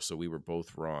cover, so we were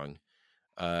both wrong.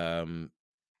 And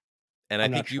I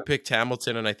think you picked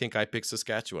Hamilton, and I think I picked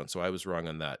Saskatchewan, so I was wrong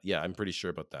on that. Yeah, I'm pretty sure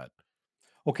about that.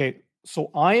 Okay, so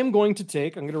I'm going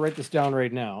to write this down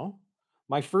right now.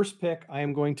 My first pick, I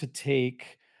am going to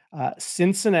take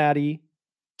Cincinnati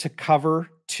to cover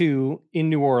 2 in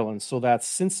New Orleans. So that's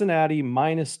Cincinnati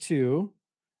minus 2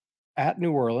 at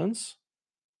New Orleans.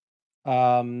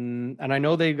 And I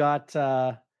know they got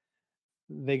Alvin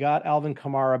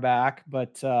Kamara back,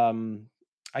 but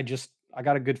I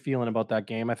got a good feeling about that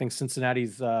game. I think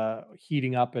Cincinnati's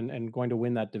heating up and going to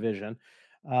win that division.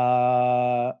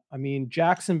 I mean,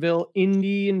 Jacksonville,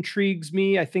 Indy intrigues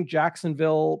me. I think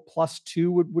Jacksonville plus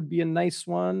 2 would be a nice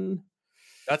one.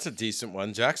 That's a decent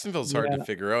one. Jacksonville's hard to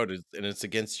figure out, and it's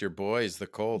against your boys, the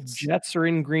Colts. Jets are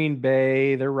in Green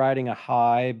Bay. They're riding a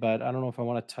high, but I don't know if I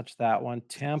want to touch that one.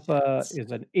 Tampa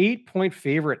is an 8-point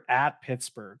favorite at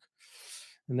Pittsburgh.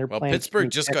 And they're playing. Pittsburgh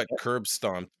just got curb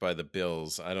stomped by the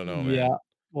Bills. I don't know, man. Yeah.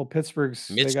 Well, Pittsburgh's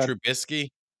Trubisky.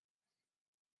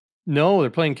 No, they're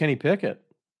playing Kenny Pickett.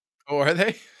 Oh, are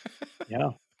they?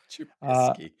 Yeah.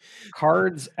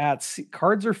 Cards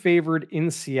are favored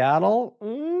in Seattle.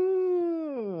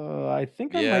 I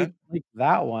think I might like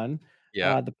that one.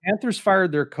 Yeah. The Panthers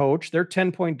fired their coach. They're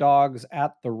 10-point dogs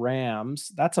at the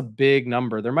Rams. That's a big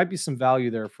number. There might be some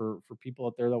value there for people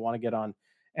out there that want to get on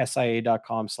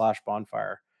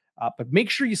sia.com/bonfire. But make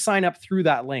sure you sign up through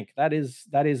that link. That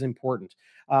is important.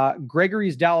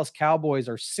 Gregory's Dallas Cowboys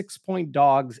are 6-point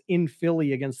dogs in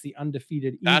Philly against the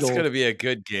undefeated Eagles. That's going to be a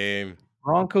good game.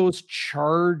 Broncos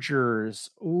Chargers.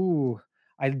 Ooh,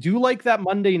 I do like that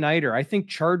Monday nighter. I think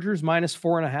Chargers minus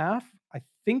 4.5. I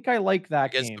think I like that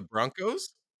Against the game.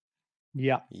 Broncos?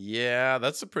 Yeah. Yeah,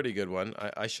 that's a pretty good one.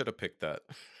 I should have picked that,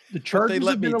 The but they Chargers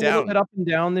let have me been a little down. bit up and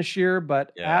down this year,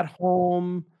 but Yeah. at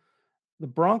home, the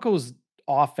Broncos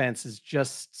offense is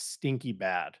just stinky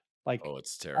bad. Like, Oh,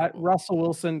 it's terrible. Russell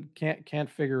Wilson can't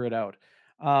figure it out.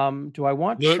 Do I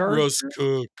want Let Chargers? Russ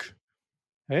cook.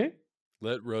 Hey,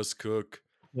 Let Russ cook.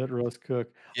 let Russ cook.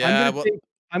 I'm Yeah, gonna well, take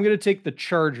I'm gonna take the you're gonna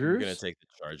Chargers take the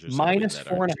Chargers and win minus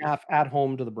that, aren't you? 4.5 at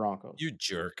home to the You Broncos.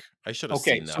 jerk. I should have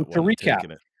Okay, seen so that to one and recap,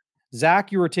 taken it.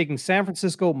 Zach, you are taking San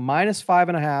Francisco minus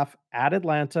 5.5 at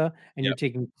Atlanta, and you're Yep.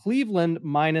 taking Cleveland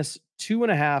minus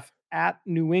 2.5 at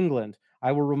New England.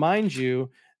 I will remind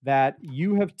you that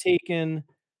you have taken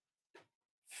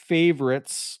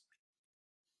favorites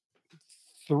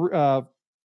thr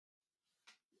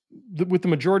with the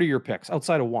majority of your picks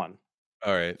outside of one,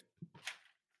 Alright.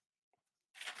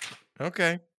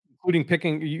 Okay. including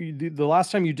picking the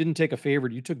last time you didn't take a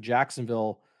favorite, you took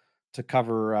Jacksonville to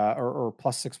cover or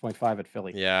plus 6.5 at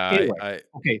Philly. Yeah, Anyway, I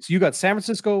okay, so you got San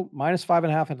Francisco minus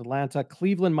 5.5 at Atlanta,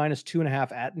 Cleveland minus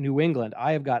 2.5 at New England.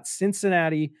 I have got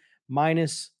Cincinnati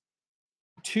minus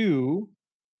 2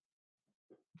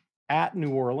 at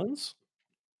New Orleans. Is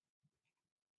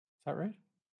that right?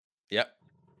 Yep.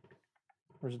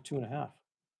 Or is it 2.5?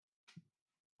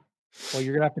 Well,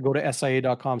 you're gonna have to go to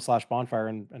sia.com/bonfire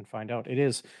and find out. It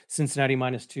is Cincinnati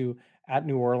minus 2 at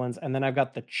New Orleans, and then I've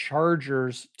got the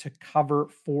Chargers to cover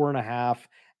 4.5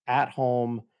 at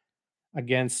home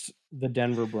against the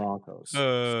Denver Broncos.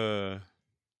 Uh,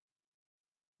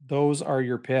 Those are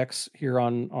your picks here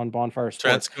on Bonfire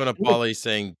Sports. Transcona Look, Polly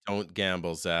saying, "Don't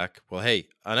gamble, Zach." Well, hey,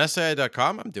 on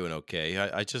SIA.com, I'm doing okay. you're I'm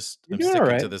doing all sticking to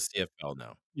right. the CFL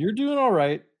now. You're doing all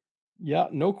right. Yeah,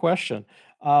 no question.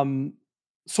 Um,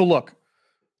 so look,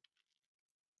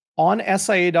 on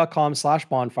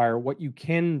SIA.com/bonfire, what you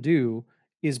can do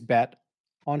is bet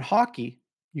on hockey.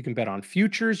 You can bet on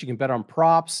futures, you can bet on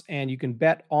props, and you can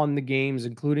bet on the games,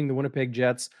 including the Winnipeg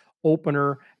Jets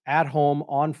opener at home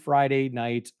on Friday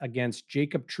night against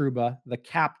Jacob Trouba, the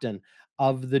captain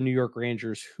of the New York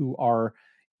Rangers, who are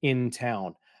in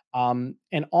town.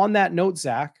 And on that note,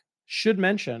 Zach, should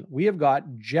mention we have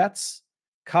got Jets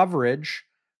coverage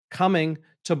coming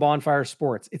to Bonfire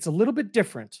Sports. It's a little bit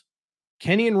different.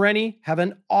 Kenny and Rennie have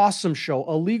an awesome show.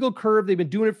 A Legal Curve, they've been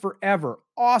doing it forever.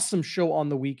 Awesome show on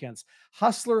the weekends.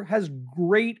 Hustler has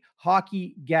great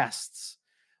hockey guests.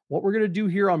 What we're going to do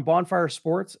here on Bonfire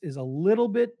Sports is a little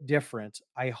bit different.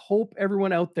 I hope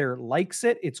everyone out there likes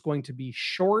it. It's going to be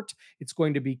short, it's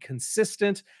going to be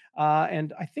consistent.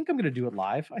 And I think I'm going to do it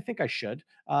live. I think I should.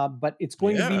 But it's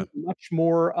going to Yeah. be much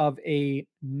more of a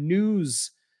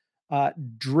news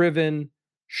driven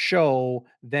show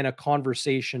than a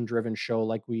conversation driven show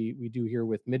like we do here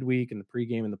with midweek and the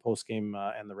pregame and the postgame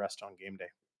and the rest on game day.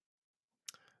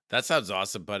 That sounds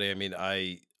awesome, buddy. I mean,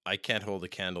 I can't hold a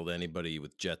candle to anybody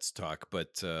with Jets talk,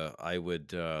 but I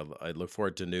look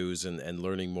forward to news and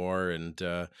learning more. And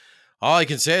all I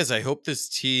can say is I hope this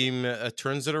team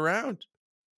turns it around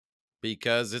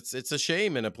because it's a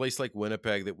shame in a place like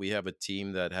Winnipeg that we have a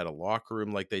team that had a locker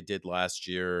room like they did last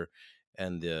year,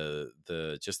 and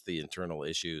the just the internal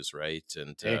issues, right?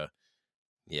 And Hey.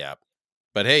 yeah,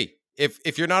 but hey,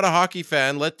 if you're not a hockey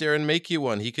fan, let Darren make you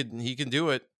one. He can do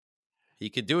it. He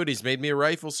could do it. He's made me a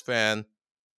Rifles fan.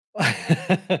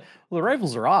 Well, the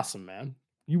Rifles are awesome, man.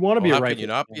 You want to Well, be a how can you Rifles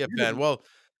not fan. be a fan? Well,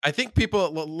 I think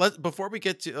people let before we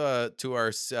get to our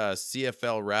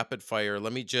CFL rapid fire,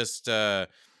 let me just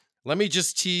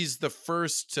tease the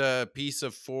first piece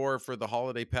of four for the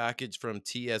holiday package from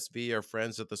TSV, our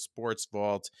friends at the Sports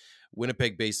Vault,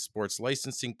 Winnipeg-based sports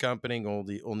licensing company,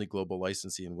 only global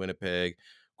licensing in Winnipeg.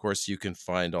 Of course, you can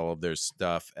find all of their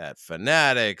stuff at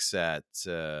Fanatics, at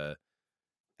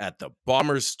the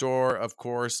Bomber Store, of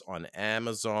course, on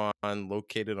Amazon,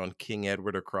 located on King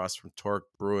Edward across from Torque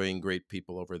Brewing. Great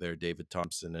people over there, David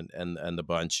Thompson and the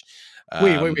bunch. Um,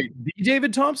 Wait. The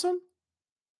David Thompson?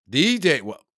 the day,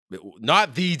 well,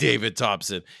 not the David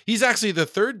Thompson. He's actually the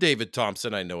third David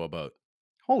Thompson I know about.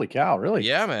 Holy cow, really?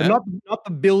 Yeah, But man. not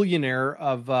the billionaire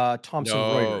of Thomson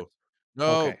Reuters. No,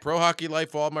 no. Okay. Pro Hockey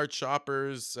Life, Walmart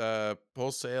shoppers,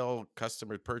 wholesale,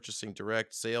 customer purchasing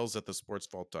direct, sales at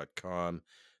thesportsvault.com.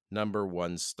 Number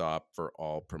one stop for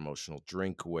all promotional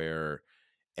drinkware.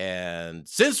 And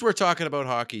since we're talking about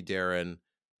hockey, Darren,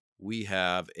 we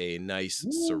have a nice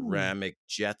Ooh. ceramic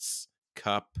Jets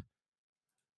cup,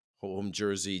 home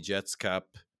jersey Jets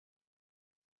cup.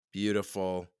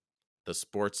 Beautiful. The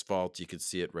Sports Vault. You can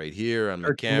see it right here on my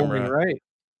Start your morning camera. right.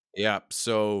 Yep.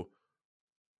 So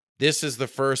this is the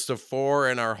first of four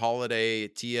in our holiday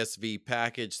TSV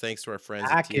package. Thanks to our friends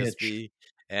at Package. TSV.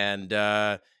 And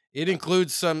It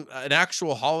includes an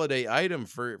actual holiday item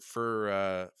for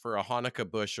a Hanukkah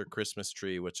bush or Christmas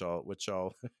tree, which I'll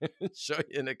show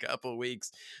you in a couple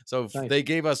weeks. So Nice. they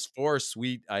gave us 4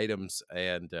 sweet items,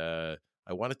 and I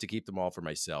wanted to keep them all for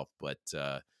myself, but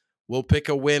we'll pick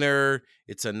a winner.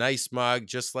 It's a nice mug,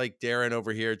 just like Darren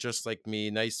over here, just like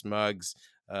me. Nice mugs.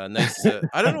 Nice.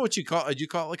 I don't know what you call it. Do you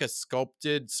call it like a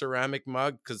sculpted ceramic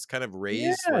mug because it's kind of Yeah,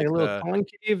 raised, a like little the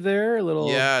concave there, a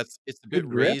little yeah, it's a bit good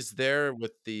grip. raised there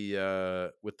with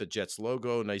the Jets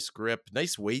logo, nice grip,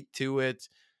 nice weight to it.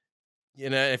 You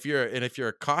know, if you're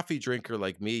a coffee drinker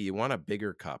like me, you want a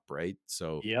bigger cup, right?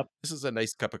 So Yep. this is a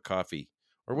nice cup of coffee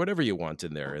or whatever you want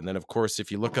in there. And then of course, if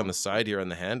you look on the side here on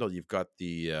the handle, you've got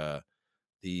the I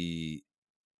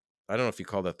don't know if you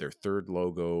call that their third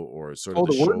logo or sort of Oh,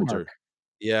 the the word mark. shoulder.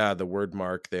 Yeah, the word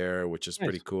mark there, which is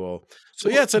pretty Nice. cool. So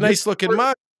yeah, So it's a nice looking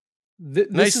mug. this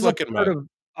Nice is a looking part mug. of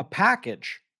a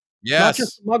package. It's not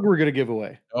just Yes. a mug we're gonna give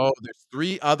away. Oh, there's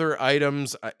 3 other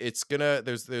items. It's gonna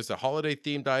there's a holiday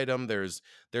themed item. There's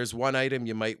one item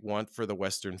you might want for the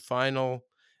Western final,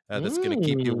 that's gonna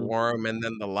keep you Mm, warm, and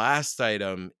then the last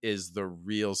item is the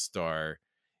real star.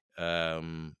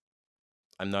 Um,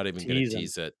 I'm not even gonna teasing.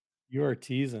 tease it. You are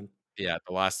teasing. Yeah,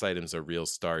 the last item's a real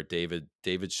star. David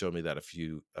showed me that a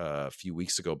few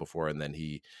weeks ago before, and then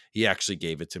he actually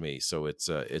gave it to me. So it's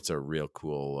a real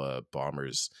cool,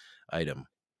 Bombers item.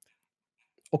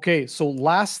 Okay, so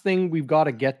last thing we've got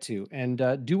to get to, and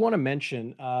do want to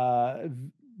mention,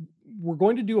 we're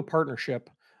going to do a partnership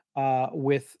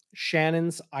with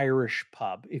Shannon's Irish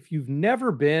Pub. If you've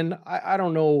never been, I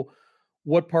don't know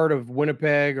what part of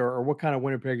Winnipeg or what kind of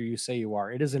Winnipegger you say you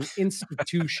are. It is an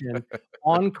institution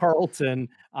on Carlton,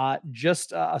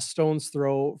 just a stone's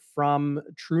throw from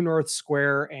True North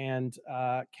Square and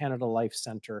Canada Life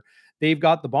Center. They've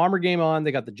got the Bomber game on.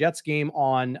 They got the Jets game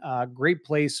on. Great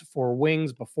place for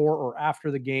wings before or after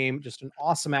the game. Just an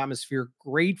awesome atmosphere.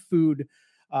 Great food.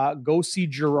 Go see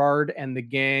Gerard and the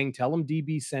gang. Tell them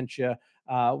DB sent you.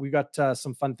 We got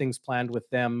some fun things planned with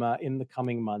them in the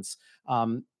coming months.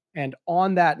 And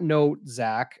on that note,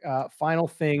 Zach, final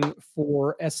thing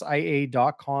for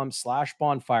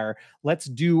SIA.com/bonfire. Let's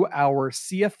do our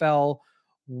CFL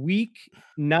week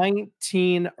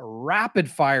 19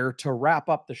 rapid fire to wrap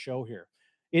up the show here.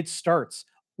 It starts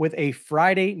with a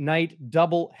Friday night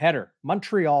double header.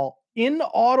 Montreal in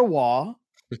Ottawa.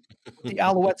 The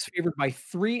Alouettes favored by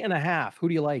 3.5. Who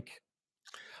do you like?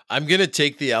 I'm gonna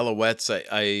take the Alouettes.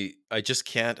 I just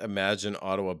can't imagine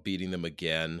Ottawa beating them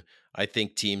again. I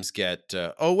think teams get.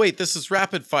 Oh wait, this is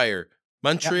rapid fire. Yeah,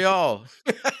 Montreal.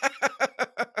 yeah,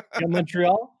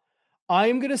 Montreal.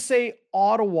 I'm gonna say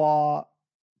Ottawa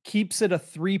keeps it a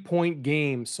 3-point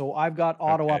game. So I've got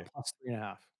Ottawa Okay. plus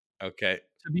 3.5 Okay.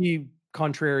 to be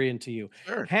contrarian to you.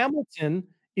 Sure. Hamilton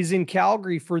is in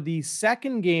Calgary for the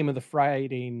second game of the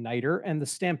Friday nighter, and the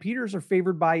Stampeders are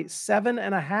favored by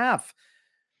 7.5.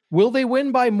 Will they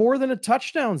win by more than a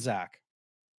touchdown, Zach?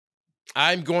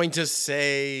 I'm going to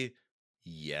say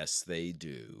yes, they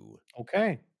do.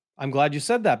 Okay. I'm glad you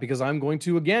said that because I'm going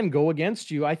to again go against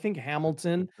you. I think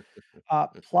Hamilton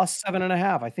plus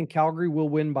 7.5. I think Calgary will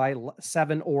win by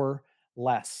 7 or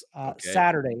less. Okay.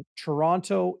 Saturday,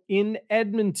 Toronto in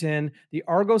Edmonton. The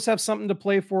Argos have something to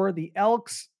play for. The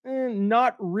Elks,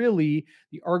 not really.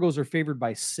 The Argos are favored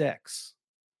by 6.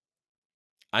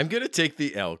 I'm gonna take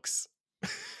the Elks.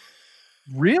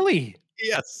 Really?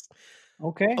 Yes.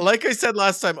 Okay. Like I said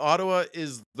last time, Ottawa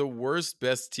is the worst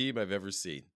best team I've ever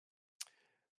seen.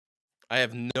 I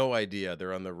have no idea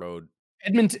they're on the road.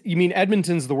 Edmonton, you mean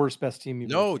Edmonton's the worst best team you've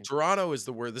ever No, seen? Toronto is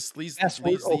the worst. This leaves the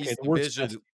Okay, East the worst Division.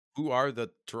 best. Who are the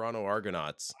Toronto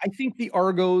Argonauts? I think the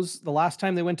Argos, the last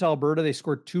time they went to Alberta, they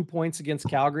scored 2 points against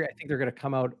Calgary. I think they're gonna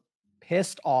come out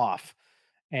pissed off,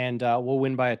 and we'll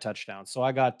win by a touchdown. So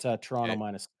I got Toronto Okay.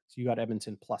 minus 6. You got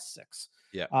Edmonton plus 6.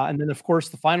 Yeah. And then, of course,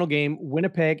 the final game,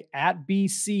 Winnipeg at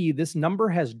BC. This number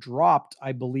has dropped,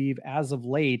 I believe, as of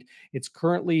late. It's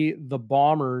currently the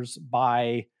Bombers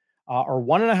by or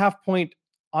 1.5 point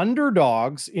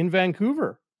underdogs in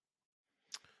Vancouver.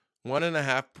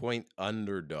 1.5 point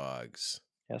underdogs.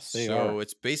 Yes, they So are.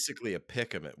 it's basically a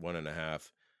pick 'em at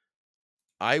 1.5.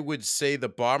 I would say the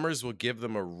Bombers will give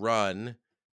them a run,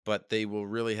 but they will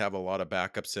really have a lot of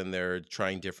backups in there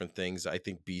trying different things. I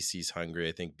think BC's hungry.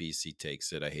 I think BC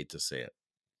takes it. I hate to say it.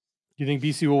 Do you think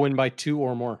BC will win by 2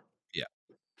 or more? Yeah.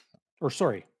 Or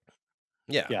sorry,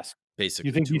 Yeah. yes. You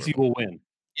Basically think 2 or BC more. will win?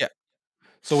 Yeah.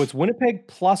 So it's Winnipeg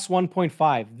plus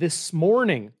 1.5 this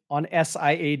morning on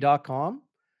SIA.com.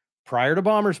 Prior to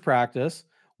Bombers practice,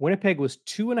 Winnipeg was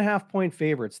 2.5 point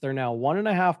favorites. They're now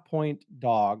 1.5 point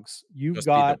dogs. You've Must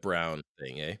be the got, Brown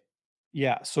thing, eh?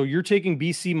 yeah. So you're taking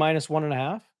BC minus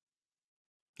 1.5.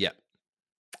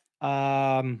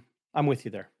 I'm with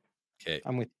you there. Okay.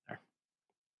 I'm with you there.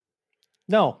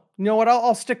 No, you know what?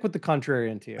 I'll stick with the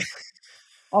contrarian to you.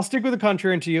 I'll stick with the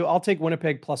contrarian to you. I'll take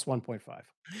Winnipeg plus 1.5.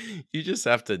 You just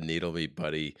have to needle me,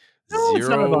 buddy. No, it's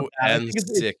not about 0 that. I and think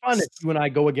it's fun 6. if you and I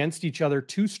go against each other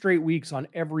 2 straight weeks on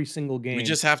every single We game.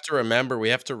 just have to remember, we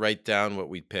have to write down what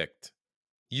we picked.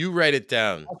 You write it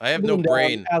down. I'll I have scribble no them down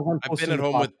brain. as I'm I've been posting at the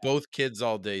home podcast. with both kids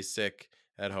all day sick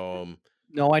at home.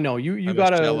 No, I know. You I'm a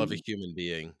gotta shell of a human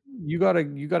being. you gotta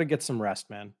get some rest,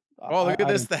 man. Oh, look at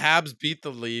I this. don't The Habs beat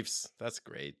the Leafs. That's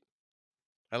great.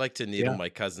 I like to needle yeah. my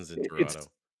cousins in It's Toronto.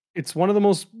 it's one of the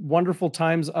most wonderful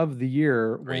times of the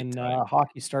year Great when, time.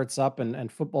 hockey starts up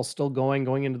and football's still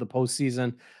going into the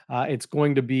postseason. It's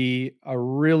going to be a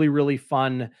really, really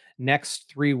fun next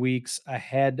 3 weeks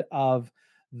ahead of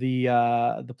the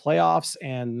playoffs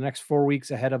and the next 4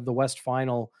 weeks ahead of the West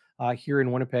Final, here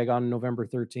in Winnipeg on November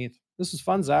 13th. This is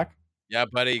fun, Zach, Yeah,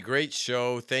 buddy. Great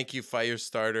show. Thank you, fire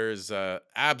starters.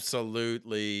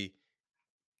 Absolutely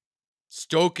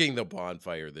stoking the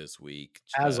bonfire this week.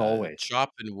 as always.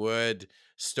 Chopping wood,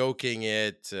 stoking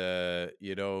it, fanning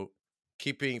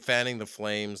the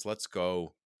flames. Let's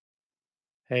go.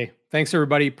 Hey, thanks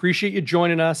everybody. Appreciate you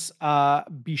joining us.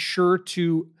 Be sure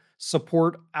to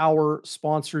support our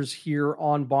sponsors here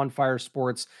on Bonfire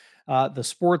Sports. The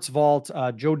Sports Vault,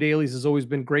 Joe Daly's has always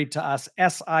been great to us.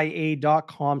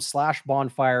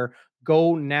 SIA.com/bonfire.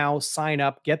 Go now, sign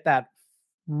up, get that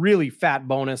really fat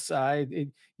bonus.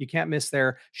 You can't miss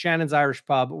there. Shannon's Irish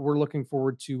Pub. We're looking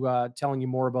forward to telling you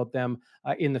more about them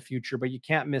in the future, but you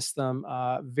can't miss them.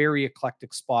 Very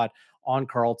eclectic spot on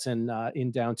Carlton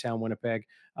in downtown Winnipeg.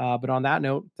 But on that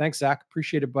note, thanks, Zach.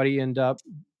 Appreciate it, buddy. And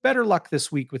better luck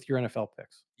this week with your NFL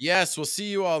picks. Yes, we'll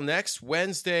see you all next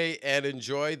Wednesday and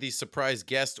enjoy the surprise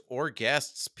guest or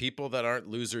guests, people that aren't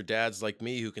loser dads like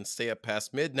me who can stay up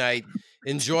past midnight.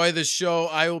 Enjoy the show.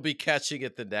 I will be catching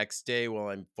it the next day while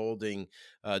I'm folding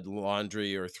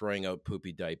laundry or throwing out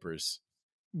poopy diapers.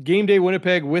 Game Day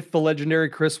Winnipeg with the legendary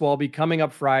Chris Walby coming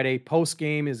up Friday. Post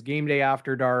game is Game Day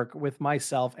After Dark with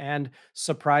myself and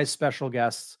surprise special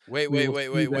guests. Wait, We wait, will wait,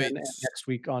 see wait, you then wait. and next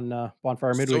week on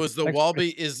Bonfire So Midweek. is the Thanks, Chris.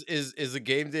 Walby is a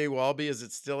game day Walby? Is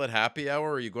it still at happy hour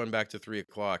or are you going back to 3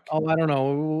 o'clock? Oh, I don't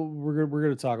know. We're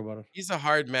gonna talk about it. He's a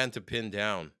hard man to pin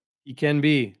down. You can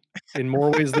be in more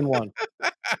ways than one.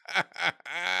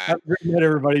 Have a great night,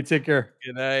 everybody. Take care.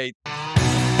 Good night.